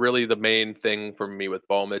runs aren't really the main thing for me with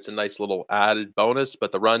Bohm. It's a nice little added bonus,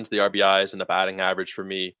 but the runs, the RBIs, and the batting average for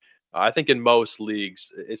me, I think in most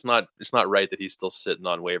leagues, it's not right that he's still sitting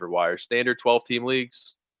on waiver wire. Standard 12-team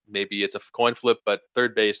leagues, maybe it's a coin flip, but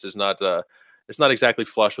third base is not it's not exactly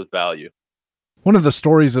flush with value. One of the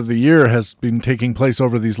stories of the year has been taking place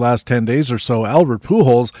over these last 10 days or so. Albert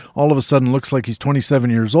Pujols all of a sudden looks like he's 27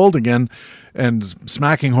 years old again and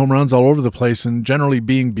smacking home runs all over the place and generally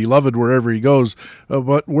being beloved wherever he goes.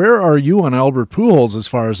 But where are you on Albert Pujols as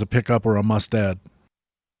far as a pickup or a must-add?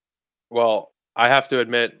 Well, I have to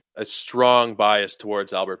admit a strong bias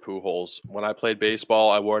towards Albert Pujols. When I played baseball,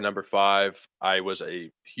 I wore number 5. I was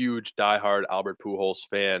a huge diehard Albert Pujols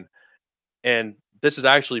fan. And this has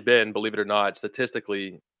actually been, believe it or not,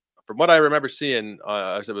 statistically, from what I remember seeing,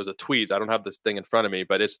 it was a tweet. I don't have this thing in front of me,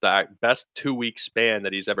 but it's the best 2-week span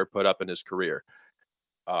that he's ever put up in his career.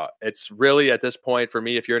 It's really, at this point, for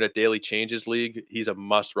me, if you're in a daily changes league, he's a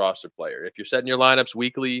must roster player. If you're setting your lineups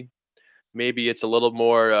weekly, maybe it's a little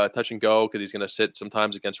more touch and go because he's going to sit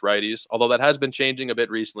sometimes against righties, although that has been changing a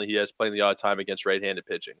bit recently. He has played the odd time against right-handed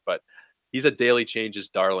pitching, but he's a daily changes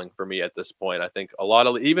darling for me at this point. I think a lot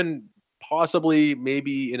of, even possibly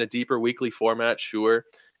maybe in a deeper weekly format, sure.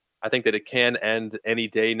 I think that it can end any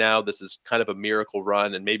day now. This is kind of a miracle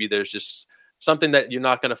run, and maybe there's just something that you're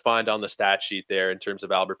not going to find on the stat sheet there in terms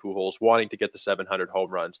of Albert Pujols wanting to get the 700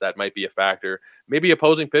 home runs. That might be a factor. Maybe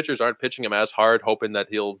opposing pitchers aren't pitching him as hard, hoping that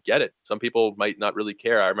he'll get it. Some people might not really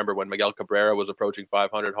care. I remember when Miguel Cabrera was approaching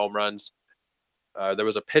 500 home runs, there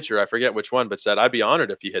was a pitcher, I forget which one, but said, I'd be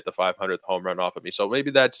honored if you hit the 500th home run off of me. So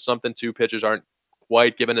maybe that's something too. Pitchers aren't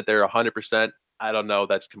quite given that they're 100%. I don't know.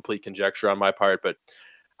 That's complete conjecture on my part, but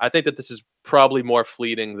I think that this is probably more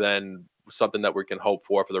fleeting than something that we can hope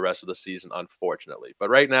for the rest of the season, unfortunately. But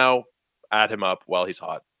right now, add him up while he's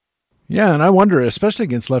hot. Yeah, and I wonder, especially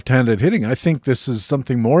against left-handed hitting, I think this is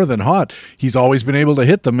something more than hot. He's always been able to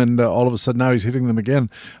hit them, and all of a sudden now he's hitting them again.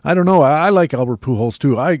 I don't know. I like Albert Pujols,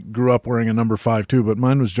 too. I grew up wearing a number 5, too, but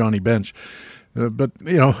mine was Johnny Bench. But,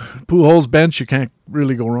 Pujols, Bench, you can't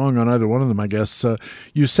really go wrong on either one of them, I guess.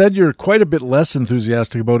 You said you're quite a bit less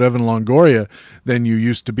enthusiastic about Evan Longoria than you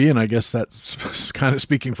used to be, and I guess that's kind of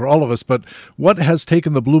speaking for all of us. But what has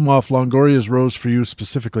taken the bloom off Longoria's rose for you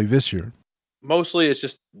specifically this year? Mostly it's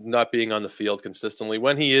just not being on the field consistently.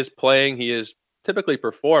 When he is playing, he is typically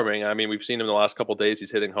performing. I mean, we've seen him the last couple of days.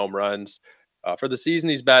 He's hitting home runs. For the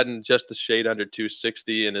season, he's batting just a shade under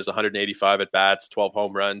 260 and his 185 at bats, 12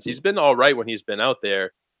 home runs. He's been all right when he's been out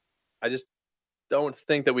there. I just don't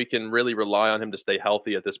think that we can really rely on him to stay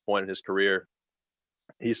healthy at this point in his career.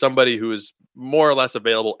 He's somebody who is more or less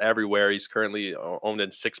available everywhere. He's currently owned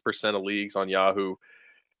in 6% of leagues on Yahoo.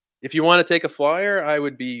 If you want to take a flyer, I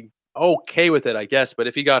would be okay with it, I guess. But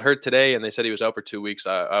if he got hurt today and they said he was out for 2 weeks,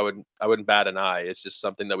 I wouldn't bat an eye. It's just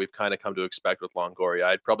something that we've kind of come to expect with Longoria.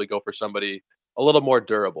 I'd probably go for somebody a little more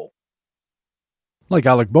durable. Like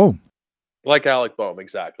Alec Bohm. Like Alec Bohm,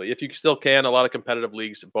 exactly. If you still can, a lot of competitive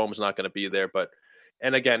leagues, Bohm's not going to be there. But,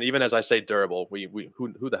 and again, even as I say durable,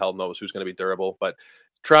 who the hell knows who's going to be durable? But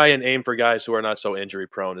try and aim for guys who are not so injury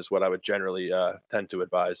prone is what I would generally tend to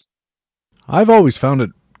advise. I've always found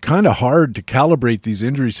it kind of hard to calibrate these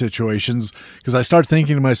injury situations because I start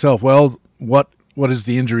thinking to myself, well, what is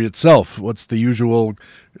the injury itself? What's the usual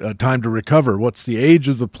time to recover? What's the age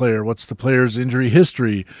of the player? What's the player's injury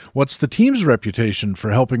history? What's the team's reputation for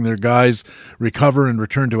helping their guys recover and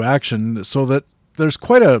return to action? So that there's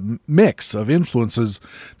quite a mix of influences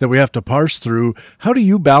that we have to parse through. How do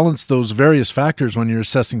you balance those various factors when you're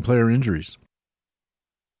assessing player injuries?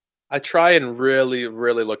 I try and really,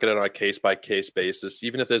 really look at it on a case-by-case basis.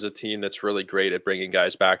 Even if there's a team that's really great at bringing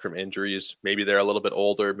guys back from injuries, maybe they're a little bit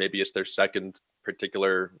older, maybe it's their second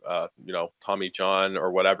particular, Tommy John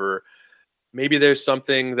or whatever. Maybe there's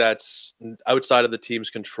something that's outside of the team's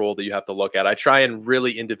control that you have to look at. I try and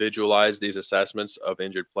really individualize these assessments of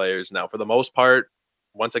injured players. Now, for the most part,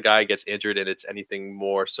 once a guy gets injured and it's anything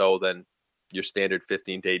more so than your standard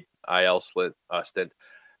 15-day IL stint,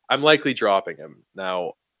 I'm likely dropping him.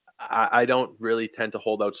 Now, I don't really tend to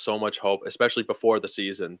hold out so much hope, especially before the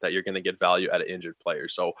season, that you're going to get value out of injured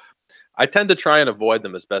players. So I tend to try and avoid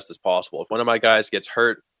them as best as possible. If one of my guys gets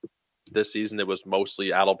hurt this season, it was mostly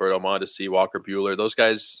Adalberto Mondesi, Walker Buehler. Those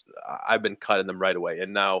guys, I've been cutting them right away.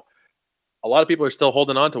 And now a lot of people are still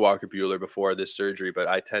holding on to Walker Buehler before this surgery, but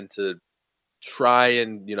I tend to try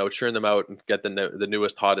and churn them out and get the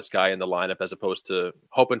newest, hottest guy in the lineup, as opposed to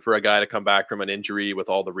hoping for a guy to come back from an injury with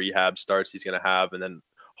all the rehab starts he's going to have, and then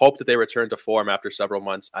hope that they return to form after several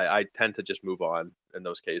months. I tend to just move on in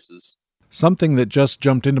those cases. Something that just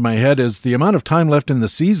jumped into my head is the amount of time left in the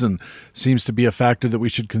season seems to be a factor that we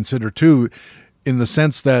should consider too, in the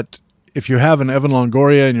sense that if you have an Evan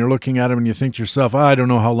Longoria and you're looking at him and you think to yourself, I don't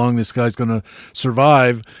know how long this guy's going to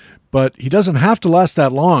survive, but he doesn't have to last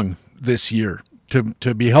that long this year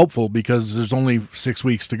to be helpful, because there's only 6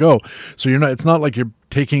 weeks to go. So it's not like you're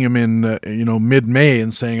taking him in mid-May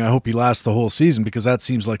and saying I hope he lasts the whole season, because that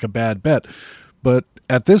seems like a bad bet. But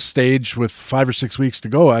at this stage, with 5 or 6 weeks to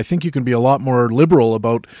go, I think you can be a lot more liberal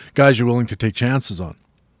about guys you're willing to take chances on.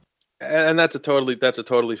 And that's a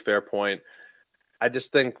totally fair point. I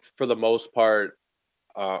just think for the most part,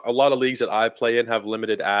 a lot of leagues that I play in have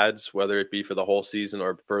limited ads, whether it be for the whole season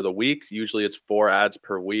or for the week. Usually it's 4 ads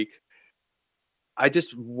per week. I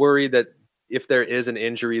just worry that if there is an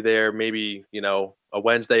injury there, maybe, a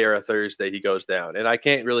Wednesday or a Thursday, he goes down. And I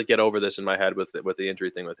can't really get over this in my head with the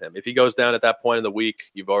injury thing with him. If he goes down at that point in the week,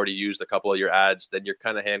 you've already used a couple of your ads, then you're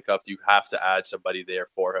kind of handcuffed. You have to add somebody there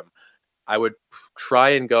for him. I would try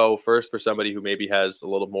and go first for somebody who maybe has a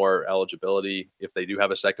little more eligibility. If they do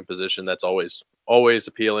have a second position, that's always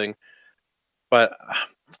appealing. But,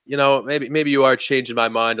 maybe you are changing my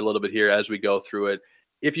mind a little bit here as we go through it.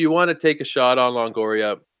 If you want to take a shot on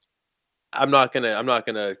Longoria, I'm not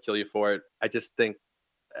gonna kill you for it. I just think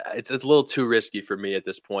it's a little too risky for me at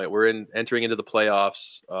this point. We're entering into the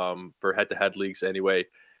playoffs for head-to-head leagues anyway.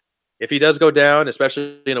 If he does go down,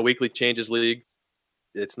 especially in a weekly changes league,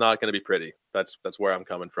 it's not going to be pretty. That's where I'm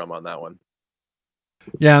coming from on that one.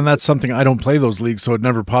 Yeah, and that's something, I don't play those leagues, so it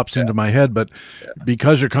never pops into my head. But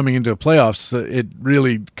because you're coming into playoffs, it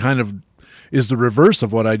really kind of is the reverse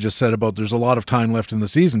of what I just said about there's a lot of time left in the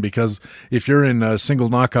season, because if you're in a single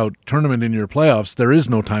knockout tournament in your playoffs, there is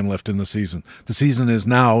no time left in the season. The season is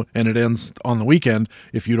now, and it ends on the weekend.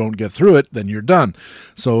 If you don't get through it, then you're done.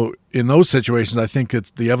 So in those situations, I think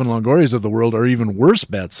it's the Evan Longorias of the world are even worse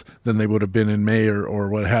bets than they would have been in May or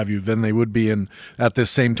what have you, than they would be at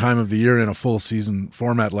this same time of the year in a full season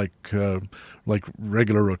format like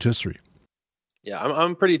regular rotisserie. Yeah,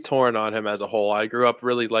 I'm pretty torn on him as a whole. I grew up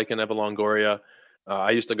really liking Evan Longoria. I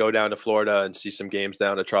used to go down to Florida and see some games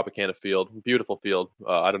down at Tropicana Field. Beautiful field.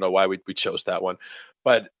 I don't know why we chose that one.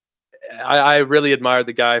 But I really admired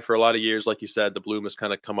the guy for a lot of years. Like you said, the bloom has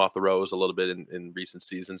kind of come off the rose a little bit in recent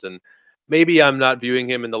seasons. And maybe I'm not viewing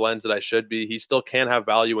him in the lens that I should be. He still can have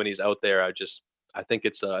value when he's out there. I think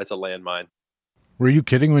it's a landmine. Were you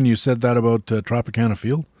kidding when you said that about Tropicana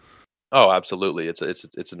Field? Oh, absolutely. It's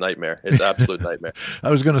a nightmare. It's an absolute nightmare.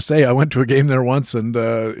 I was going to say, I went to a game there once, and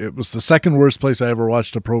it was the second worst place I ever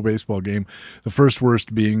watched a pro baseball game. The first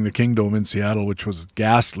worst being the Kingdome in Seattle, which was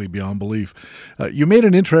ghastly beyond belief. You made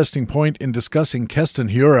an interesting point in discussing Keston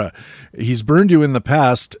Hiura. He's burned you in the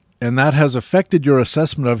past, and that has affected your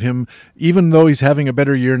assessment of him, even though he's having a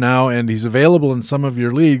better year now and he's available in some of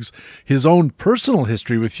your leagues. His own personal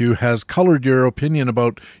history with you has colored your opinion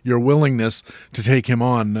about your willingness to take him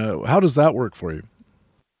on. How does that work for you?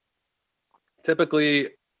 Typically,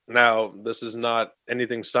 now, this is not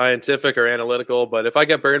anything scientific or analytical, but if I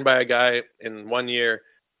get burned by a guy in 1 year,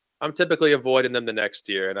 I'm typically avoiding them the next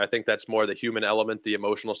year, and I think that's more the human element, the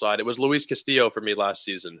emotional side. It was Luis Castillo for me last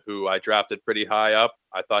season, who I drafted pretty high up.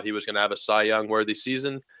 I thought he was going to have a Cy Young-worthy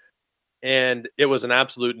season, and it was an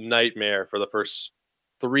absolute nightmare for the first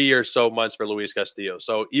 3 or so months for Luis Castillo.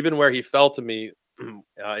 So even where he fell to me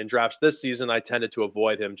in drafts this season, I tended to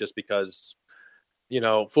avoid him just because,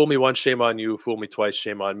 fool me once, shame on you, fool me twice,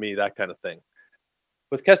 shame on me, that kind of thing.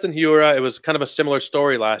 With Keston Hiura, it was kind of a similar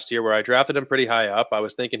story last year where I drafted him pretty high up. I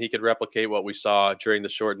was thinking he could replicate what we saw during the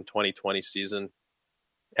shortened 2020 season.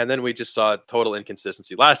 And then we just saw total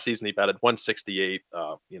inconsistency. Last season, he batted 168,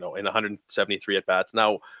 in 173 at-bats.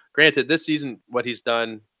 Now, granted, this season, what he's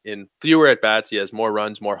done in fewer at-bats, he has more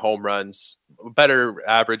runs, more home runs, better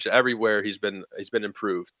average everywhere. He's been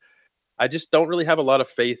improved. I just don't really have a lot of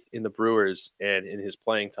faith in the Brewers and in his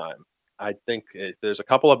playing time. I think there's a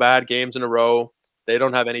couple of bad games in a row. They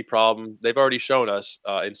don't have any problem. They've already shown us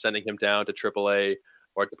in sending him down to AAA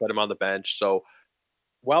or to put him on the bench. So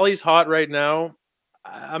while he's hot right now,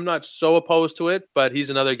 I'm not so opposed to it, but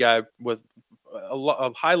he's another guy with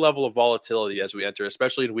a high level of volatility as we enter,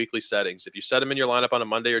 especially in weekly settings. If you set him in your lineup on a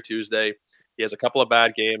Monday or Tuesday, he has a couple of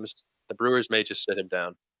bad games, the Brewers may just sit him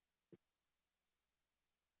down.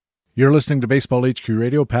 You're listening to Baseball HQ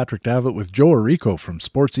Radio. Patrick Davitt with Joe Arrico from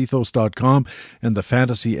SportsEthos.com and the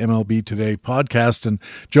Fantasy MLB Today podcast. And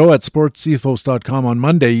Joe, at SportsEthos.com on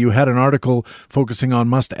Monday, you had an article focusing on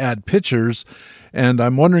must-add pitchers. And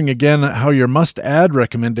I'm wondering again how your must-add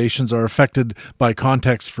recommendations are affected by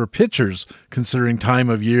context for pitchers, considering time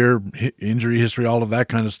of year, injury history, all of that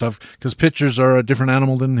kind of stuff, because pitchers are a different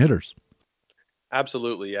animal than hitters.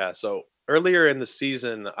 Absolutely, yeah. So earlier in the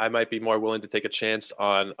season, I might be more willing to take a chance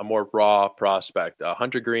on a more raw prospect.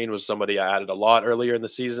 Hunter Green was somebody I added a lot earlier in the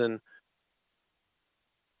season.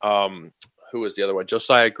 Who was the other one?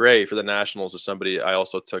 Josiah Gray for the Nationals is somebody I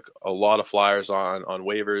also took a lot of flyers on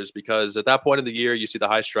waivers, because at that point of the year, you see the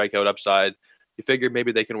high strikeout upside. You figure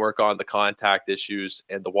maybe they can work on the contact issues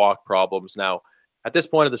and the walk problems. Now, at this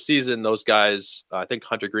point of the season, those guys, I think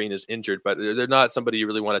Hunter Green is injured, but they're not somebody you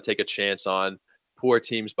really want to take a chance on. Poor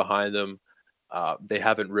teams behind them. They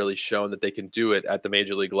haven't really shown that they can do it at the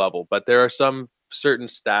major league level. But there are some certain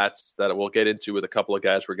stats that we'll get into with a couple of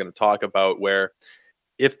guys we're going to talk about where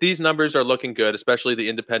if these numbers are looking good, especially the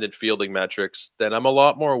independent fielding metrics, then I'm a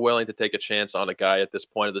lot more willing to take a chance on a guy at this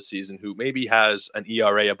point of the season who maybe has an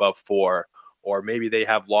ERA above 4, or maybe they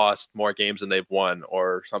have lost more games than they've won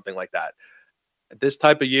or something like that. This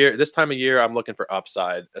time of year, I'm looking for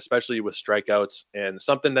upside, especially with strikeouts, and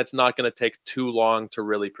something that's not going to take too long to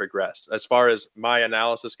really progress. As far as my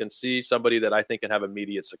analysis can see, somebody that I think can have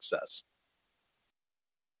immediate success.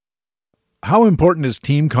 How important is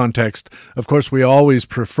team context? Of course, we always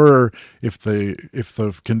prefer, if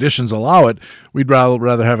the conditions allow it, we'd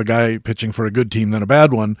rather have a guy pitching for a good team than a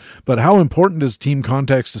bad one. But how important is team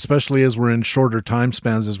context, especially as we're in shorter time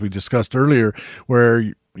spans, as we discussed earlier,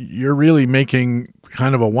 where you're really making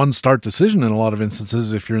kind of a one-start decision in a lot of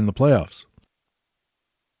instances if you're in the playoffs?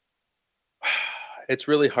 It's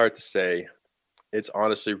really hard to say. It's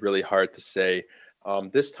honestly really hard to say.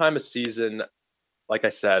 This time of season, like I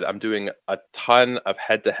said, I'm doing a ton of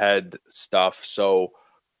head-to-head stuff. So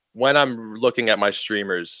when I'm looking at my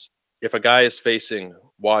streamers, if a guy is facing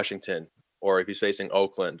Washington, or if he's facing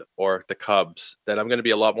Oakland or the Cubs, then I'm going to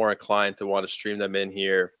be a lot more inclined to want to stream them in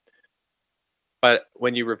here. But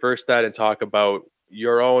when you reverse that and talk about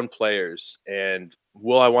your own players, and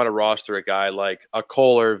will I want to roster a guy like a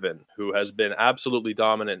Cole Irvin, who has been absolutely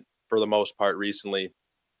dominant for the most part recently,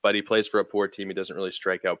 but he plays for a poor team. He doesn't really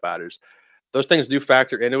strike out batters. Those things do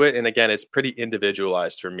factor into it. And again, it's pretty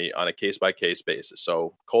individualized for me on a case-by-case basis.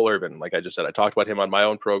 So Cole Irvin, like I just said, I talked about him on my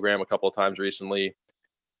own program a couple of times recently.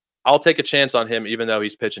 I'll take a chance on him, even though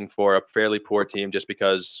he's pitching for a fairly poor team, just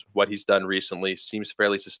because what he's done recently seems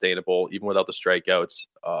fairly sustainable, even without the strikeouts.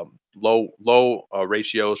 Low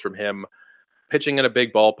ratios from him, pitching in a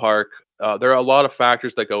big ballpark. There are a lot of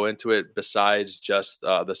factors that go into it besides just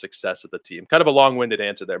the success of the team. Kind of a long-winded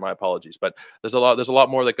answer there. My apologies, but there's a lot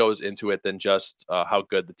more that goes into it than just how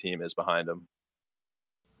good the team is behind him.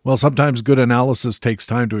 Well, sometimes good analysis takes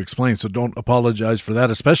time to explain, so don't apologize for that,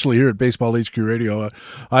 especially here at Baseball HQ Radio.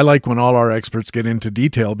 I like when all our experts get into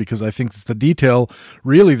detail, because I think it's the detail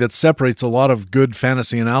really that separates a lot of good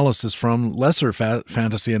fantasy analysis from lesser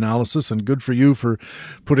fantasy analysis, and good for you for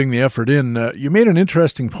putting the effort in. You made an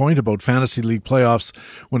interesting point about fantasy league playoffs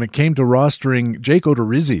when it came to rostering Jake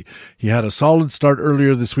Odorizzi. He had a solid start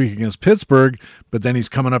earlier this week against Pittsburgh, but then he's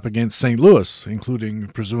coming up against St. Louis, including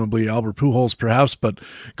presumably Albert Pujols perhaps, but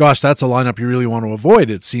gosh, that's a lineup you really want to avoid,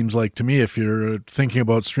 it seems like to me, if you're thinking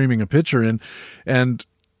about streaming a pitcher in. And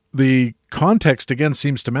the context, again,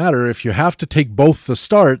 seems to matter. If you have to take both the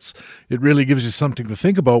starts, it really gives you something to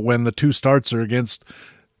think about when the two starts are against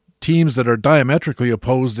teams that are diametrically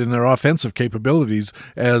opposed in their offensive capabilities,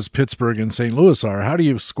 as Pittsburgh and St. Louis are. How do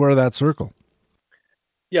you square that circle?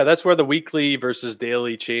 Yeah, that's where the weekly versus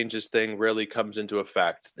daily changes thing really comes into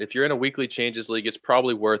effect. If you're in a weekly changes league, it's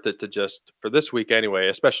probably worth it to just, for this week anyway,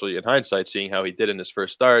 especially in hindsight, seeing how he did in his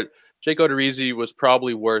first start, Jake Odorizzi was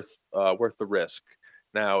probably worth the risk.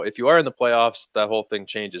 Now, if you are in the playoffs, that whole thing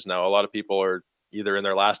changes. Now, a lot of people are either in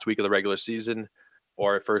their last week of the regular season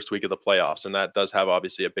or first week of the playoffs, and that does have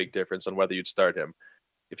obviously a big difference on whether you'd start him.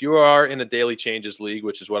 If you are in a daily changes league,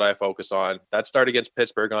 which is what I focus on, that start against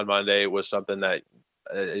Pittsburgh on Monday was something that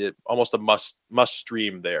almost a must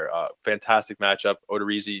stream there. Fantastic matchup.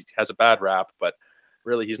 Odorizzi has a bad rap, but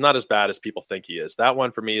really he's not as bad as people think he is. That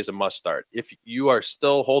one for me is a must start. If you are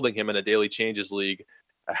still holding him in a daily changes league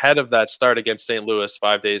ahead of that start against St. Louis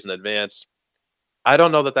 5 days in advance, I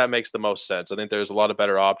don't know that makes the most sense. I think there's a lot of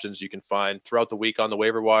better options you can find throughout the week on the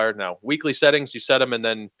waiver wire. Now, weekly settings, you set them and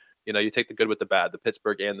then You take the good with the bad, the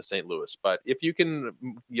Pittsburgh and the St. Louis. But if you can,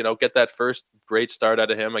 get that first great start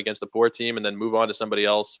out of him against a poor team and then move on to somebody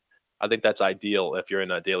else, I think that's ideal if you're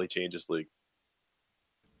in a daily changes league.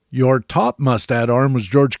 Your top must-add arm was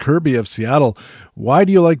George Kirby of Seattle. Why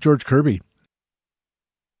do you like George Kirby?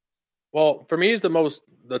 Well, for me, he's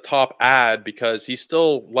the top ad because he's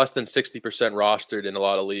still less than 60% rostered in a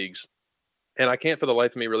lot of leagues. And I can't for the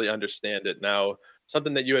life of me really understand it. Now,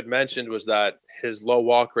 something that you had mentioned was that his low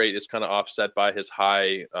walk rate is kind of offset by his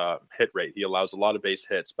high hit rate. He allows a lot of base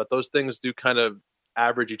hits, but those things do kind of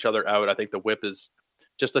average each other out. I think the whip is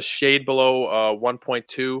just a shade below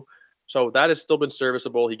 1.2. So that has still been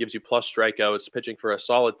serviceable. He gives you plus strikeouts, pitching for a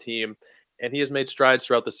solid team, and he has made strides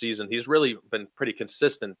throughout the season. He's really been pretty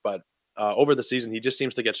consistent, but over the season, he just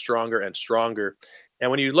seems to get stronger and stronger.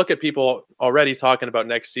 And when you look at people already talking about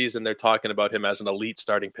next season, they're talking about him as an elite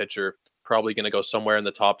starting pitcher, probably going to go somewhere in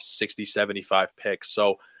the top 60, 75 picks.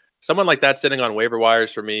 So someone like that sitting on waiver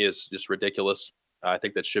wires for me is just ridiculous. I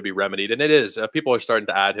think that should be remedied. And it is. People are starting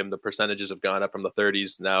to add him. The percentages have gone up from the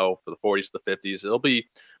 30s now for the 40s to the 50s. It'll be,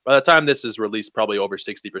 by the time this is released, probably over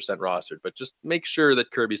 60% rostered. But just make sure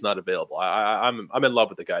that Kirby's not available. I'm in love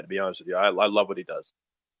with the guy, to be honest with you. I love what he does.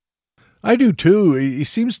 I do too. He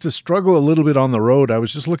seems to struggle a little bit on the road. I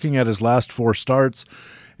was just looking at his last 4 starts,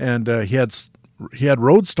 and he had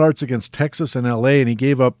road starts against Texas and LA, and he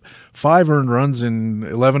gave up 5 earned runs in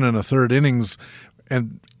 11 1/3 innings.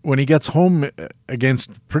 And when he gets home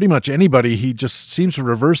against pretty much anybody, he just seems to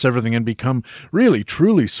reverse everything and become really,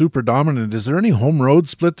 truly super dominant. Is there any home road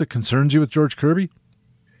split that concerns you with George Kirby?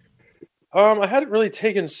 I hadn't really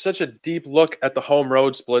taken such a deep look at the home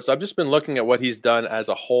road splits. I've just been looking at what he's done as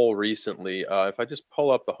a whole recently. If I just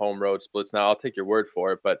pull up the home road splits now, I'll take your word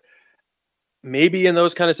for it. But maybe in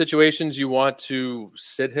those kind of situations, you want to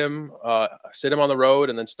sit him on the road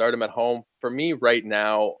and then start him at home. For me right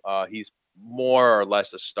now, he's more or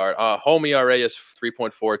less a start. Home ERA is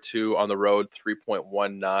 3.42, on the road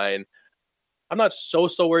 3.19. I'm not so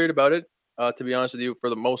worried about it. To be honest with you, for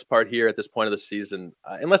the most part here at this point of the season,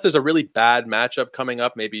 unless there's a really bad matchup coming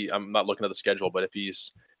up, maybe I'm not looking at the schedule, but if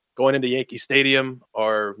he's going into Yankee Stadium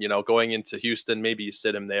or, going into Houston, maybe you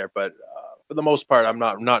sit him there. But for the most part, I'm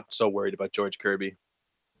not so worried about George Kirby.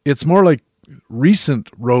 It's more like recent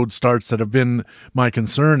road starts that have been my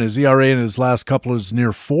concern. His ERA in his last couple is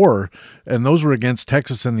near 4, and those were against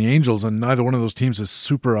Texas and the Angels, and neither one of those teams is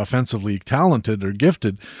super offensively talented or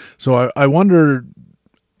gifted. So I wonder,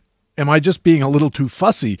 am I just being a little too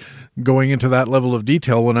fussy going into that level of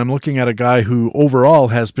detail when I'm looking at a guy who overall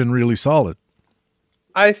has been really solid?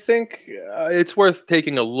 I think it's worth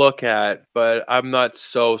taking a look at, but I'm not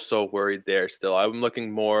so worried there still. I'm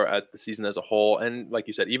looking more at the season as a whole. And like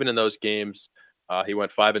you said, even in those games, he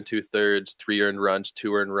went 5 2/3, 3 earned runs,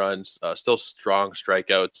 2 earned runs, still strong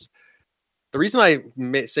strikeouts. The reason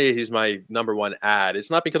I say he's my number one ad is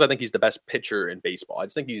not because I think he's the best pitcher in baseball. I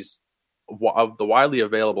just think he's, of the widely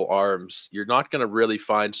available arms, you're not going to really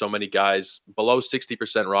find so many guys below 60%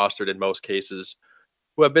 rostered in most cases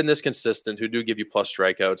who have been this consistent, who do give you plus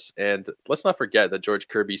strikeouts. And let's not forget that George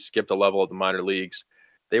Kirby skipped a level of the minor leagues.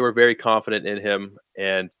 They were very confident in him,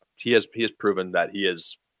 and he has proven that he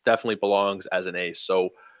definitely belongs as an ace. So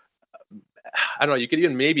I don't know. You could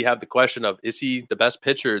even maybe have the question of, is he the best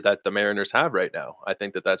pitcher that the Mariners have right now? I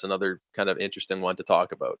think that's another kind of interesting one to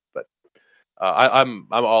talk about. But I'm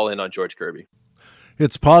all in on George Kirby.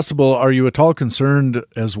 It's possible. Are you at all concerned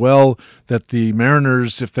as well that the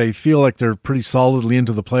Mariners, if they feel like they're pretty solidly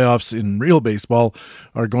into the playoffs in real baseball,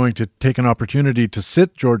 are going to take an opportunity to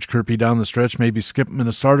sit George Kirby down the stretch, maybe skip him in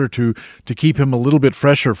a start or two to keep him a little bit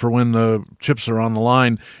fresher for when the chips are on the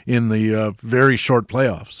line in the very short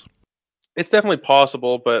playoffs? It's definitely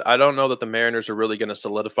possible, but I don't know that the Mariners are really going to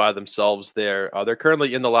solidify themselves there. They're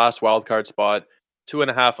currently in the last wildcard spot,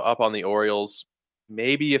 2.5 up on the Orioles.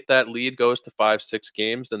 Maybe if that lead goes to 5-6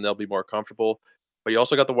 games, then they'll be more comfortable. But you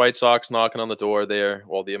also got the White Sox knocking on the door there.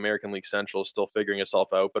 Well, the American League Central is still figuring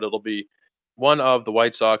itself out, but it'll be one of the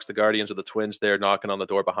White Sox, the Guardians, or the Twins there knocking on the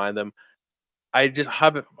door behind them. I just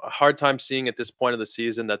have a hard time seeing at this point of the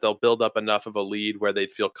season that they'll build up enough of a lead where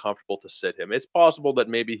they'd feel comfortable to sit him. It's possible that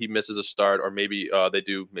maybe he misses a start, or maybe they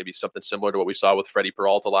do maybe something similar to what we saw with Freddie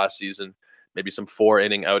Peralta last season, maybe some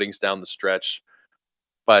 4-inning outings down the stretch.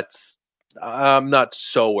 But I'm not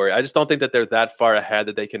so worried. I just don't think that they're that far ahead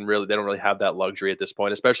that they don't really have that luxury at this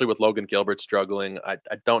point, especially with Logan Gilbert struggling. I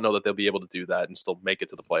don't know that they'll be able to do that and still make it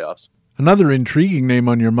to the playoffs. Another intriguing name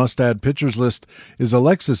on your must-add pitchers list is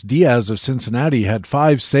Alexis Diaz of Cincinnati. Had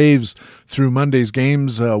 5 saves through Monday's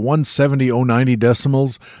games, 170.090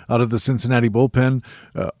 decimals out of the Cincinnati bullpen.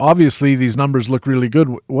 Obviously, these numbers look really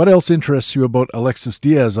good. What else interests you about Alexis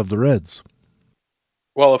Diaz of the Reds?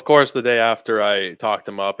 Well, of course, the day after I talked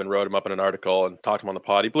him up and wrote him up in an article and talked him on the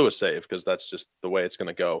pod, he blew a save because that's just the way it's going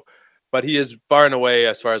to go. But he is far and away,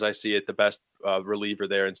 as far as I see it, the best reliever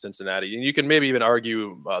there in Cincinnati. And you can maybe even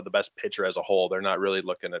argue the best pitcher as a whole. They're not really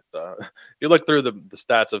looking at if you look through the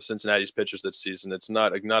stats of Cincinnati's pitchers this season, it's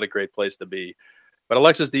not a great place to be. But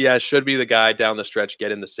Alexis Diaz should be the guy down the stretch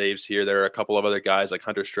getting the saves here. There are a couple of other guys like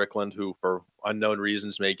Hunter Strickland who, for unknown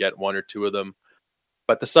reasons, may get 1 or 2 of them.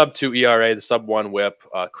 But the sub-2 ERA, the sub-1 whip,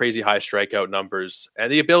 crazy high strikeout numbers,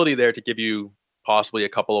 and the ability there to give you possibly a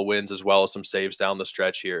couple of wins as well as some saves down the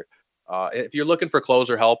stretch here. If you're looking for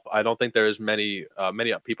closer help, I don't think there's many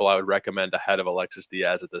people I would recommend ahead of Alexis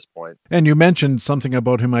Diaz at this point. And you mentioned something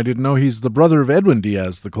about him I didn't know. He's the brother of Edwin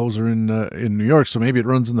Diaz, the closer in New York, so maybe it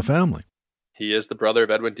runs in the family. He is the brother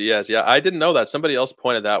of Edwin Diaz. Yeah, I didn't know that. Somebody else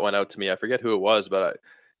pointed that one out to me. I forget who it was, but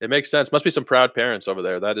it makes sense. Must be some proud parents over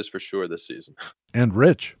there. That is for sure this season. And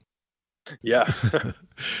rich. Yeah.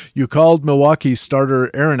 You called Milwaukee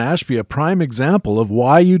starter Aaron Ashby a prime example of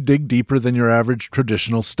why you dig deeper than your average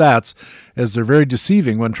traditional stats, as they're very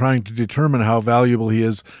deceiving when trying to determine how valuable he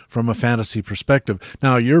is from a fantasy perspective.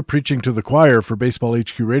 Now, you're preaching to the choir for Baseball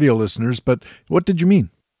HQ radio listeners, but what did you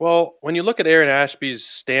mean? Well, when you look at Aaron Ashby's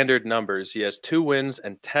standard numbers, he has 2 wins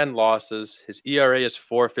and 10 losses. His ERA is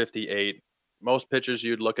 4.58. Most pitchers,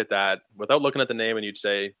 you'd look at that without looking at the name and you'd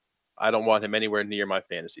say, I don't want him anywhere near my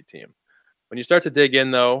fantasy team. When you start to dig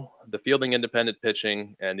in, though, the fielding independent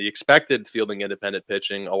pitching and the expected fielding independent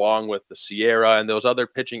pitching, along with the Sierra and those other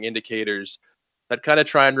pitching indicators that kind of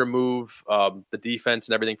try and remove the defense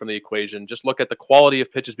and everything from the equation, just look at the quality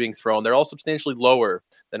of pitches being thrown. They're all substantially lower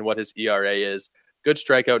than what his ERA is. Good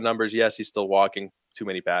strikeout numbers. Yes, he's still walking too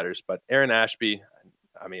many batters, but Aaron Ashby,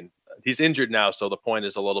 I mean, he's injured now, so the point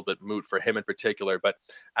is a little bit moot for him in particular. But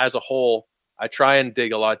as a whole, I try and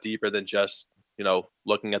dig a lot deeper than just,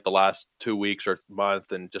 looking at the last 2 weeks or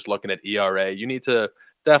month and just looking at ERA. You need to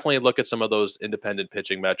definitely look at some of those independent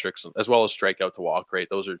pitching metrics as well as strikeout to walk rate.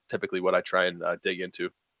 Those are typically what I try and dig into.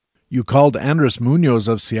 You called Andres Munoz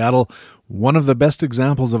of Seattle one of the best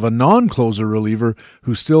examples of a non-closer reliever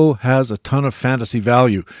who still has a ton of fantasy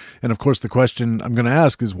value. And of course, the question I'm going to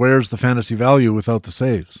ask is, where's the fantasy value without the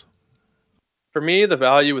saves? For me, the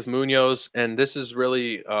value with Munoz, and this is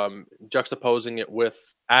really juxtaposing it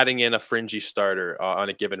with adding in a fringy starter on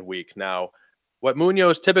a given week. Now, what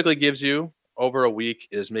Munoz typically gives you over a week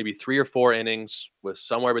is maybe 3 or 4 innings with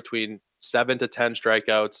somewhere between 7 to 10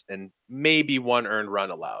 strikeouts and maybe 1 earned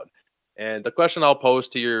run allowed. And the question I'll pose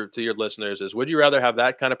to your listeners is, would you rather have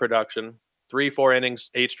that kind of production, 3-4 innings,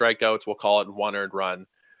 8 strikeouts, we'll call it 1 earned run,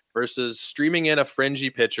 versus streaming in a fringy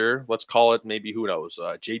pitcher, let's call it maybe, who knows,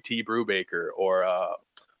 JT Brubaker or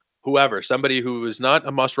whoever, somebody who is not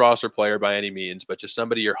a must-roster player by any means, but just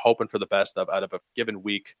somebody you're hoping for the best of out of a given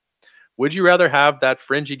week. Would you rather have that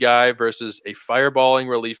fringy guy versus a fireballing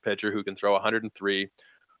relief pitcher who can throw 103,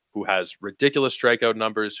 who has ridiculous strikeout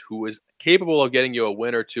numbers, who is capable of getting you a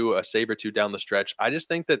win or two, a save or two down the stretch? I just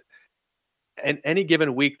think that in any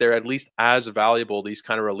given week, they're at least as valuable, these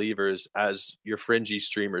kind of relievers, as your fringy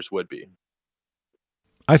streamers would be.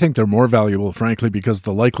 I think they're more valuable, frankly, because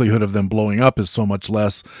the likelihood of them blowing up is so much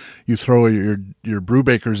less. You throw your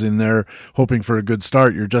Brubakers in there hoping for a good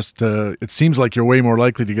start. You're just it seems like you're way more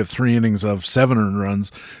likely to get 3 innings of 7 earned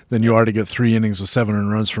runs than you are to get 3 innings of 7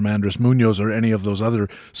 earned runs from Andres Munoz or any of those other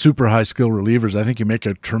super high skill relievers. I think you make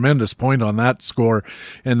a tremendous point on that score,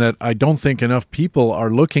 and that I don't think enough people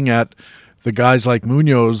are looking at the guys like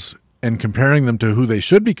Munoz and comparing them to who they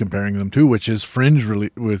should be comparing them to, which is fringe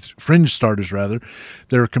starters rather.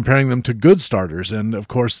 They're comparing them to good starters, and of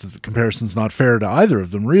course the comparison's not fair to either of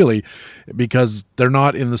them really, because they're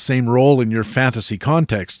not in the same role in your fantasy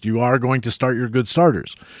context. You are going to start your good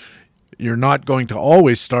starters. You're not going to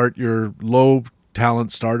always start your low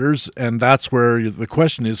talent starters, and that's where the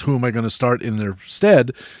question is, who am I going to start in their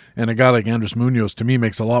stead? And a guy like Andres Munoz to me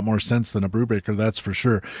makes a lot more sense than a Brubaker, that's for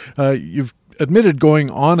sure. You've admitted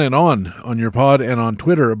going on your pod and on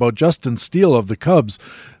Twitter about Justin Steele of the Cubs.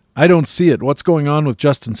 I don't see it. What's going on with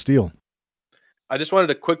Justin Steele? I just wanted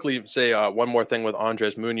to quickly say one more thing with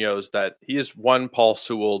Andres Munoz, that he is one Paul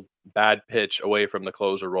Sewell bad pitch away from the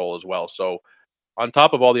closer role as well. So on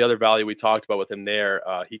top of all the other value we talked about with him there,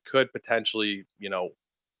 he could potentially,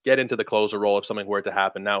 get into the closer role if something were to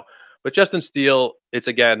happen. Now, with Justin Steele, it's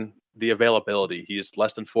again the availability. He's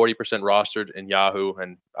less than 40% rostered in Yahoo,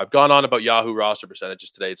 and I've gone on about Yahoo roster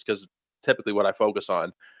percentages today. It's because typically what I focus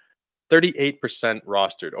on. 38%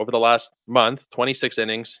 rostered. Over the last month, 26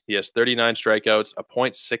 innings, he has 39 strikeouts, a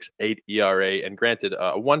 .68 ERA, and granted,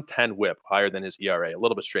 a 110 whip, higher than his ERA. A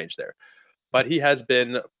little bit strange there. But he has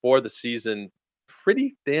been, for the season,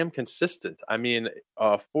 pretty damn consistent. I mean,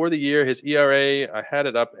 for the year, his ERA, I had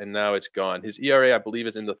it up and now it's gone. His ERA, I believe,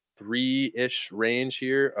 is in the 3-ish range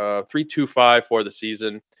here, 3.25 for the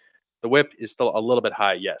season. The whip is still a little bit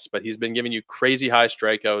high, yes, but he's been giving you crazy high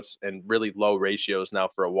strikeouts and really low ratios now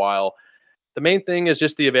for a while. The main thing is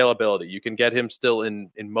just the availability. You can get him still in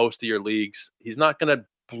most of your leagues. He's not going to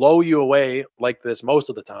blow you away like this most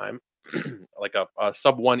of the time. Like a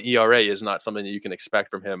sub-1 ERA is not something that you can expect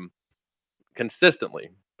from him consistently.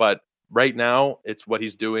 But right now, it's what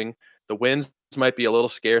he's doing. The wins might be a little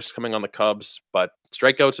scarce coming on the Cubs, but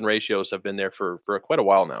strikeouts and ratios have been there for quite a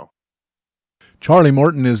while now. Charlie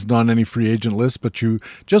Morton isn't on any free agent list, but you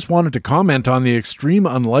just wanted to comment on the extreme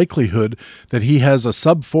unlikelihood that he has a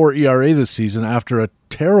sub-4 ERA this season after a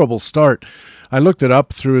terrible start. I looked it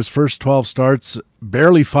up through his first 12 starts,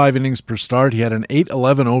 barely 5 innings per start. He had an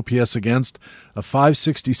 8.11 OPS against, a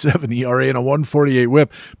 5.67 ERA, and a 1.48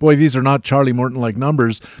 whip. Boy, these are not Charlie Morton-like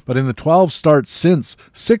numbers, but in the 12 starts since,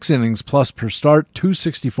 6 innings plus per start,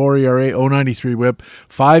 2.64 ERA, 0.93 whip,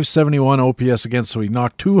 5.71 OPS against, so he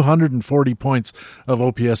knocked 240 points of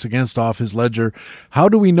OPS against off his ledger. How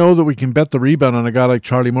do we know that we can bet the rebound on a guy like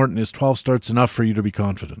Charlie Morton? Is 12 starts enough for you to be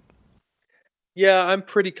confident? Yeah, I'm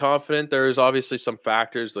pretty confident. There's obviously some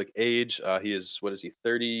factors like age. He is,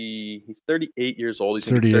 30? He's 38 years old. He's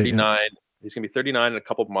going to be 39. Yeah. He's going to be 39 in a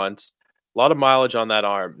couple of months. A lot of mileage on that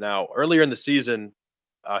arm. Now, earlier in the season,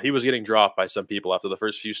 he was getting dropped by some people after the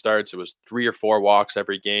first few starts. It was 3 or 4 walks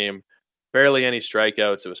every game, barely any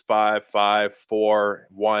strikeouts. It was 5, 5, 4,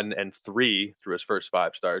 1, and 3 through his first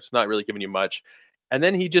 5 starts. Not really giving you much. And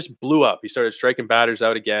then he just blew up. He started striking batters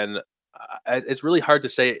out again. It's really hard to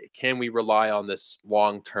say, can we rely on this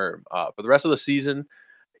long term? For the rest of the season,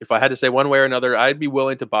 if I had to say one way or another, I'd be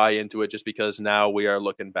willing to buy into it just because now we are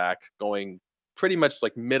looking back, going pretty much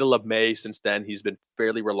like middle of May. Since then, he's been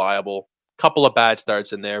fairly reliable. Couple of bad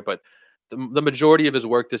starts in there, but the majority of his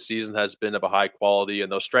work this season has been of a high quality,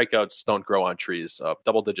 and those strikeouts don't grow on trees.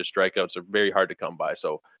 Double-digit strikeouts are very hard to come by.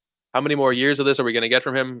 So how many more years of this are we going to get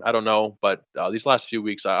from him? I don't know, but these last few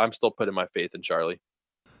weeks, I'm still putting my faith in Charlie.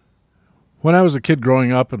 When I was a kid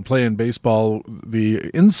growing up and playing baseball, the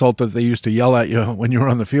insult that they used to yell at you when you were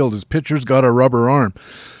on the field is pitcher's got a rubber arm.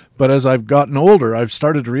 But as I've gotten older, I've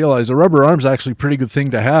started to realize a rubber arm's actually a pretty good thing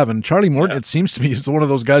to have. And Charlie Morton, It seems to me, is one of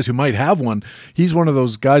those guys who might have one. He's one of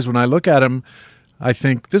those guys, when I look at him, I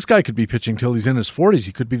think this guy could be pitching till he's in his 40s.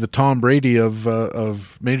 He could be the Tom Brady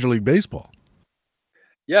of Major League Baseball.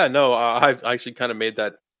 Yeah, no, I've actually kind of made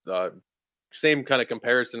that same kind of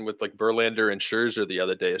comparison with like Verlander and Scherzer the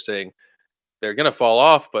other day, saying they're going to fall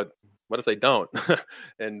off, but what if they don't?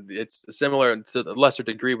 And it's similar to a lesser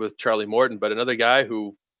degree with Charlie Morton, but another guy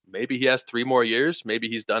who maybe he has 3 more years. Maybe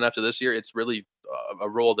he's done after this year. It's really a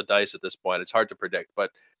roll of the dice at this point. It's hard to predict,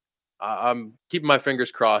 but I'm keeping my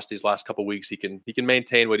fingers crossed these last couple of weeks. He can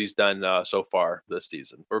maintain what he's done so far this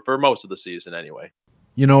season, or for most of the season anyway.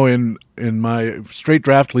 You know, in my straight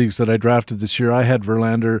draft leagues that I drafted this year, I had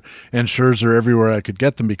Verlander and Scherzer everywhere I could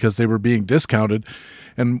get them because they were being discounted.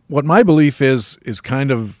 And what my belief is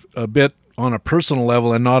kind of a bit on a personal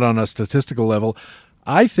level and not on a statistical level.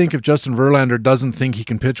 I think if Justin Verlander doesn't think he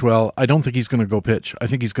can pitch well, I don't think he's going to go pitch. I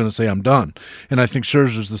think he's going to say, I'm done. And I think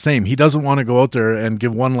Scherzer's the same. He doesn't want to go out there and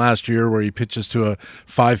give one last year where he pitches to a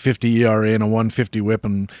 5.50 ERA and a 1.50 whip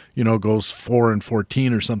and, goes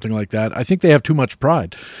 4-14 or something like that. I think they have too much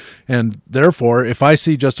pride. And therefore, if I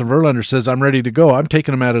see Justin Verlander says, I'm ready to go, I'm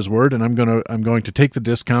taking him at his word, and I'm going to take the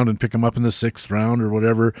discount and pick him up in the 6th round or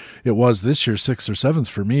whatever it was this year, 6th or 7th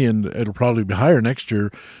for me, and it'll probably be higher next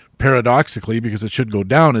year, paradoxically, because it should go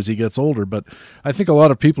down as he gets older. But I think a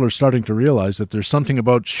lot of people are starting to realize that there's something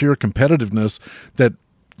about sheer competitiveness that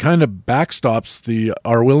kind of backstops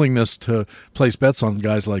our willingness to place bets on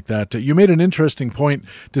guys like that. You made an interesting point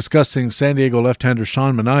discussing San Diego left-hander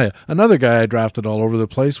Sean Manaea, another guy I drafted all over the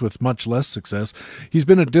place with much less success. He's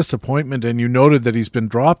been a disappointment, and you noted that he's been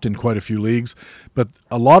dropped in quite a few leagues, but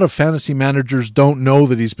a lot of fantasy managers don't know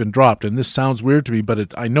that he's been dropped, and this sounds weird to me,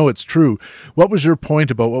 but I know it's true. What was your point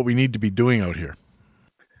about what we need to be doing out here?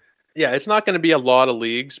 Yeah, it's not going to be a lot of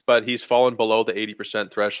leagues, but he's fallen below the 80%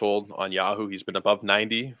 threshold on Yahoo. He's been above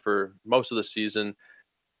 90 for most of the season.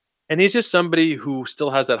 And he's just somebody who still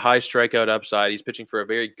has that high strikeout upside. He's pitching for a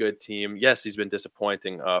very good team. Yes, he's been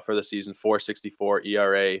disappointing for the season, 4.64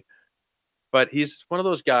 ERA. But he's one of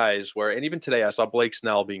those guys where, and even today I saw Blake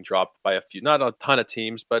Snell being dropped by not a ton of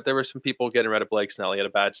teams, but there were some people getting rid of Blake Snell. He had a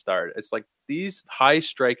bad start. It's like these high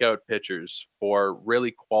strikeout pitchers for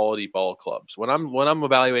really quality ball clubs. When I'm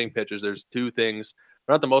evaluating pitchers, there's two things.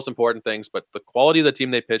 They're not the most important things, but the quality of the team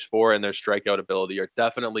they pitch for and their strikeout ability are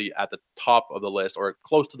definitely at the top of the list or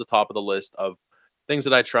close to the top of the list of things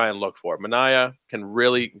that I try and look for. Manaea can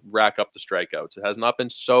really rack up the strikeouts. It has not been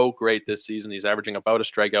so great this season. He's averaging about a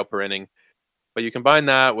strikeout per inning. But you combine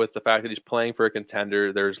that with the fact that he's playing for a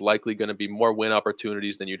contender, there's likely going to be more win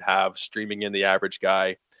opportunities than you'd have streaming in the average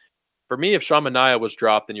guy. For me, if Sean Manaea was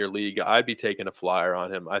dropped in your league, I'd be taking a flyer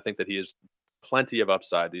on him. I think that he has plenty of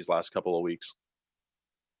upside these last couple of weeks.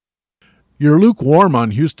 You're lukewarm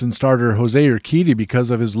on Houston starter Jose Urquidy because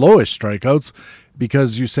of his lowish strikeouts,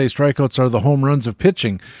 because you say strikeouts are the home runs of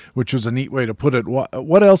pitching, which was a neat way to put it.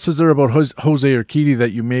 What else is there about Jose Urquidy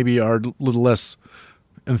that you maybe are a little less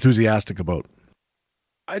enthusiastic about?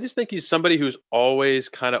 I just think he's somebody who's always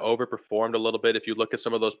kind of overperformed a little bit. If you look at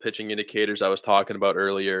some of those pitching indicators I was talking about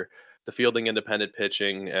earlier, the fielding independent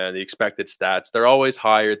pitching and the expected stats, they're always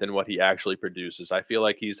higher than what he actually produces. I feel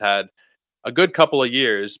like he's had a good couple of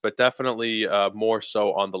years, but definitely more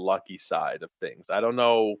so on the lucky side of things. I don't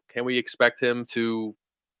know. Can we expect him to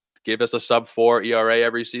give us a sub-4 ERA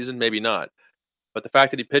every season? Maybe not. But the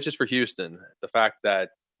fact that he pitches for Houston, the fact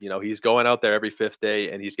that he's going out there every fifth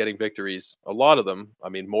day and he's getting victories, a lot of them. I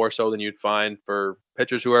mean, more so than you'd find for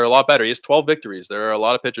pitchers who are a lot better. He has 12 victories. There are a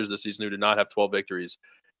lot of pitchers this season who do not have 12 victories.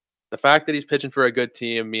 The fact that he's pitching for a good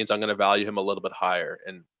team means I'm going to value him a little bit higher.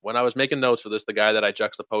 And when I was making notes for this, the guy that I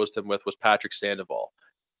juxtaposed him with was Patrick Sandoval.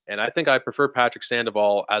 And I think I prefer Patrick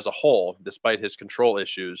Sandoval as a whole, despite his control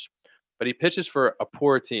issues. But he pitches for a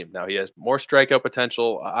poor team. Now, he has more strikeout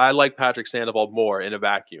potential. I like Patrick Sandoval more in a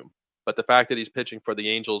vacuum. But the fact that he's pitching for the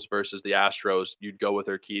Angels versus the Astros, you'd go with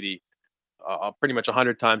Urquidy pretty much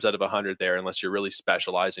 100 times out of 100 there, unless you're really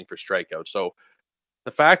specializing for strikeouts. So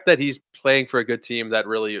the fact that he's playing for a good team, that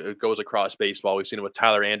really goes across baseball. We've seen it with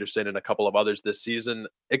Tyler Anderson and a couple of others this season.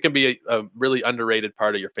 It can be a really underrated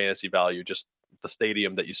part of your fantasy value, just the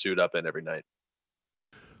stadium that you suit up in every night.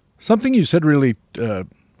 Something you said really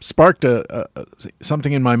sparked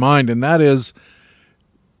something in my mind, and that is,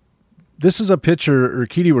 this is a pitcher,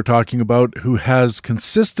 Urquidy, we're talking about, who has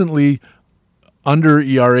consistently under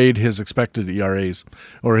ERA'd his expected ERAs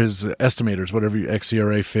or his estimators, whatever,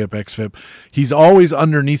 xERA, FIP, xFIP. He's always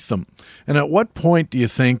underneath them. And at what point do you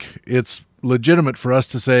think it's legitimate for us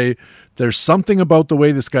to say there's something about the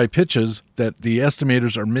way this guy pitches that the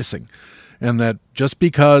estimators are missing? And that just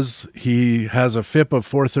because he has a FIP of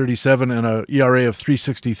 437 and a ERA of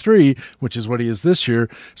 363, which is what he is this year,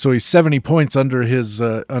 so he's 70 points under his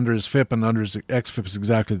FIP, and under his xFIP is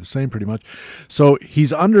exactly the same pretty much. So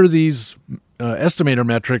he's under these estimator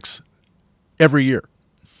metrics every year.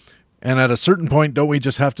 And at a certain point, don't we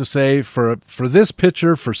just have to say, for this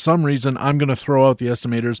pitcher, for some reason, I'm going to throw out the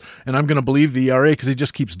estimators and I'm going to believe the ERA because he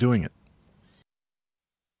just keeps doing it?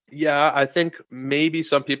 Yeah, I think maybe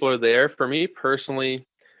some people are there. For me personally,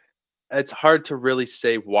 it's hard to really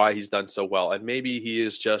say why he's done so well. And maybe he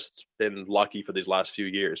has just been lucky for these last few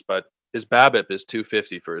years, but his BABIP is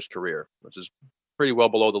 250 for his career, which is pretty well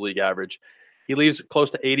below the league average. He leaves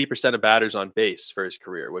close to 80% of batters on base for his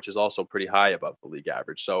career, which is also pretty high above the league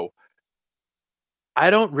average. So I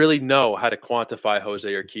don't really know how to quantify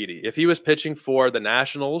Jose Urquidy. If he was pitching for the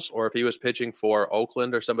Nationals or if he was pitching for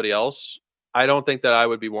Oakland or somebody else, I don't think that I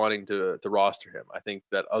would be wanting to roster him. I think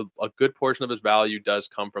that a good portion of his value does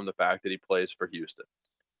come from the fact that he plays for Houston.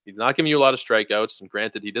 He's not giving you a lot of strikeouts, and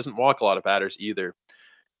granted, he doesn't walk a lot of batters either.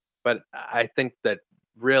 But I think that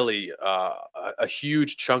really a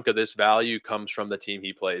huge chunk of this value comes from the team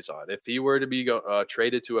he plays on. If he were to be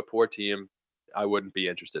traded to a poor team, I wouldn't be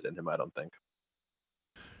interested in him, I don't think.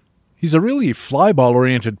 He's a really fly ball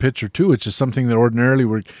oriented pitcher too, which is something that ordinarily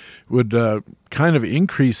would kind of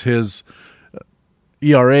increase his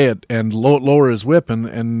ERA and lower his WHIP,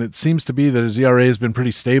 and it seems to be that his ERA has been pretty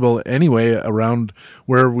stable anyway, around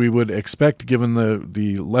where we would expect given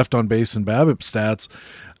the left on base and BABIP stats.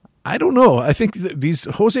 I don't know. I think these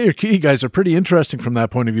Jose Urquidy guys are pretty interesting from that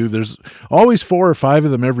point of view. There's always 4 or 5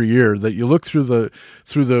 of them every year that you look through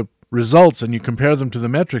the results and you compare them to the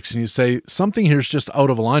metrics and you say something here's just out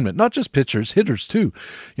of alignment. Not just pitchers, hitters too.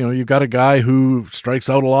 You've got a guy who strikes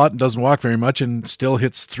out a lot and doesn't walk very much and still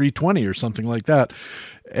hits 320 or something like that.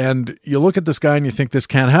 And you look at this guy and you think this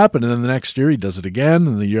can't happen. And then the next year he does it again.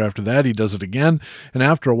 And the year after that he does it again. And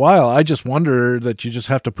after a while, I just wonder that you just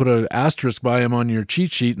have to put an asterisk by him on your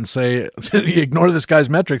cheat sheet and say, ignore this guy's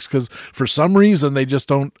metrics because for some reason they just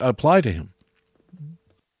don't apply to him.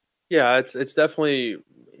 Yeah, it's definitely,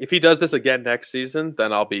 if he does this again next season,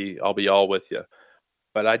 then I'll be all with you.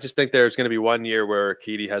 But I just think there's going to be 1 year where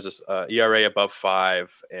Keedy has a ERA above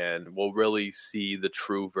 5, and we'll really see the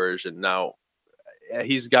true version. Now,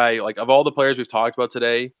 he's a guy, like, of all the players we've talked about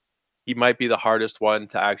today, he might be the hardest one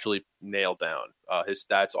to actually nail down. His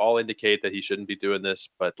stats all indicate that he shouldn't be doing this,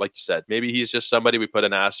 but like you said, maybe he's just somebody we put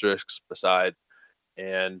an asterisk beside,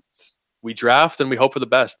 and we draft and we hope for the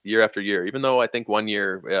best year after year, even though I think 1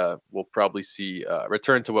 year we'll probably see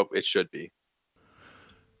return to what it should be.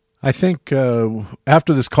 I think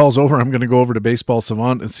after this call's over, I'm going to go over to Baseball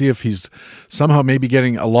Savant and see if he's somehow maybe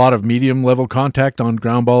getting a lot of medium-level contact on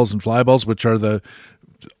ground balls and fly balls, which are the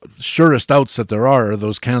surest outs that there are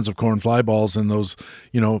those cans of corn fly balls and those,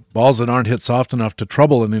 balls that aren't hit soft enough to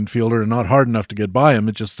trouble an infielder and not hard enough to get by him.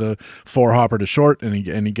 It's just a 4-hopper to short and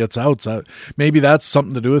he gets outs. Maybe that's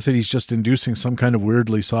something to do with it. He's just inducing some kind of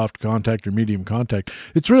weirdly soft contact or medium contact.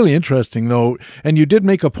 It's really interesting though. And you did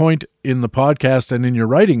make a point in the podcast and in your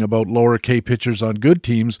writing about lower K pitchers on good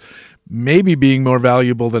teams maybe being more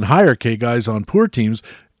valuable than higher K guys on poor teams.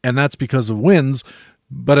 And that's because of wins.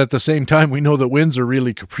 But at the same time, we know that wins are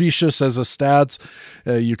really capricious as a stats.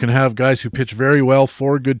 You can have guys who pitch very well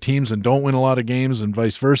for good teams and don't win a lot of games and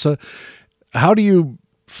vice versa. How do you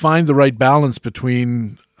find the right balance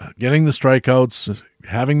between getting the strikeouts,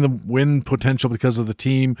 having the win potential because of the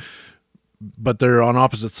team, but they're on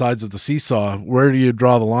opposite sides of the seesaw? Where do you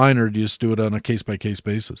draw the line, or do you just do it on a case-by-case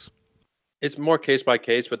basis? It's more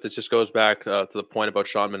case-by-case, but this just goes back to the point about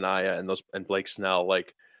Sean Manaea and Blake Snell.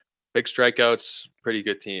 Like, big strikeouts, pretty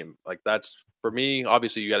good team. Like, that's, for me,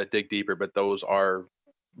 obviously you got to dig deeper, but those are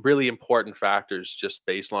really important factors, just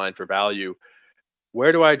baseline for value.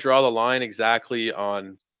 Where do I draw the line exactly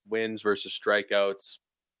on wins versus strikeouts?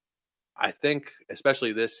 I think,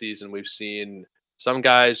 especially this season, we've seen some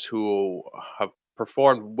guys who have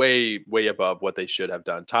performed way, way above what they should have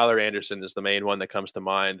done. Tyler Anderson is the main one that comes to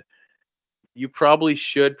mind. You probably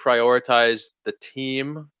should prioritize the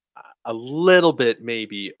team a little bit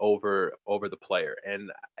maybe over the player.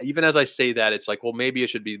 And even as I say that, it's like, well, maybe it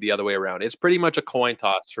should be the other way around. It's pretty much a coin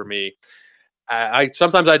toss for me. I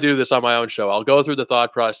sometimes I do this on my own show. I'll go through the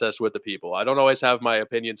thought process with the people. I don't always have my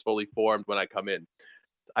opinions fully formed when I come in.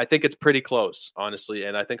 I think it's pretty close, honestly.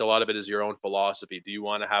 And I think a lot of it is your own philosophy. Do you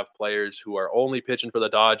want to have players who are only pitching for the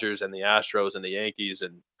Dodgers and the Astros and the Yankees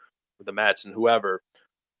and the Mets and whoever?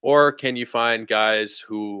 Or can you find guys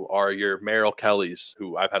who are your Merrill Kellys,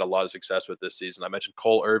 who I've had a lot of success with this season? I mentioned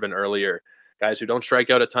Cole Irvin earlier. Guys who don't strike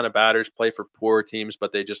out a ton of batters, play for poor teams,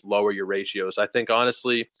 but they just lower your ratios. I think,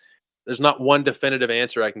 honestly, there's not one definitive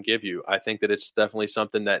answer I can give you. I think that it's definitely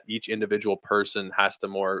something that each individual person has to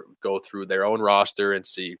more go through their own roster and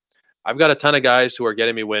see. I've got a ton of guys who are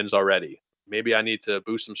getting me wins already. Maybe I need to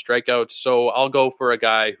boost some strikeouts. So I'll go for a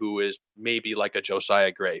guy who is maybe like a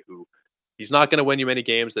Josiah Gray, who he's not going to win you many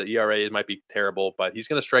games. The ERA might be terrible, but he's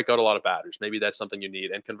going to strike out a lot of batters. Maybe that's something you need.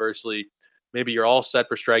 And conversely, maybe you're all set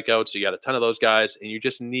for strikeouts. So you got a ton of those guys, and you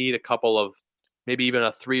just need a couple of, maybe even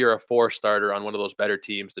a 3 or a 4 starter on one of those better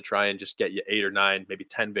teams to try and just get you 8 or 9, maybe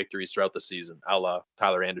 10 victories throughout the season, a la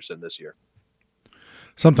Tyler Anderson this year.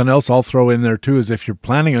 Something else I'll throw in there too is if you're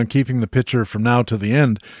planning on keeping the pitcher from now to the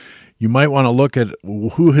end, you might want to look at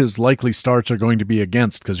who his likely starts are going to be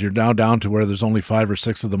against, because you're now down to where there's only 5 or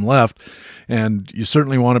 6 of them left. And you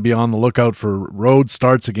certainly want to be on the lookout for road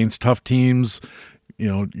starts against tough teams.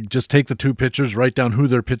 Just take the 2 pitchers, write down who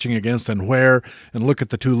they're pitching against and where, and look at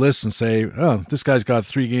the 2 lists and say, oh, this guy's got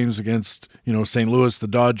 3 games against, St. Louis, the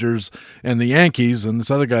Dodgers, and the Yankees, and this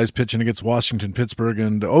other guy's pitching against Washington, Pittsburgh,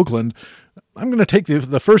 and Oakland. I'm going to take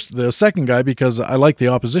the second guy because I like the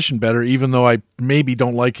opposition better, even though I maybe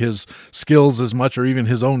don't like his skills as much or even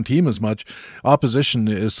his own team as much. Opposition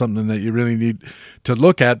is something that you really need to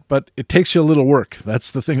look at, but it takes you a little work. That's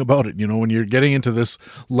the thing about it. When you're getting into this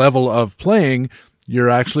level of playing,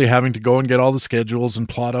 you're actually having to go and get all the schedules and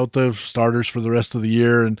plot out the starters for the rest of the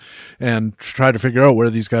year and try to figure out where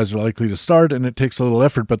these guys are likely to start. And it takes a little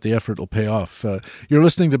effort, but the effort will pay off. You're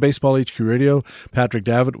listening to Baseball HQ Radio. Patrick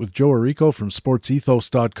Davitt with Joe Arrico from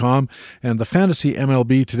sportsethos.com and the Fantasy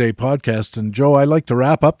MLB Today podcast. And Joe, I like to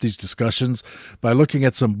wrap up these discussions by looking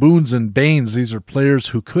at some boons and banes. These are players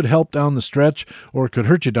who could help down the stretch or could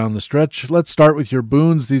hurt you down the stretch. Let's start with your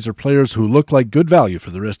boons. These are players who look like good value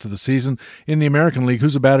for the rest of the season. In the American League,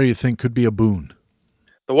 who's a batter you think could be a boon?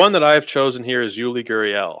 The one that I've chosen here is Yuli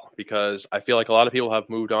Gurriel because I feel like a lot of people have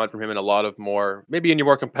moved on from him in a lot of more, maybe in your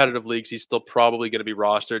more competitive leagues, he's still probably going to be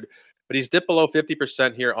rostered, but he's dipped below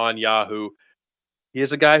 50% here on Yahoo. He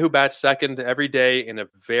is a guy who bats second every day in a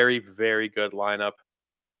very, very good lineup.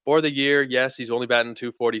 For the year, yes, he's only batting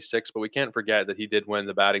 246, but we can't forget that he did win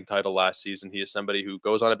the batting title last season. He is somebody who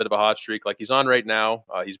goes on a bit of a hot streak like he's on right now.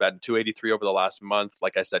 He's batting 283 over the last month.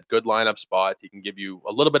 Like I said, good lineup spot. He can give you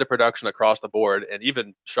a little bit of production across the board, and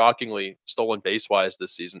even shockingly stolen base-wise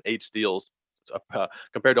this season, 8 steals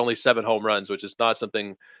compared to only 7 home runs, which is not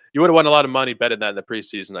something you would have won a lot of money betting that in the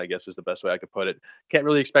preseason, I guess is the best way I could put it. Can't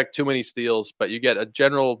really expect too many steals, but you get a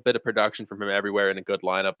general bit of production from him everywhere in a good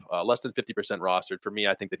lineup. Less than 50% rostered. For me,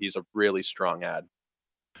 I think that he's a really strong ad.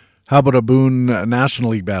 How about a Boone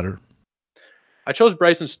National League batter? I chose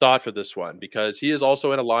Bryson Stott for this one because he is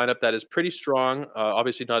also in a lineup that is pretty strong.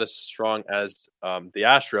 Obviously not as strong as the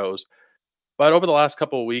Astros, but over the last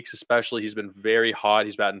couple of weeks, especially, he's been very hot.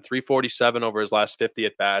 He's batting 347 over his last 50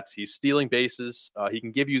 at-bats. He's stealing bases. He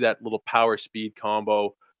can give you that little power-speed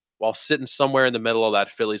combo while sitting somewhere in the middle of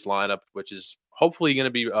that Phillies lineup, which is hopefully going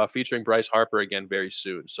to be featuring Bryce Harper again very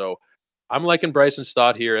soon. So I'm liking Bryson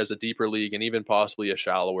Stott here as a deeper league and even possibly a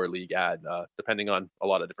shallower league ad, depending on a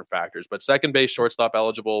lot of different factors. But second base, shortstop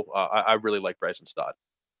eligible, I really like Bryson Stott.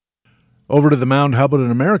 Over to the mound, how about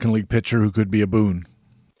an American League pitcher who could be a boon?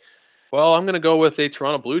 Well, I'm going to go with a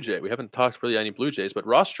Toronto Blue Jay. We haven't talked really any Blue Jays, but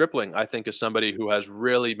Ross Stripling, I think, is somebody who has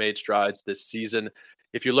really made strides this season.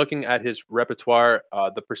 If you're looking at his repertoire,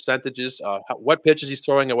 the percentages, what pitches he's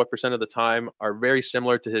throwing at what percent of the time are very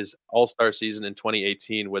similar to his all-star season in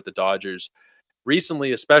 2018 with the Dodgers.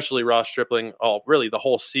 Recently, especially Ross Stripling, really the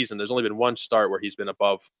whole season, there's only been one start where he's been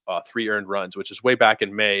above 3 earned runs, which is way back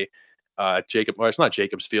in May. It's not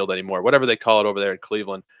Jacobs Field anymore, whatever they call it over there in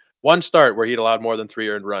Cleveland. One start where he'd allowed more than 3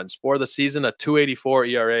 earned runs. For the season, a 2.84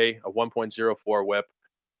 ERA, a 1.04 whip.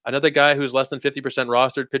 Another guy who's less than 50%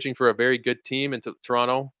 rostered, pitching for a very good team in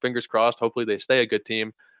Toronto. Fingers crossed. Hopefully they stay a good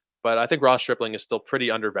team. But I think Ross Stripling is still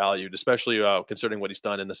pretty undervalued, especially considering what he's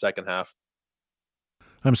done in the second half.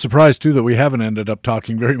 I'm surprised, too, that we haven't ended up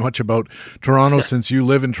talking very much about Toronto since you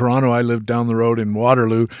live in Toronto. I live down the road in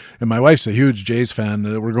Waterloo, and my wife's a huge Jays fan.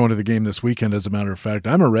 We're going to the game this weekend, as a matter of fact.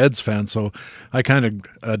 I'm a Reds fan, so I kind of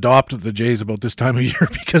adopt the Jays about this time of year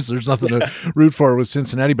because there's nothing to root for with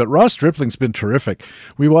Cincinnati. But Ross Stripling's been terrific.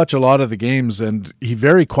 We watch a lot of the games, and he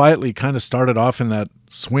very quietly kind of started off in that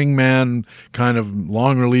swingman, kind of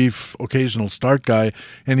long relief, occasional start guy,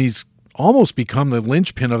 and he's almost become the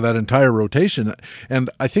linchpin of that entire rotation. And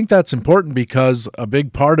I think that's important because a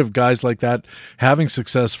big part of guys like that having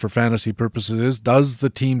success for fantasy purposes is, does the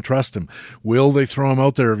team trust him? Will they throw him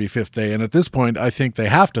out there every 5th day? And at this point, I think they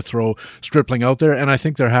have to throw Stripling out there, and I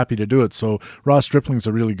think they're happy to do it. So Ross Stripling's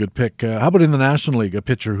a really good pick. How about in the National League, a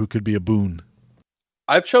pitcher who could be a boon?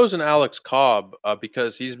 I've chosen Alex Cobb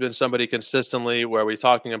because he's been somebody consistently where we're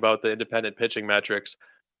talking about the independent pitching metrics.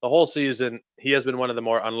 The whole season, he has been one of the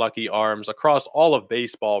more unlucky arms across all of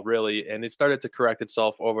baseball, really, and it started to correct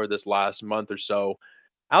itself over this last month or so.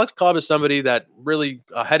 Alex Cobb is somebody that really,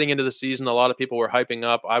 heading into the season, a lot of people were hyping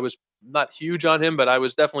up. I was not huge on him, but I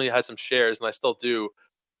was definitely had some shares, and I still do.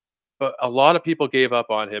 But a lot of people gave up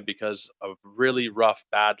on him because of really rough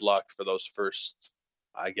bad luck for those first,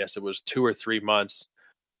 I guess it was 2 or 3 months.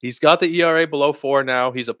 He's got the ERA below 4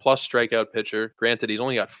 now. He's a plus strikeout pitcher. Granted, he's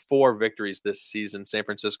only got 4 victories this season. San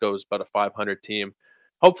Francisco is about a 500 team.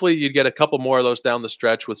 Hopefully, you'd get a couple more of those down the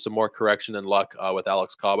stretch with some more correction and luck with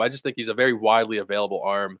Alex Cobb. I just think he's a very widely available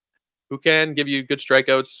arm who can give you good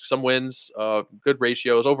strikeouts, some wins, good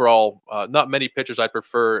ratios. Overall, not many pitchers I'd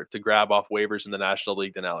prefer to grab off waivers in the National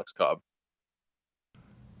League than Alex Cobb.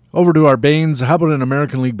 Over to our Banes. How about an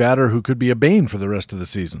American League batter who could be a bane for the rest of the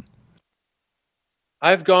season?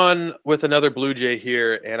 I've gone with another Blue Jay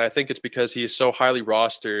here, and I think it's because he is so highly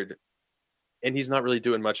rostered, and he's not really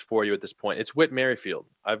doing much for you at this point. It's Whit Merrifield.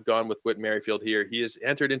 I've gone with Whit Merrifield here. He has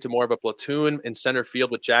entered into more of a platoon in center field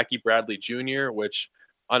with Jackie Bradley Jr., which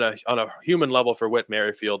on a human level for Whit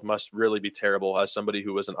Merrifield must really be terrible as somebody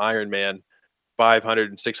who was an Iron Man, 500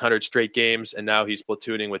 and 600 straight games, and now he's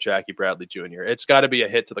platooning with Jackie Bradley Jr. It's got to be a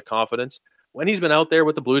hit to the confidence. When he's been out there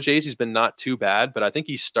with the Blue Jays, he's been not too bad, but I think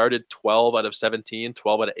he started 12 out of 17,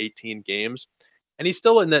 12 out of 18 games, and he's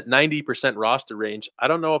still in that 90% roster range. I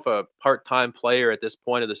don't know if a part-time player at this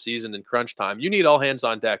point of the season in crunch time, you need all hands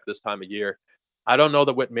on deck this time of year. I don't know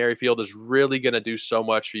that Whit Merrifield is really going to do so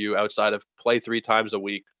much for you outside of play 3 times a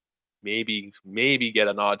week, maybe get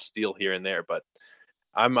an odd steal here and there, but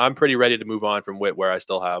I'm pretty ready to move on from Whit where I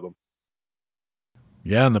still have him.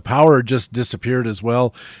 Yeah, and the power just disappeared as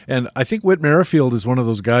well. And I think Whit Merrifield is one of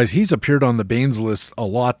those guys. He's appeared on the Baines list a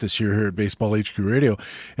lot this year here at Baseball HQ Radio.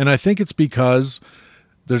 And I think it's because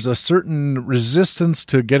there's a certain resistance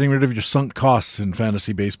to getting rid of your sunk costs in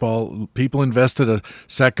fantasy baseball. People invested a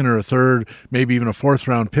second or a third, maybe even a fourth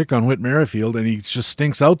round pick on Whit Merrifield, and he just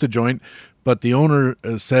stinks out the joint. But the owner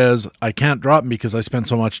says, I can't drop him because I spent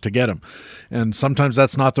so much to get him. And sometimes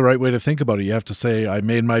that's not the right way to think about it. You have to say, I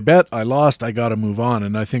made my bet, I lost, I got to move on.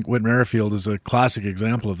 And I think Whit Merrifield is a classic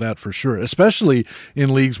example of that for sure, especially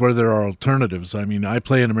in leagues where there are alternatives. I mean, I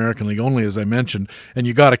play in American League only, as I mentioned, and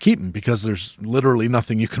you got to keep him because there's literally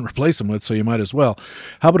nothing you can replace him with, so you might as well.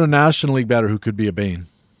 How about a National League batter who could be a bane?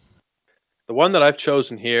 The one that I've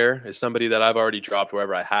chosen here is somebody that I've already dropped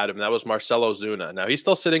wherever I had him. That was Marcell Ozuna. Now, he's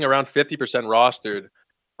still sitting around 50% rostered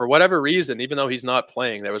for whatever reason, even though he's not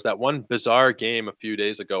playing. There was that one bizarre game a few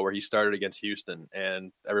days ago where he started against Houston,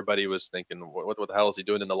 and everybody was thinking, what the hell is he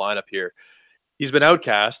doing in the lineup here? He's been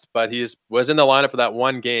outcast, but he was in the lineup for that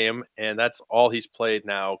one game, and that's all he's played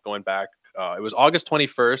now going back. It was August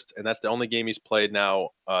 21st, and that's the only game he's played now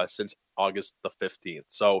since August the 15th.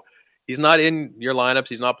 So he's not in your lineups.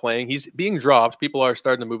 He's not playing. He's being dropped. People are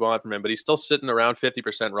starting to move on from him, but he's still sitting around 50%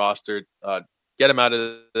 rostered. Get him out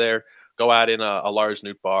of there. Go add in a Lars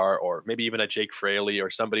Nootbaar or maybe even a Jake Fraley or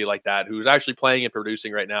somebody like that who's actually playing and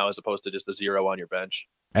producing right now as opposed to just a zero on your bench.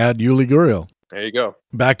 Add Yuli Gurriel. There you go.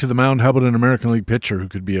 Back to the mound. How about an American League pitcher who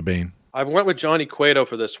could be a bane? I went with Johnny Cueto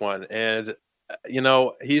for this one, and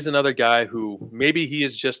he's another guy who maybe he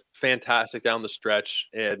is just fantastic down the stretch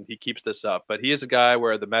and he keeps this up, but he is a guy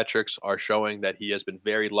where the metrics are showing that he has been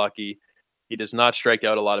very lucky. He does not strike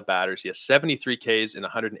out a lot of batters. He has 73 Ks in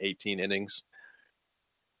 118 innings.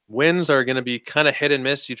 Wins are going to be kind of hit and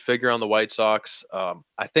miss, you'd figure, on the White Sox.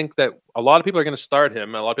 I think that a lot of people are going to start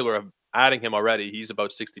him. A lot of people are adding him already. He's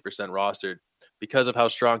about 60% rostered because of how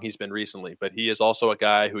strong he's been recently. But he is also a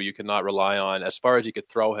guy who you cannot rely on as far as you could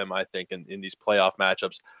throw him, I think, in these playoff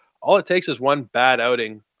matchups. All it takes is one bad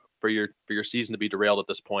outing for your season to be derailed at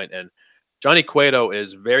this point. And Johnny Cueto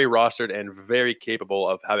is very rostered and very capable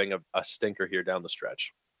of having a stinker here down the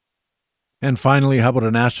stretch. And finally, how about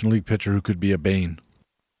a National League pitcher who could be a bane?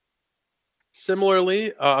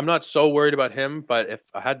 Similarly, I'm not so worried about him, but if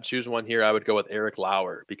I had to choose one here, I would go with Eric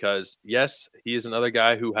Lauer because, yes, he is another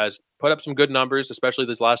guy who has put up some good numbers, especially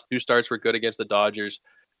these last two starts were good against the Dodgers,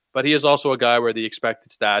 but he is also a guy where the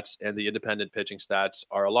expected stats and the independent pitching stats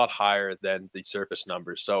are a lot higher than the surface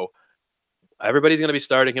numbers. So everybody's going to be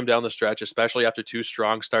starting him down the stretch, especially after two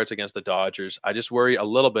strong starts against the Dodgers. I just worry a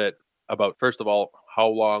little bit about, first of all,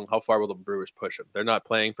 how far will the Brewers push him? They're not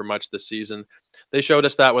playing for much this season. They showed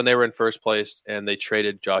us that when they were in first place and they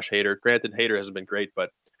traded Josh Hader. Granted, Hader hasn't been great,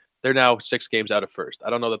 but they're now 6 games out of first. I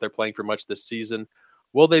don't know that they're playing for much this season.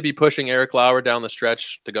 Will they be pushing Eric Lauer down the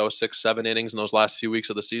stretch to go 6-7 innings in those last few weeks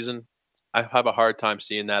of the season? I have a hard time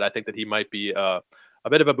seeing that. I think that he might be a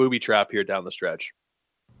bit of a booby trap here down the stretch.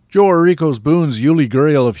 Joe Orico's Boons, Yuli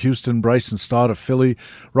Gurriel of Houston, Bryson Stott of Philly,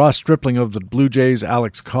 Ross Stripling of the Blue Jays,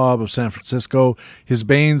 Alex Cobb of San Francisco, his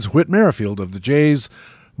banes, Whit Merrifield of the Jays,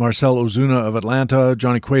 Marcell Ozuna of Atlanta,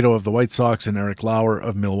 Johnny Cueto of the White Sox, and Eric Lauer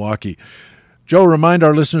of Milwaukee. Joe, remind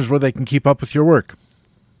our listeners where they can keep up with your work.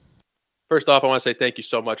 First off, I want to say thank you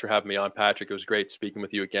so much for having me on, Patrick. It was great speaking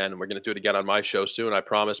with you again, and we're going to do it again on my show soon, I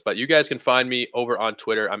promise. But you guys can find me over on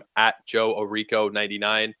Twitter. I'm at Joe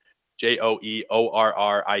Orico99.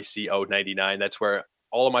 JOEORRICO 99. That's where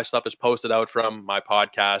all of my stuff is posted out from, my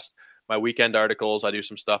podcast, my weekend articles. I do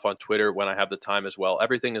some stuff on Twitter when I have the time as well.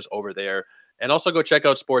 Everything is over there. And also go check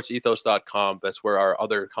out sportsethos.com. That's where our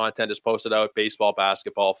other content is posted out: baseball,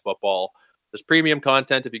 basketball, football. There's premium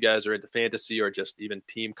content if you guys are into fantasy or just even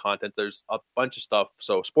team content. There's a bunch of stuff.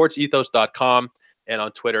 So sportsethos.com and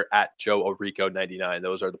on Twitter at Joe Orico99.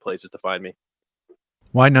 Those are the places to find me.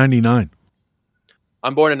 Why 99?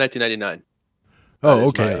 I'm born in 1999. Oh,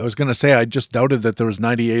 okay. I was going to say, I just doubted that there was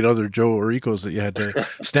 98 other Joe Oricos that you had to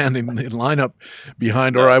stand in lineup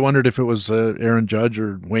behind, or I wondered if it was Aaron Judge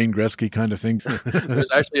or Wayne Gretzky kind of thing. There's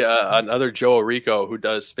actually another Joe Orico who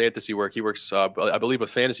does fantasy work. He works, I believe, with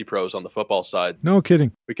Fantasy Pros on the football side. No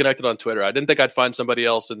kidding. We connected on Twitter. I didn't think I'd find somebody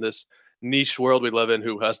else in this niche world we live in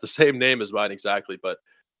who has the same name as mine exactly, but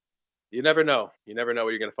you never know. You never know what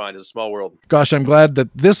you're going to find. It's a small world. Gosh, I'm glad that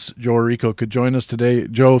this Joe Orico could join us today.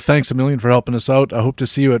 Joe, thanks a million for helping us out. I hope to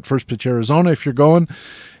see you at First Pitch Arizona if you're going.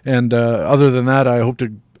 And other than that, I hope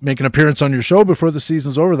to make an appearance on your show before the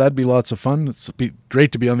season's over. That'd be lots of fun. It'd be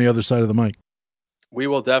great to be on the other side of the mic. We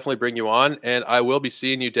will definitely bring you on, and I will be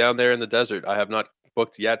seeing you down there in the desert. I have not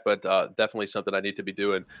booked yet, but definitely something I need to be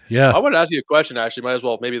doing. Yeah. I wanted to ask you a question, actually. Might as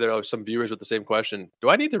well. Maybe there are some viewers with the same question. Do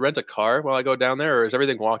I need to rent a car while I go down there, or is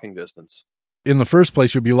everything walking distance? In the first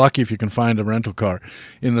place, you'll be lucky if you can find a rental car.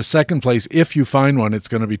 In the second place, if you find one, it's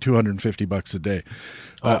going to be $250 a day.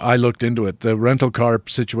 I looked into it. The rental car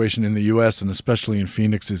situation in the U.S. and especially in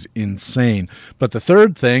Phoenix is insane. But the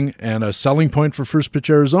third thing, and a selling point for First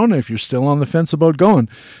Pitch Arizona, if you're still on the fence about going,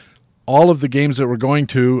 all of the games that we're going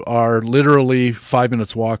to are literally 5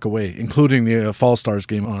 minutes walk away, including the Fall Stars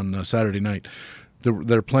game on Saturday night.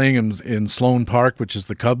 They're playing in Sloan Park, which is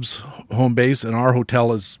the Cubs' home base, and our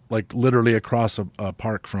hotel is like literally across a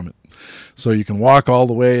park from it. So you can walk all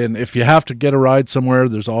the way, and if you have to get a ride somewhere,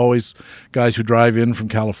 there's always guys who drive in from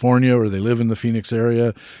California or they live in the Phoenix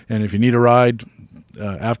area, and if you need a ride,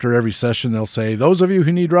 after every session they'll say, those of you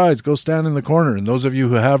who need rides, go stand in the corner, and those of you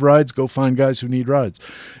who have rides, go find guys who need rides.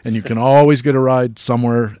 And you can always get a ride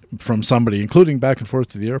somewhere from somebody, including back and forth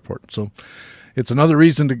to the airport. So it's another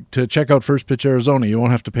reason to check out First Pitch Arizona. You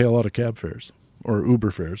won't have to pay a lot of cab fares or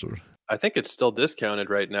Uber fares. I think it's still discounted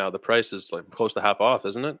right now. The price is like close to half off,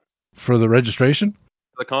 isn't it? For the registration?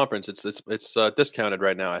 The conference, it's discounted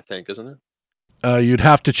right now, I think, isn't it? You'd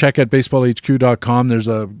have to check at baseballhq.com. There's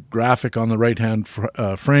a graphic on the right-hand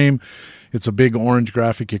frame. It's a big orange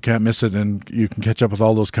graphic. You can't miss it, and you can catch up with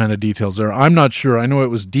all those kind of details there. I'm not sure. I know it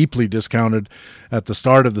was deeply discounted at the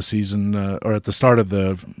start of the season or at the start of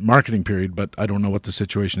the marketing period, but I don't know what the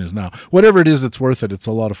situation is now. Whatever it is, it's worth it. It's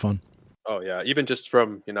a lot of fun. Oh, yeah. Even just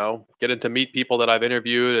from, getting to meet people that I've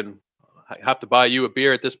interviewed, and I have to buy you a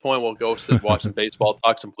beer at this point. We'll go sit, watch some baseball,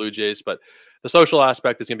 talk some Blue Jays, but the social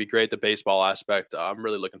aspect is going to be great. The baseball aspect, I'm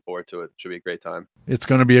really looking forward to it. Should be a great time. It's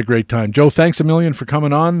going to be a great time. Joe, thanks a million for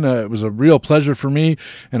coming on. It was a real pleasure for me,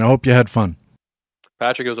 and I hope you had fun.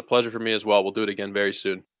 Patrick, it was a pleasure for me as well. We'll do it again very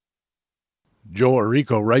soon. Joe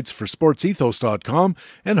Arico writes for SportsEthos.com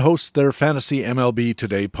and hosts their Fantasy MLB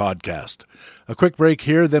Today podcast. A quick break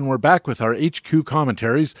here, then we're back with our HQ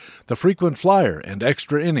commentaries, the frequent flyer, and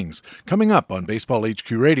extra innings coming up on Baseball HQ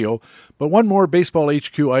Radio. But one more Baseball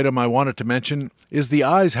HQ item I wanted to mention is the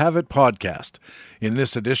Eyes Have It podcast. In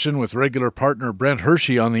this edition, with regular partner Brent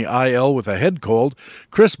Hershey on the IL with a head cold,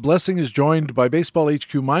 Chris Blessing is joined by Baseball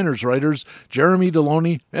HQ Minors writers Jeremy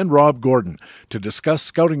Deloney and Rob Gordon to discuss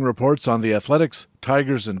scouting reports on the Athletics,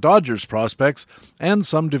 Tigers, and Dodgers prospects and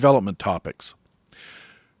some development topics.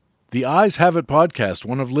 The Eyes Have It podcast,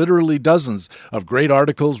 one of literally dozens of great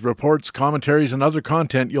articles, reports, commentaries, and other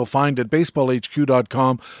content you'll find at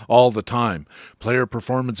baseballhq.com all the time. Player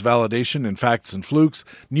performance validation in facts and flukes,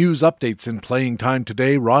 news updates in Playing Time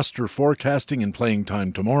Today, roster forecasting in Playing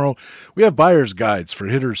Time Tomorrow. We have buyer's guides for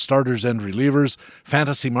hitters, starters, and relievers,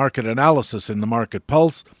 fantasy market analysis in the Market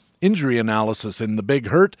Pulse, injury analysis in The Big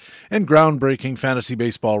Hurt, and groundbreaking fantasy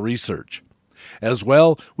baseball research. As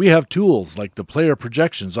well, we have tools like the player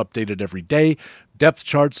projections updated every day, depth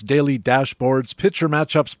charts, daily dashboards, pitcher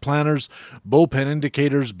matchups planners, bullpen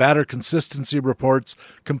indicators, batter consistency reports,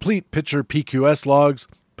 complete pitcher PQS logs,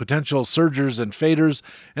 potential surgers and faders,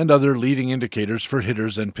 and other leading indicators for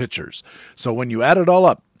hitters and pitchers. So when you add it all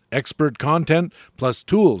up, expert content plus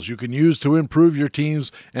tools you can use to improve your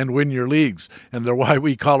teams and win your leagues. And they're why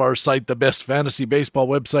we call our site the best fantasy baseball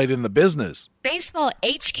website in the business. Baseball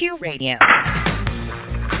HQ Radio.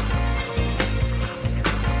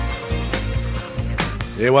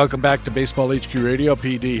 Hey, welcome back to Baseball HQ Radio.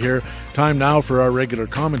 PD here. Time now for our regular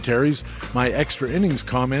commentaries. My extra innings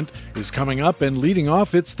comment is coming up, and leading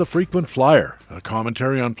off, it's the frequent flyer, a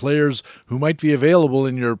commentary on players who might be available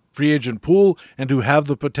in your free agent pool and who have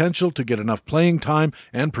the potential to get enough playing time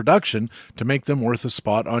and production to make them worth a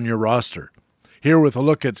spot on your roster. Here with a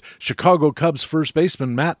look at Chicago Cubs first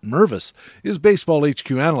baseman Matt Mervis is Baseball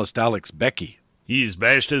HQ analyst Alex Becky. He's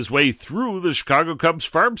bashed his way through the Chicago Cubs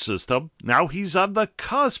farm system. Now he's on the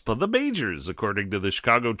cusp of the majors, according to the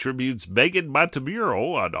Chicago Tribune's Megan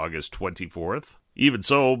Montemuro on August 24th. Even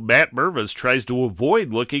so, Matt Mervis tries to avoid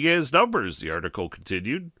looking at his numbers, the article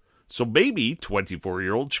continued. So maybe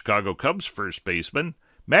 24-year-old Chicago Cubs first baseman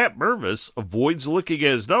Matt Mervis avoids looking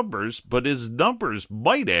at his numbers, but his numbers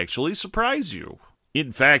might actually surprise you.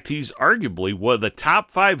 In fact, he's arguably one of the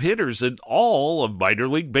top 5 hitters in all of minor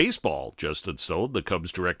league baseball. Justin Stone, the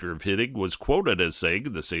Cubs director of hitting, was quoted as saying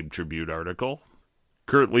in the same Tribune article.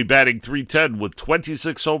 Currently batting .310 with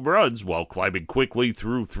 26 home runs while climbing quickly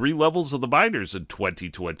through 3 levels of the minors in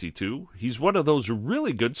 2022. He's one of those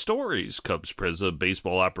really good stories, Cubs president of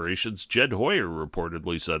baseball operations Jed Hoyer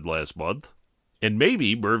reportedly said last month. And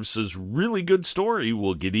maybe Mervis's really good story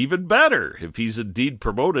will get even better if he's indeed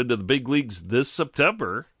promoted to the big leagues this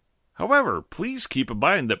September. However, please keep in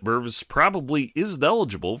mind that Mervis probably isn't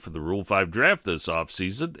eligible for the Rule 5 draft this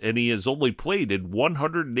offseason, and he has only played in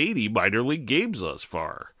 180 minor league games thus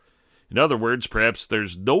far. In other words, perhaps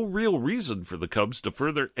there's no real reason for the Cubs to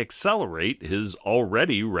further accelerate his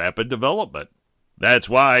already rapid development. That's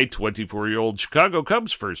why 24-year-old Chicago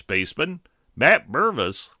Cubs first baseman Matt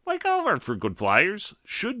Mervis, like all of our frequent flyers,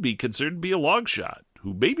 should be considered to be a long shot,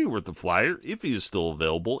 who may be worth a flyer if he is still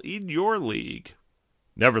available in your league.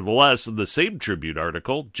 Nevertheless, in the same Tribune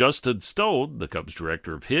article, Justin Stone, the Cubs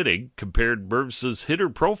director of hitting, compared Mervis's hitter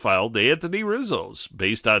profile to Anthony Rizzo's,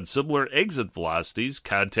 based on similar exit velocities,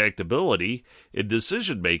 contact ability, and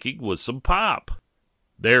decision-making with some pop.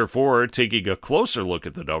 Therefore, taking a closer look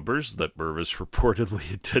at the numbers that Mervis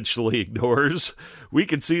reportedly intentionally ignores, we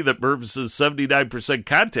can see that Mervis's 79%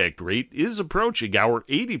 contact rate is approaching our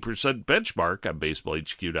 80% benchmark on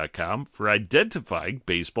BaseballHQ.com for identifying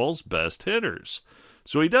baseball's best hitters.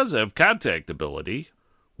 So he does have contact ability.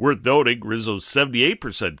 Worth noting, Rizzo's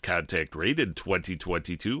 78% contact rate in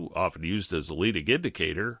 2022, often used as a leading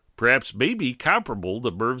indicator, perhaps may be comparable to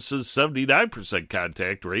Mervis's 79%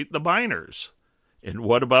 contact rate in the minors. And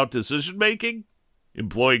what about decision-making?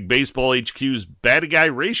 Employing Baseball HQ's batting eye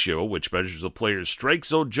ratio, which measures a player's strike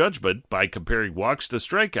zone judgment by comparing walks to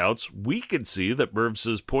strikeouts, we can see that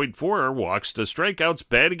Mervis's .4 walks to strikeouts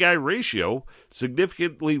batting eye ratio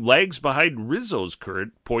significantly lags behind Rizzo's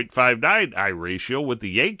current .59 eye ratio with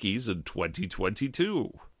the Yankees in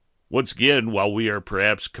 2022. Once again, while we are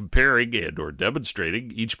perhaps comparing and or demonstrating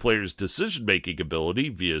each player's decision-making ability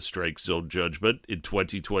via strike zone judgment in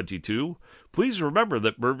 2022, please remember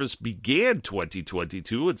that Mervis began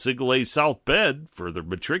 2022 at Single-A South Bend, further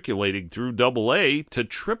matriculating through Double-A to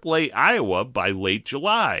Triple-A Iowa by late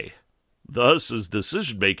July. Thus, his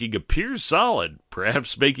decision-making appears solid,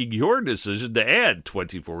 perhaps making your decision to add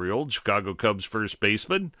 24-year-old Chicago Cubs first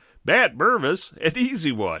baseman Matt Mervis an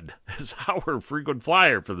easy one, as our frequent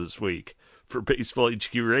flyer for this week. For Baseball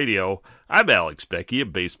HQ Radio, I'm Alex Becky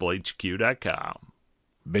at BaseballHQ.com.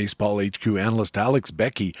 Baseball HQ analyst Alex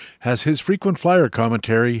Becky has his frequent flyer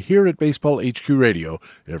commentary here at Baseball HQ Radio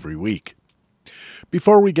every week.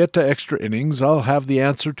 Before we get to extra innings, I'll have the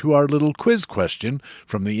answer to our little quiz question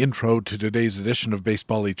from the intro to today's edition of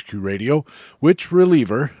Baseball HQ Radio. Which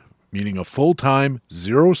reliever, meaning a full-time,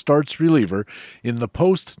 zero-starts reliever, in the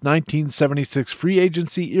post-1976 free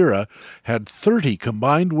agency era had 30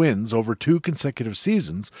 combined wins over 2 consecutive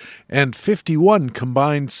seasons and 51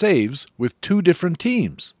 combined saves with 2 different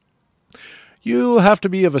teams? You'll have to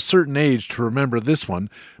be of a certain age to remember this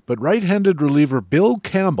one, but right-handed reliever Bill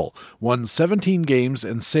Campbell won 17 games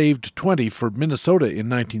and saved 20 for Minnesota in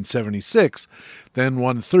 1976, then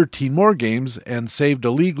won 13 more games and saved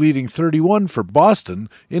a league-leading 31 for Boston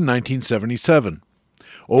in 1977.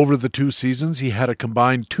 Over the 2 seasons, he had a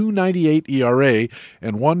combined .298 ERA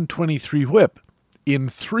and .123 WHIP in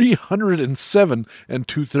 307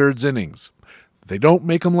 2/3 innings. They don't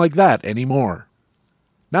make them like that anymore.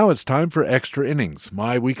 Now it's time for Extra Innings,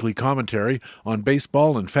 my weekly commentary on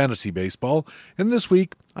baseball and fantasy baseball, and this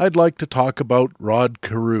week I'd like to talk about Rod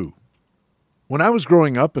Carew. When I was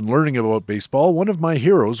growing up and learning about baseball, one of my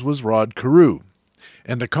heroes was Rod Carew,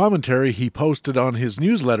 and a commentary he posted on his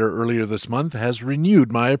newsletter earlier this month has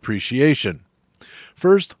renewed my appreciation.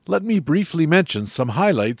 First, let me briefly mention some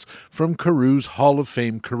highlights from Carew's Hall of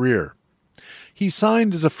Fame career. He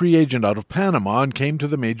signed as a free agent out of Panama and came to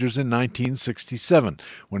the majors in 1967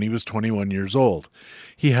 when he was 21 years old.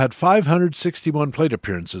 He had 561 plate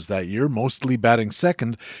appearances that year, mostly batting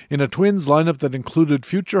second, in a Twins lineup that included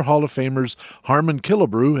future Hall of Famers Harmon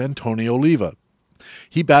Killebrew and Tony Oliva.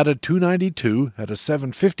 He batted .292, had a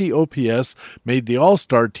 .750 OPS, made the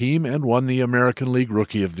All-Star team, and won the American League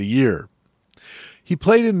Rookie of the Year. He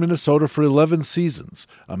played in Minnesota for 11 seasons,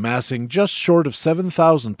 amassing just short of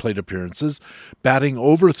 7,000 plate appearances, batting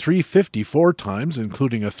over .350 4 times,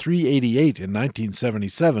 including a .388 in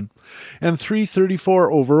 1977, and .334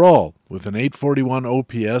 overall, with an .841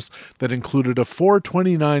 OPS that included a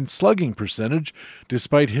 .429 slugging percentage,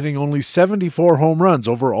 despite hitting only 74 home runs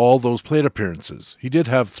over all those plate appearances. He did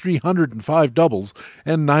have 305 doubles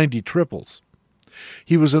and 90 triples.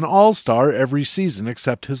 He was an all-star every season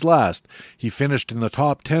except his last. He finished in the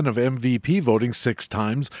top 10 of MVP voting 6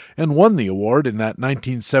 times and won the award in that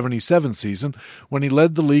 1977 season when he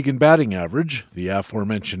led the league in batting average, the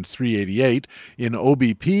aforementioned .388, in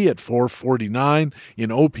OBP at .449,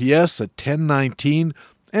 in OPS at .1019,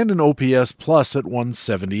 and an OPS plus at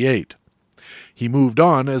 .178. He moved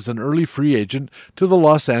on as an early free agent to the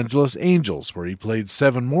Los Angeles Angels, where he played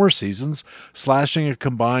 7 more seasons, slashing a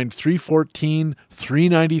combined .314,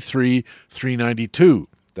 .393, .392.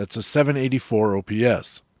 That's a .784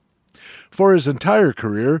 OPS. For his entire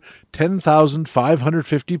career,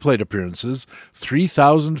 10,550 plate appearances,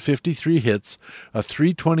 3,053 hits, a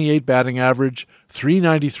 .328 batting average,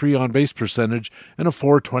 .393 on-base percentage, and a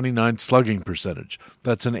 .429 slugging percentage.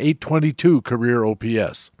 That's an .822 career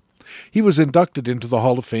OPS. He was inducted into the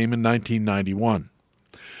Hall of Fame in 1991.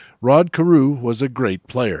 Rod Carew was a great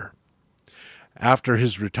player. After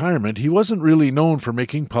his retirement, he wasn't really known for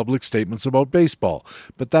making public statements about baseball,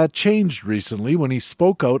 but that changed recently when he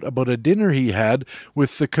spoke out about a dinner he had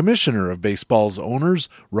with the commissioner of baseball's owners,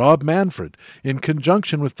 Rob Manfred, in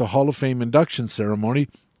conjunction with the Hall of Fame induction ceremony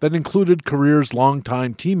that included Career's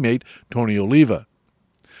longtime teammate, Tony Oliva.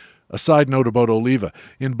 A side note about Oliva.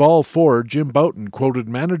 In Ball 4, Jim Bouton quoted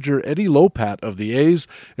manager Eddie Lopat of the A's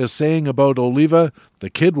as saying about Oliva, "The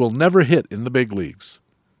kid will never hit in the big leagues."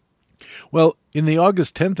 Well, in the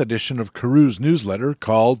August 10th edition of Carew's newsletter,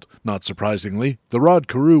 called, not surprisingly, the Rod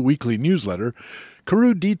Carew Weekly Newsletter,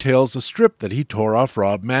 Carew details a strip that he tore off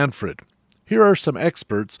Rob Manfred. Here are some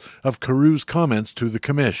excerpts of Carew's comments to the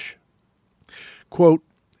commish. Quote,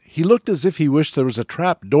 "He looked as if he wished there was a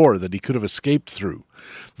trap door that he could have escaped through.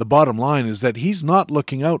 The bottom line is that he's not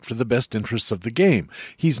looking out for the best interests of the game.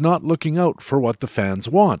 He's not looking out for what the fans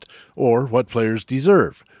want, or what players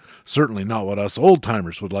deserve. Certainly not what us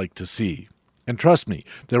old-timers would like to see. And trust me,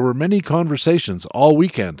 there were many conversations all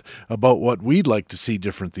weekend about what we'd like to see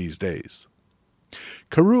different these days."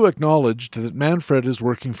 Carew acknowledged that Manfred is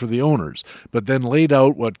working for the owners, but then laid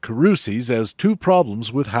out what Carew sees as two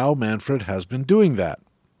problems with how Manfred has been doing that.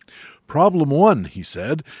 Problem one, he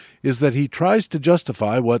said, is that he tries to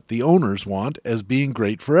justify what the owners want as being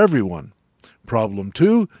great for everyone. Problem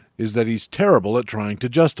two is that he's terrible at trying to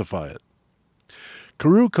justify it.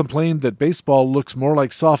 Carew complained that baseball looks more like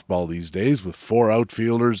softball these days, with 4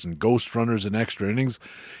 outfielders and ghost runners in extra innings.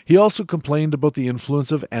 He also complained about the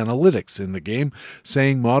influence of analytics in the game,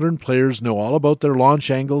 saying modern players know all about their launch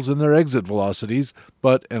angles and their exit velocities,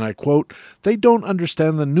 but, and I quote, "they don't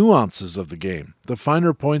understand the nuances of the game. The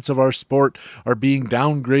finer points of our sport are being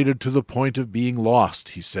downgraded to the point of being lost,"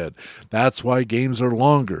 he said. "That's why games are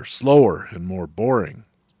longer, slower, and more boring."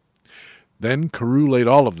 Then Carew laid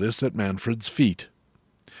all of this at Manfred's feet.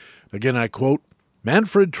 Again, I quote,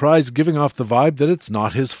 "Manfred tries giving off the vibe that it's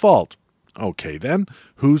not his fault. Okay, then,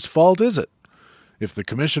 whose fault is it? If the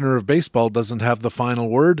commissioner of baseball doesn't have the final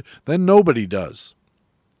word, then nobody does."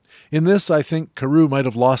 In this, I think Carew might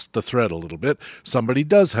have lost the thread a little bit. Somebody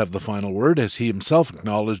does have the final word, as he himself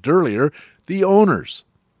acknowledged earlier, the owners.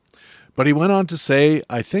 But he went on to say,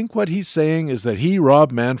 "I think what he's saying is that he,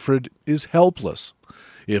 Rob Manfred, is helpless.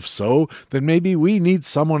 If so, then maybe we need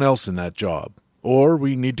someone else in that job. Or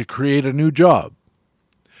we need to create a new job."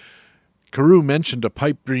 Carew mentioned a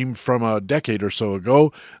pipe dream from a decade or so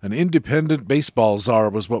ago. An independent baseball czar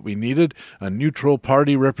was what we needed, a neutral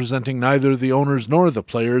party representing neither the owners nor the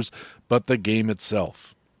players, but the game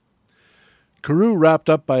itself. Carew wrapped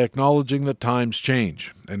up by acknowledging that times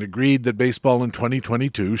change, and agreed that baseball in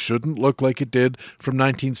 2022 shouldn't look like it did from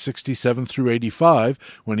 1967 through 85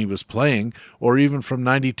 when he was playing, or even from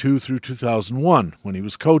 92 through 2001 when he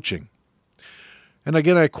was coaching. And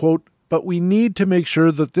again I quote, "But we need to make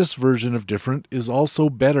sure that this version of different is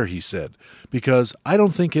also better," he said, "because I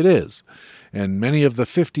don't think it is. And many of the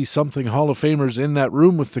 50-something Hall of Famers in that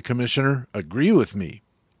room with the commissioner agree with me."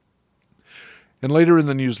 And later in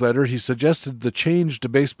the newsletter, he suggested the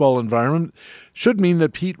changed baseball environment should mean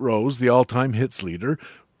that Pete Rose, the all-time hits leader,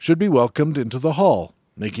 should be welcomed into the Hall,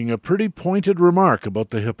 making a pretty pointed remark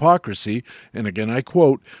about the hypocrisy, and again I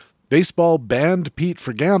quote, "Baseball banned Pete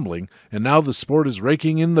for gambling, and now the sport is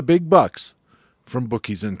raking in the big bucks from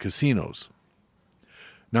bookies and casinos."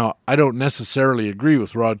 Now, I don't necessarily agree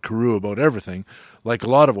with Rod Carew about everything. Like a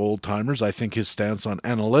lot of old-timers, I think his stance on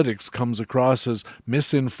analytics comes across as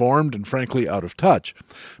misinformed and frankly out of touch.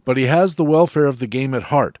 But he has the welfare of the game at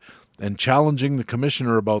heart, and challenging the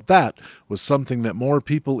commissioner about that was something that more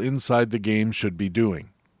people inside the game should be doing.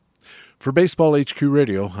 For Baseball HQ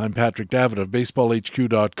Radio, I'm Patrick Davitt of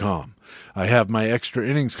BaseballHQ.com. I have my extra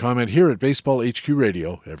innings comment here at Baseball HQ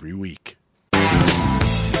Radio every week.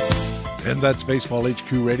 And that's Baseball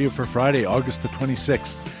HQ Radio for Friday, August the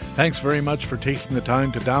 26th. Thanks very much for taking the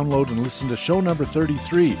time to download and listen to show number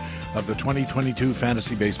 33 of the 2022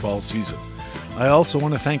 Fantasy Baseball season. I also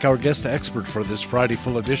want to thank our guest expert for this Friday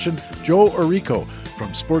full edition, Joe Orico from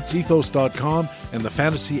SportsEthos.com and the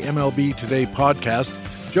Fantasy MLB Today podcast.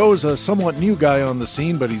 Joe is a somewhat new guy on the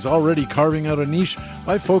scene, but he's already carving out a niche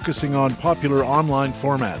by focusing on popular online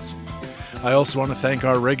formats. I also want to thank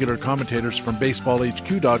our regular commentators from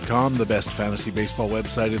BaseballHQ.com, the best fantasy baseball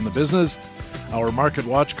website in the business. Our Market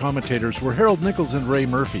Watch commentators were Harold Nichols and Ray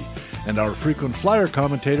Murphy, and our frequent flyer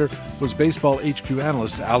commentator was Baseball HQ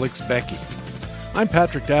analyst Alex Becky. I'm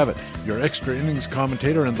Patrick Davitt, your extra innings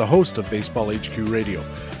commentator and the host of Baseball HQ Radio.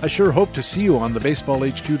 I sure hope to see you on the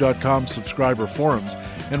BaseballHQ.com subscriber forums,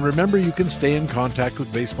 and remember you can stay in contact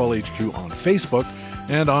with Baseball HQ on Facebook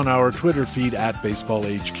and on our Twitter feed at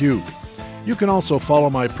BaseballHQ. You can also follow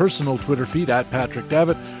my personal Twitter feed at Patrick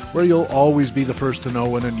Davitt, where you'll always be the first to know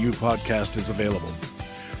when a new podcast is available.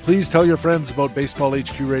 Please tell your friends about Baseball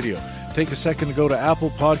HQ Radio. Take a second to go to Apple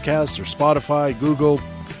Podcasts or Spotify, Google,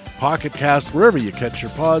 Pocket Cast, wherever you catch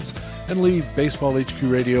your pods, and leave Baseball HQ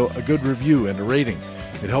Radio a good review and a rating.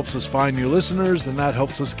 It helps us find new listeners, and that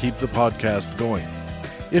helps us keep the podcast going.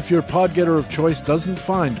 If your podgetter of choice doesn't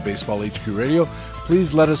find Baseball HQ Radio,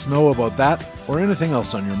 please let us know about that or anything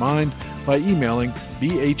else on your mind by emailing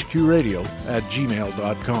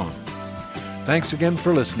bhqradio@gmail.com. Thanks again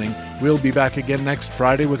for listening. We'll be back again next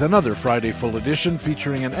Friday with another Friday Full Edition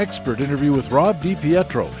featuring an expert interview with Rob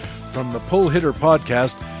DiPietro from the Pull Hitter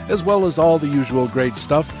podcast, as well as all the usual great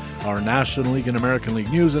stuff, our National League and American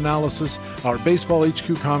League news analysis, our Baseball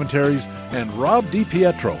HQ commentaries, and Rob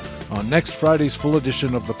DiPietro on next Friday's Full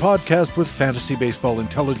Edition of the podcast with Fantasy Baseball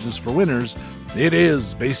Intelligence for Winners. It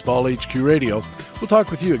is Baseball HQ Radio. We'll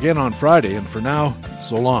talk with you again on Friday, and for now,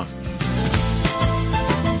 so long.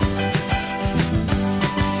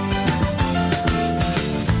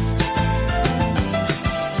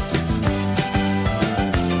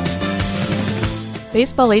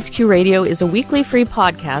 Baseball HQ Radio is a weekly free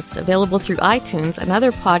podcast available through iTunes and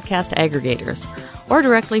other podcast aggregators, or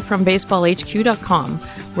directly from baseballhq.com,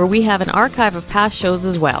 where we have an archive of past shows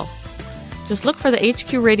as well. Just look for the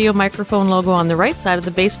HQ Radio microphone logo on the right side of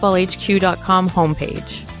the baseballhq.com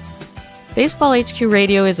homepage. Baseball HQ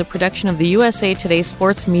Radio is a production of the USA Today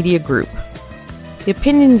Sports Media Group. The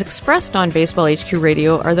opinions expressed on Baseball HQ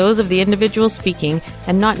Radio are those of the individual speaking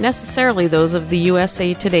and not necessarily those of the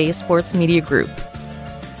USA Today Sports Media Group.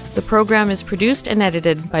 The program is produced and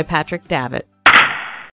edited by Patrick Davitt.